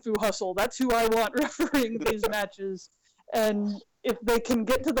from Kung Fu Hustle. That's who I want refereeing these matches. And if they can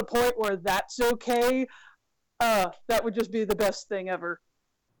get to the point where that's okay, that would just be the best thing ever.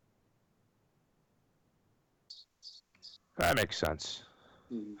 That makes sense.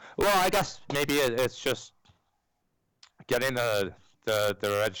 Well, I guess maybe it's just getting the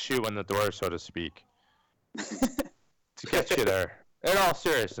red shoe in the door, so to speak, to get you there. In all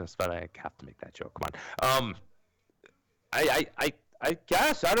seriousness, but I have to make that joke. Come on. I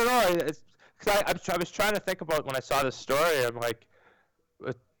guess I don't know. It's because I was trying to think about when I saw this story. I'm like,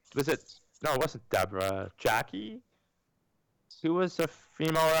 was it? No, it wasn't Deborah. Jackie, who was a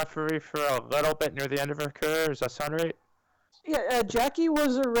female referee for a little bit near the end of her career. Does that sound right? Yeah, Jackie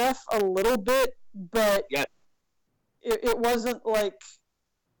was a ref a little bit, but it wasn't like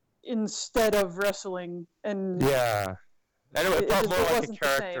instead of wrestling. And yeah, and it felt more like a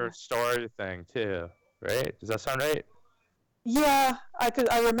character same. story thing too, right? Does that sound right? Yeah,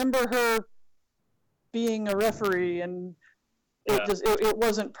 I remember her being a referee, and it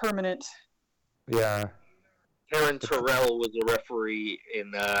wasn't permanent. Yeah. Karen Terrell was a referee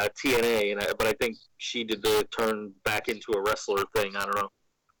in TNA, but I think she did the turn back into a wrestler thing. I don't know.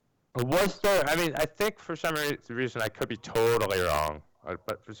 Was there? I mean, I think for some reason I could be totally wrong,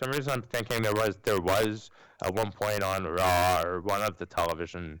 but for some reason I'm thinking there was at one point on Raw or one of the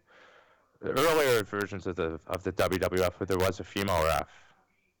television earlier versions of the WWF where there was a female ref.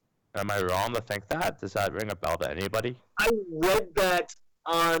 Am I wrong to think that? Does that ring a bell to anybody? I read that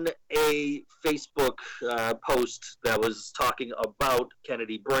on a Facebook post that was talking about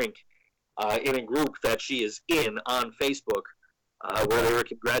Kennedy Brink in a group that she is in on Facebook, where they were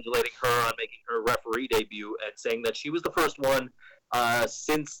congratulating her on making her referee debut and saying that she was the first one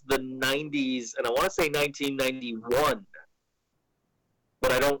since the 90s, and I want to say 1991,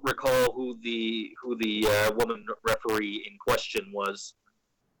 but I don't recall who the woman referee in question was.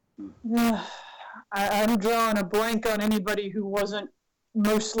 I'm drawing a blank on anybody who wasn't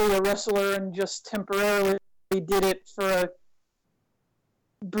mostly a wrestler and just temporarily did it for a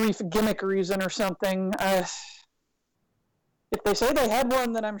brief gimmick reason or something. If they say they had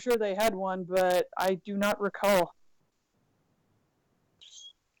one, then I'm sure they had one, but I do not recall.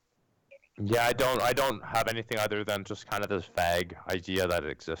 Yeah, I don't have anything other than just kind of this vague idea that it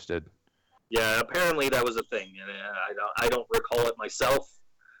existed. Yeah, apparently that was a thing. I don't recall it myself,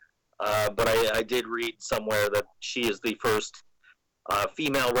 but I did read somewhere that she is the first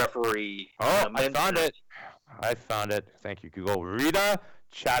female referee. Oh, I found it. I found it. Thank you, Google. Rita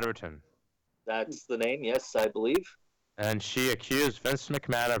Chatterton. That's the name, yes, I believe. And she accused Vince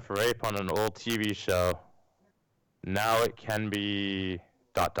McMahon of rape on an old TV show. Now it can be ...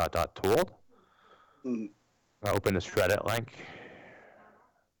 told. I'll open this Reddit link.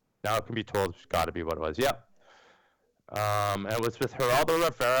 Now it can be told. It's got to be what it was. Yep. It was with Geraldo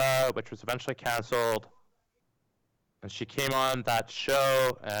Rivera, which was eventually canceled. And she came on that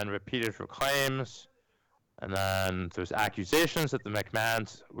show and repeated her claims. And then there's accusations that the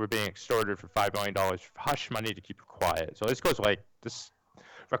McMahons were being extorted for $5 million for hush money to keep her quiet. So this goes like this.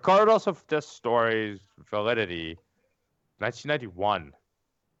 Regardless of this story's validity, 1991.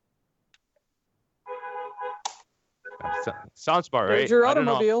 Sounds about right. There's your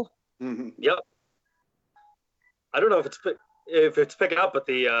automobile. Yep. I don't know if it's picking up, but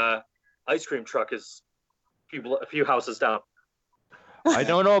the ice cream truck is a few houses down. I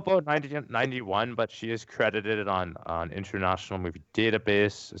don't know about 1991, but she is credited on International Movie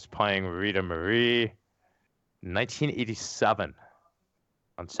Database as playing Rita Marie. 1987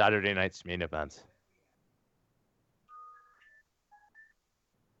 on Saturday Night's Main Event.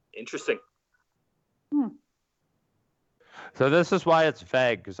 Interesting. So this is why it's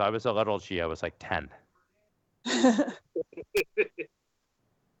vague, because I was a little G. I was like 10. I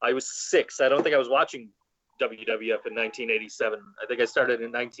was 6. I don't think I was watching WWF in 1987. I think I started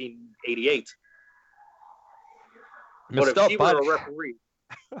in 1988. But if she were a referee,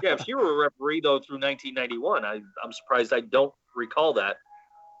 Yeah, if she were a referee though through 1991, I'm surprised I don't recall that.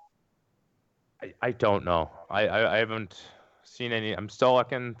 I don't know. I haven't seen any. I'm still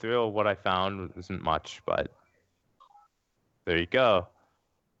looking through. What I found isn't much, but there you go.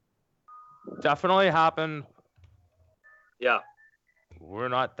 Definitely happened. Yeah. We're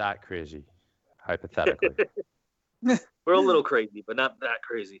not that crazy, hypothetically. We're a little crazy, but not that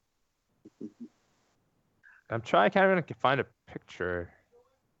crazy. I'm trying. I can't even find a picture.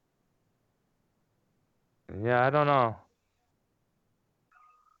 Yeah, I don't know.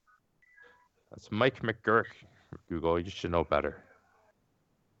 That's Mike McGurk. Google, you should know better.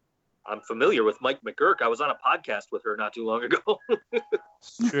 I'm familiar with Mike McGurk. I was on a podcast with her not too long ago.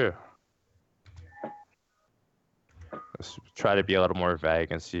 It's true. Let's try to be a little more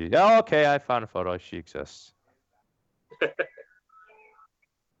vague and see. Oh, okay, I found a photo. She exists.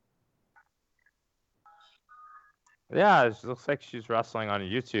 Yeah, it looks like she's wrestling on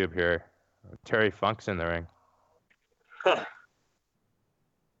YouTube here. Terry Funk's in the ring. Huh.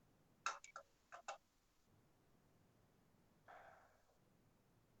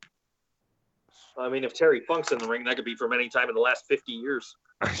 I mean, if Terry Funk's in the ring, that could be from any time in the last 50 years.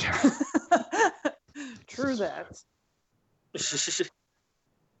 True that.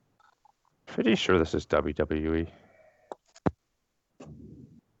 Pretty sure this is WWE.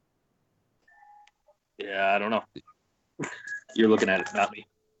 Yeah, I don't know. You're looking at it, not me.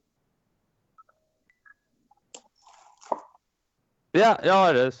 Yeah, no,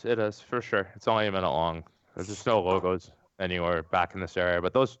 it is. It is, for sure. It's only a minute long. There's just no logos anywhere back in this area,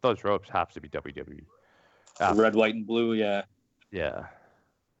 but those ropes have to be WWE. Red, white, and blue, yeah. Yeah.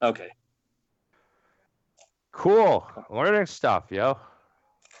 Okay. Cool. Learning stuff, yo.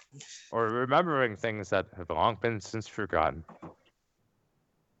 Or remembering things that have long been since forgotten.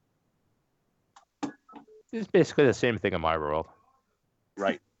 It's basically the same thing in my world.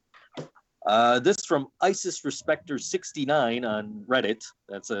 Right. This from ISIS Respecter 69 on Reddit.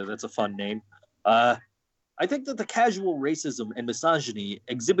 That's a fun name. I think that the casual racism and misogyny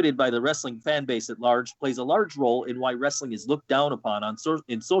exhibited by the wrestling fan base at large plays a large role in why wrestling is looked down upon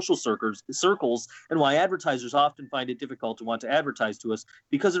in social circles, and why advertisers often find it difficult to want to advertise to us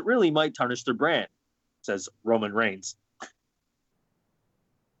because it really might tarnish their brand, says Roman Reigns.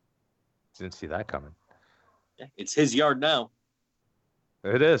 Didn't see that coming. It's his yard now.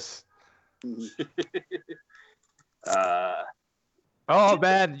 It is. Oh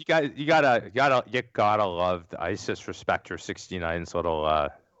man, you gotta love the ISIS Respecter 69's little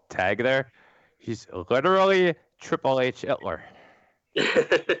tag there. He's literally Triple H Hitler.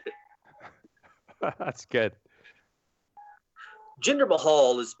 That's good. Jinder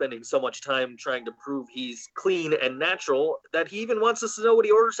Mahal is spending so much time trying to prove he's clean and natural that he even wants us to know what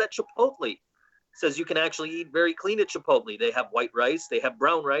he orders at Chipotle. Says you can actually eat very clean at Chipotle. They have white rice, they have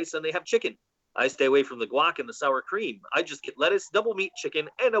brown rice, and they have chicken. I stay away from the guac and the sour cream. I just get lettuce, double meat chicken,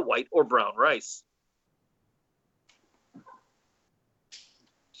 and a white or brown rice.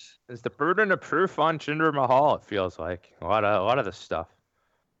 Is the burden of proof on Jinder Mahal? It feels like a lot of this stuff.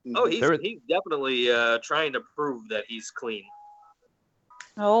 Oh, he's definitely trying to prove that he's clean.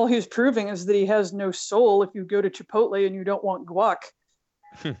 All he's proving is that he has no soul if you go to Chipotle and you don't want guac.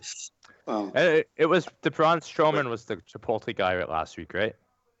 It was the Braun Strowman was the Chipotle guy last week, right?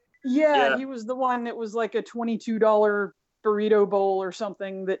 Yeah, he was the one that was like a $22 burrito bowl or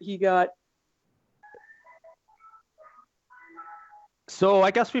something that he got. So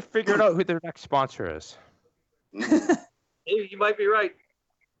I guess we figured out who their next sponsor is. You might be right.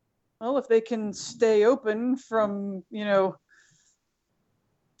 Well, if they can stay open from,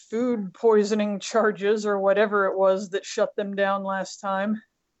 food poisoning charges or whatever it was that shut them down last time.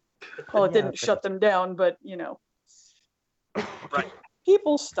 Well, it didn't shut them down, but, Right.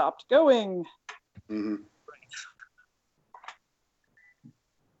 People stopped going. Mm-hmm.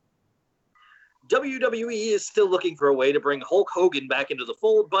 WWE is still looking for a way to bring Hulk Hogan back into the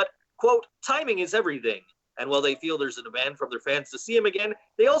fold, but, quote, timing is everything. And while they feel there's a demand from their fans to see him again,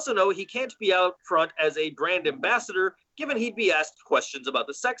 they also know he can't be out front as a brand ambassador, given he'd be asked questions about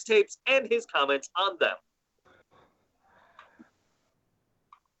the sex tapes and his comments on them.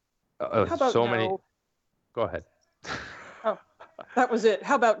 How about so no? many. Go ahead. Oh, that was it.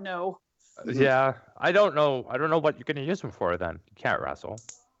 How about no? Yeah, I don't know. I don't know what you're going to use him for then. You can't wrestle.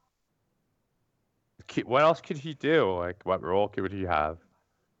 What else could he do? Like, what role could he have?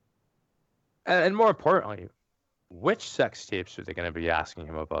 And more importantly, which sex tapes are they going to be asking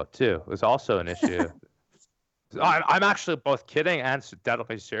him about too? Is also an issue. I'm actually both kidding and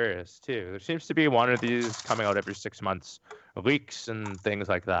deadly serious too. There seems to be one of these coming out every 6 months, leaks and things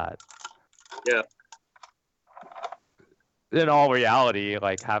like that. Yeah. in all reality,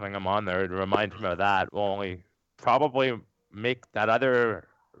 like having him on there to remind him of that will only probably make that other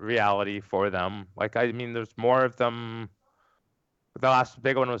reality for them. Like, I mean, there's more of them. The last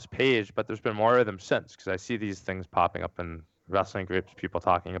big one was Paige, but there's been more of them since, because I see these things popping up in wrestling groups, people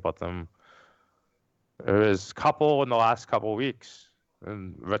talking about them. There's a couple in the last couple of weeks,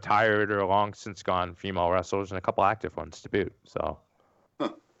 and retired or long since gone female wrestlers, and a couple active ones to boot. So,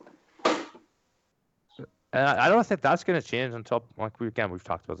 and I don't think that's going to change until, like, we've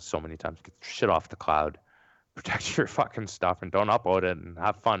talked about this so many times. Get shit off the cloud, protect your fucking stuff, and don't upload it, and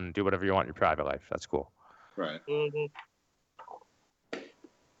have fun, and do whatever you want in your private life. That's cool. Right. Mm-hmm.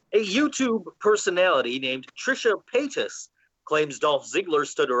 A YouTube personality named Trisha Paytas claims Dolph Ziggler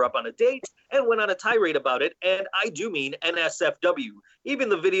stood her up on a date and went on a tirade about it, and I do mean NSFW. Even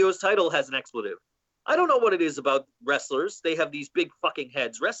the video's title has an expletive. I don't know what it is about wrestlers. They have these big fucking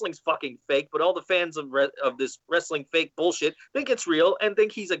heads. Wrestling's fucking fake, but all the fans of this wrestling fake bullshit think it's real and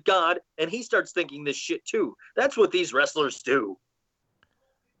think he's a god, and he starts thinking this shit too. That's what these wrestlers do.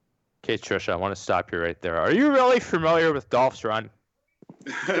 Okay, Trisha, I want to stop you right there. Are you really familiar with Dolph's run?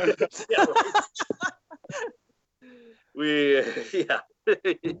 Yeah, yeah.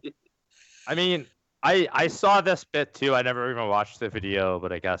 I mean, I saw this bit too. I never even watched the video,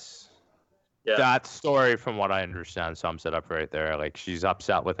 but I guess that story, from what I understand, sums it up right there. Like, she's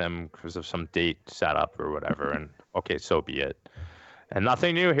upset with him because of some date setup or whatever, and okay, so be it. And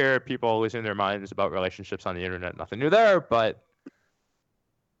nothing new here. People losing their minds about relationships on the internet. Nothing new there, but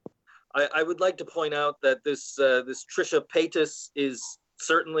I would like to point out that this Trisha Paytas is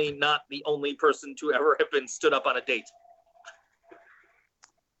certainly not the only person to ever have been stood up on a date.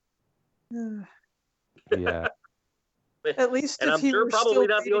 Yeah. At least, and if I'm he sure were probably still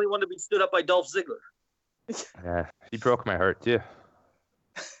not the only one to be stood up by Dolph Ziggler. Yeah, he broke my heart too.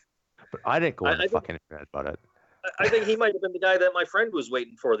 But I didn't go on the think, fucking internet about it. I think he might have been the guy that my friend was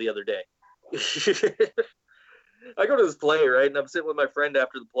waiting for the other day. I go to this play, right, and I'm sitting with my friend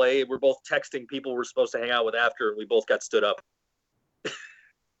after the play, and we're both texting people we're supposed to hang out with after, and we both got stood up.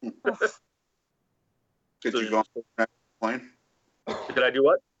 Did you go on the internet and complain? Did I do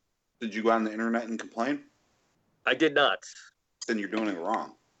what? Did you go on the internet and complain? I did not. Then you're doing it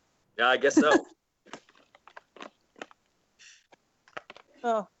wrong. Yeah, I guess so.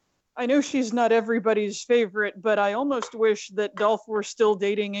 Oh, I know she's not everybody's favorite, but I almost wish that Dolph were still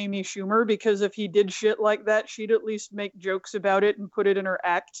dating Amy Schumer, because if he did shit like that, she'd at least make jokes about it and put it in her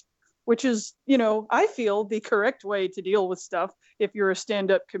act, which is, I feel the correct way to deal with stuff. If you're a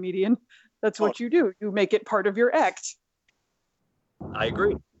stand-up comedian, that's what you do. You make it part of your act. I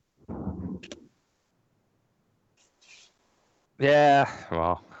agree. Yeah,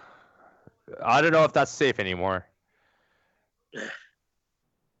 well, I don't know if that's safe anymore.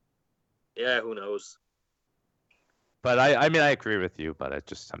 Yeah, who knows? But I mean, I agree with you, but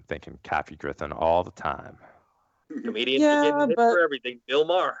I'm thinking Kathy Griffin all the time. Comedians are getting hit for everything. Bill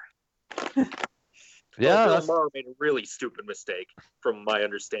Maher. Yeah, Bill Maher made a really stupid mistake, from my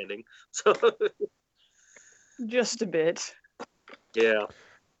understanding. So just a bit. Yeah.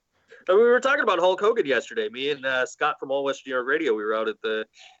 And we were talking about Hulk Hogan yesterday. Me and Scott from All West New York Radio. We were out at the,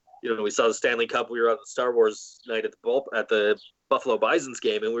 we saw the Stanley Cup. We were out at the Star Wars night at the Buffalo Bison's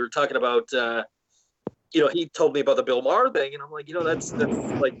game, and we were talking about, he told me about the Bill Maher thing, and I'm like,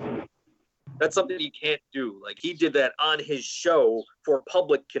 that's something you can't do. Like, he did that on his show for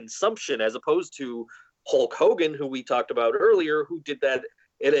public consumption, as opposed to Hulk Hogan, who we talked about earlier, who did that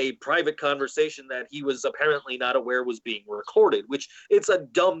in a private conversation that he was apparently not aware was being recorded, which it's a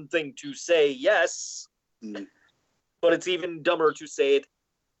dumb thing to say, yes, but it's even dumber to say it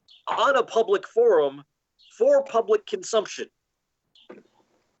on a public forum for public consumption.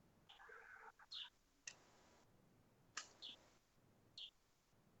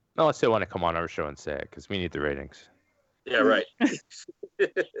 Unless they want to come on our show and say it, because we need the ratings. Yeah, right.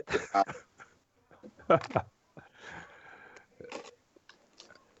 This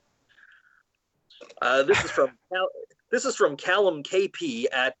is from Callum KP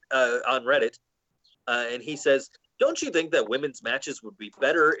on Reddit, and he says, "Don't you think that women's matches would be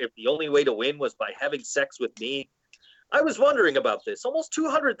better if the only way to win was by having sex with me? I was wondering about this. Almost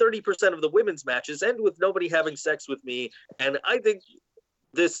 230% of the women's matches end with nobody having sex with me, and I think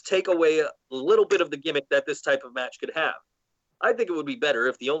this take away a little bit of the gimmick that this type of match could have. I think it would be better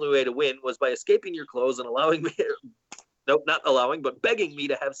if the only way to win was by escaping your clothes and allowing me, nope, not allowing, but begging me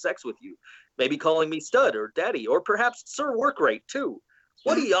to have sex with you. Maybe calling me stud or daddy, or perhaps Sir Workrate too.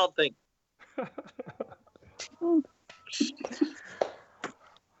 What do y'all think?"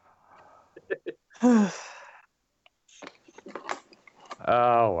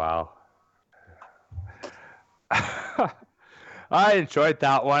 Oh, wow. I enjoyed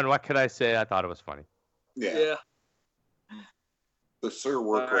that one. What could I say? I thought it was funny. Yeah. The Sir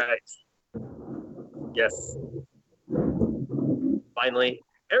work. All right. Yes. Finally,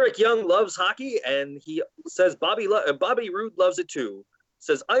 Eric Young loves hockey, and he says Bobby Roode loves it too.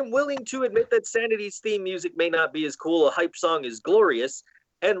 Says, I'm willing to admit that Sanity's theme music may not be as cool. A hype song is glorious,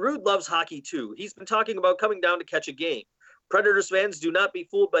 and Roode loves hockey too. He's been talking about coming down to catch a game. Predators fans do not be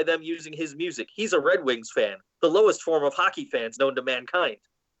fooled by them using his music. He's a Red Wings fan, the lowest form of hockey fans known to mankind.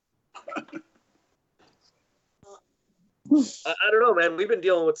 I don't know, man. We've been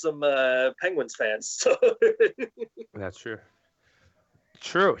dealing with some Penguins fans. So. That's true.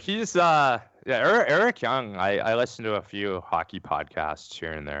 True. He's Eric Young. I listen to a few hockey podcasts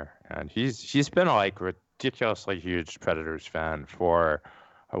here and there, and he's been like ridiculously huge Predators fan for,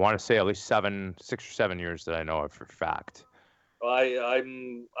 I want to say, at least 6 or 7 years that I know of for fact.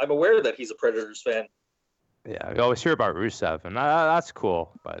 I'm aware that he's a Predators fan. Yeah, we always hear about Rusev, and that's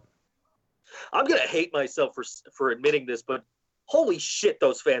cool. But I'm gonna hate myself for admitting this, but holy shit,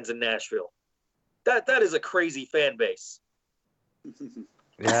 those fans in Nashville. That is a crazy fan base.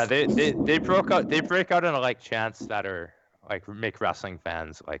 Yeah, they break out into like chants that are like make wrestling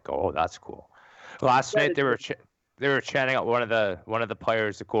fans like, oh, that's cool. Last night they were chanting at one of the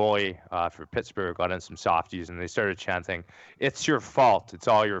players, the goalie for Pittsburgh, got in some softies, and they started chanting, "It's your fault. It's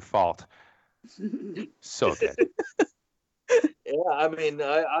all your fault." So good. Yeah, I mean,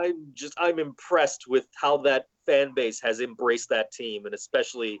 I'm impressed with how that fan base has embraced that team, and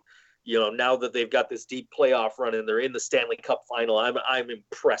especially, now that they've got this deep playoff run and they're in the Stanley Cup final, I'm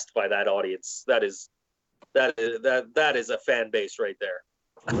impressed by that audience. That is a fan base right there.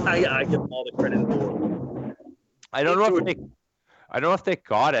 I give them all the credit in the world. I don't know if they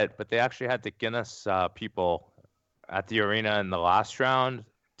got it, but they actually had the Guinness people at the arena in the last round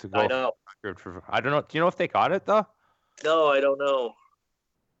to go. I know. I don't know. Do you know if they got it though? No, I don't know.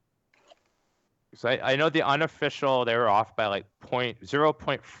 So I know the unofficial, they were off by like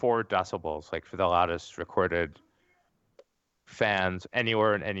 0.4 decibels, like for the loudest recorded fans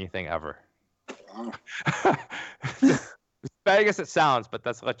anywhere in anything ever. As bad as it sounds, but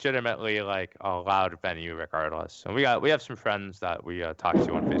that's legitimately like a loud venue regardless. And we have some friends that we talk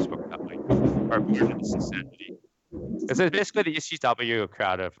to on Facebook that like are born in this insanity. It's basically the ECW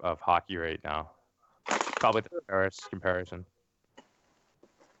crowd of hockey right now. Probably the Paris comparison.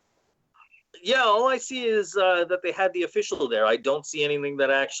 Yeah, all I see is that they had the official there. I don't see anything that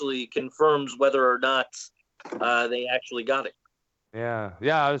actually confirms whether or not they actually got it. Yeah.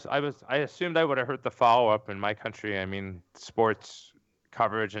 I assumed I would have heard the follow-up in my country. I mean, sports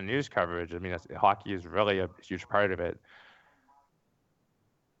coverage and news coverage. I mean, hockey is really a huge part of it.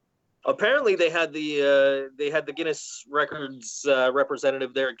 Apparently, they had the Guinness Records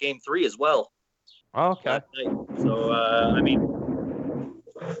representative there at Game 3 as well. Oh, okay. So I mean,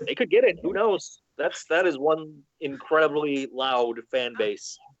 they could get it. Who knows? That is one incredibly loud fan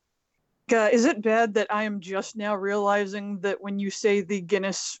base. Is it bad that I am just now realizing that when you say the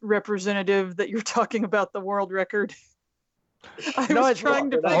Guinness representative that you're talking about the world record? I was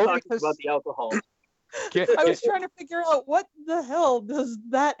trying to about the alcohol. I was trying to figure out what the hell does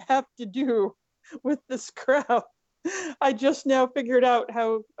that have to do with this crowd. I just now figured out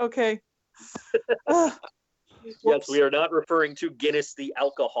how. Okay. Yes, we are not referring to Guinness the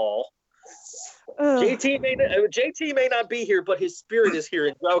alcohol. JT may not be here, but his spirit is here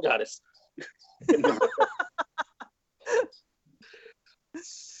in Drow Goddess.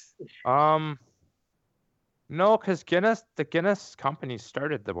 No, because the Guinness company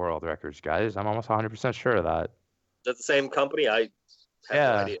started the world records, guys. I'm almost 100% sure of that. Is that the same company? I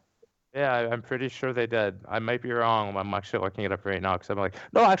have no idea. Yeah, I'm pretty sure they did. I might be wrong. I'm actually looking it up right now because I'm like,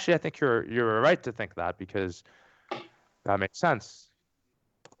 no, actually, I think you're right to think that because that makes sense.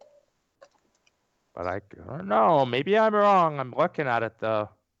 But I don't know. Maybe I'm wrong. I'm looking at it though.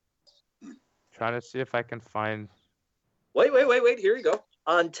 Trying to see if I can find. Wait. Here you go.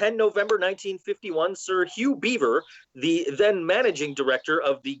 On 10 November 1951, Sir Hugh Beaver, the then managing director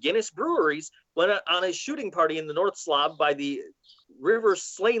of the Guinness Breweries, went on a shooting party in the North Slob by the River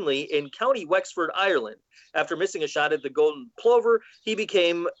Slaney in County Wexford, Ireland. After missing a shot at the golden plover, he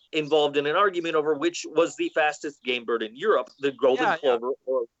became involved in an argument over which was the fastest game bird in Europe, the golden plover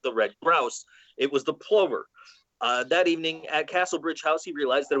or the red grouse. It was the plover. That evening at Castlebridge House, he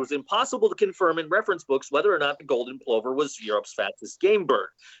realized that it was impossible to confirm in reference books whether or not the golden plover was Europe's fastest game bird.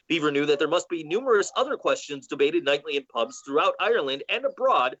 Beaver knew that there must be numerous other questions debated nightly in pubs throughout Ireland and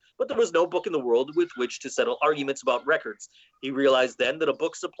abroad, but there was no book in the world with which to settle arguments about records. He realized then that a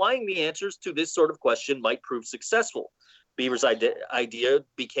book supplying the answers to this sort of question might prove successful. Beaver's idea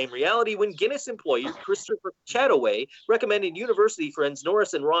became reality when Guinness employee Christopher Chataway recommended university friends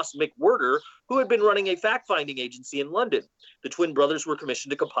Norris and Ross McWhirter, who had been running a fact-finding agency in London. The twin brothers were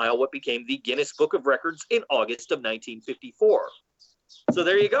commissioned to compile what became the Guinness Book of Records in August of 1954. So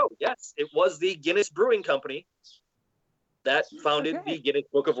there you go. Yes, it was the Guinness Brewing Company that founded the Guinness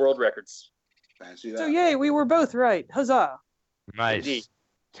Book of World Records. Fancy that. So yay, we were both right. Huzzah! Nice. Indeed.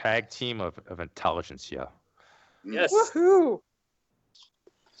 Tag team of intelligence, yeah. Yes. Woohoo!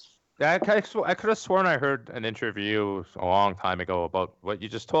 Yeah, I could have sworn I heard an interview a long time ago about what you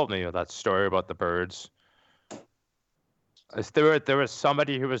just told me, that story about the birds. There was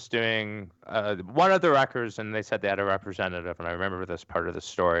somebody who was doing one of the records, and they said they had a representative, and I remember this part of the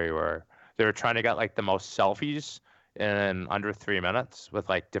story where they were trying to get like the most selfies in under 3 minutes with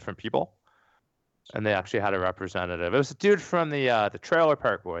like different people, and they actually had a representative. It was a dude from the Trailer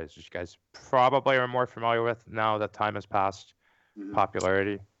Park Boys, which you guys probably are more familiar with now that time has passed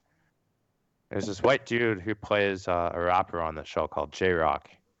popularity. There's this white dude who plays a rapper on the show called J-Rock.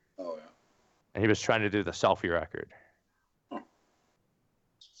 Oh, yeah. And he was trying to do the selfie record.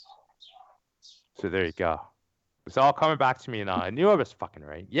 So there you go. It's all coming back to me now. I knew I was fucking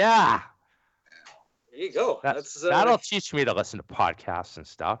right. Yeah. There you go. That'll teach me to listen to podcasts and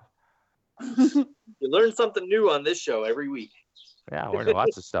stuff. You learn something new on this show every week. Yeah, I learned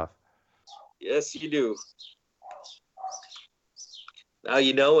lots of stuff. Yes, you do. Now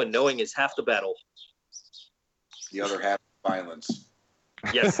you know, and knowing is half the battle. The other half, violence.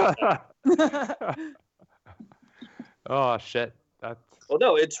 Yes. Oh, shit. Well,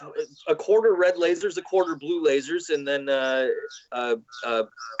 no, it's a quarter red lasers, a quarter blue lasers, and then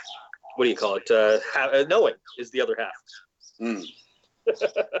what do you call it? Knowing is the other half. Mm.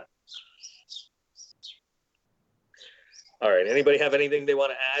 All right. Anybody have anything they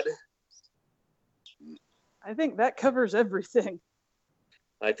want to add? I think that covers everything.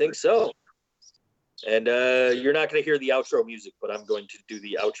 I think so. And you're not going to hear the outro music, but I'm going to do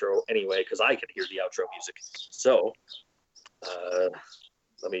the outro anyway because I can hear the outro music. So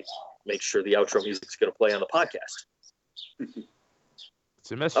let me make sure the outro music's going to play on the podcast. It's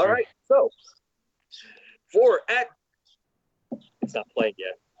a mystery. All right. So it's not playing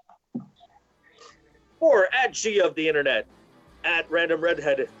yet. For at G of the Internet, at Random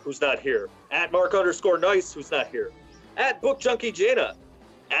Redhead, who's not here, at Mark_Nice, who's not here, at Book Junkie Jana,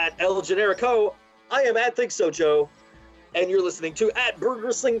 at El Generico, I am at Think So Joe, and you're listening to at Board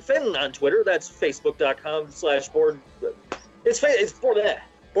Wrestling Finn on Twitter. That's facebook.com/board. It's for that.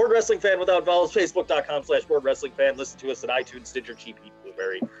 Board Wrestling Fan without vowels, facebook.com/Board Wrestling Fan. Listen to us at iTunes, Stitcher, GP,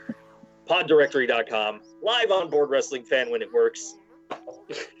 Blueberry, poddirectory.com, live on Board Wrestling Fan when it works.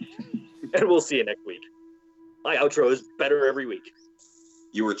 And we'll see you next week. My outro is better every week.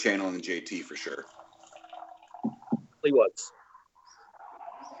 You were channeling JT for sure. He was.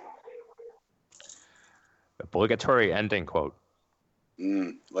 Obligatory ending quote.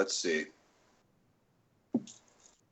 Let's see.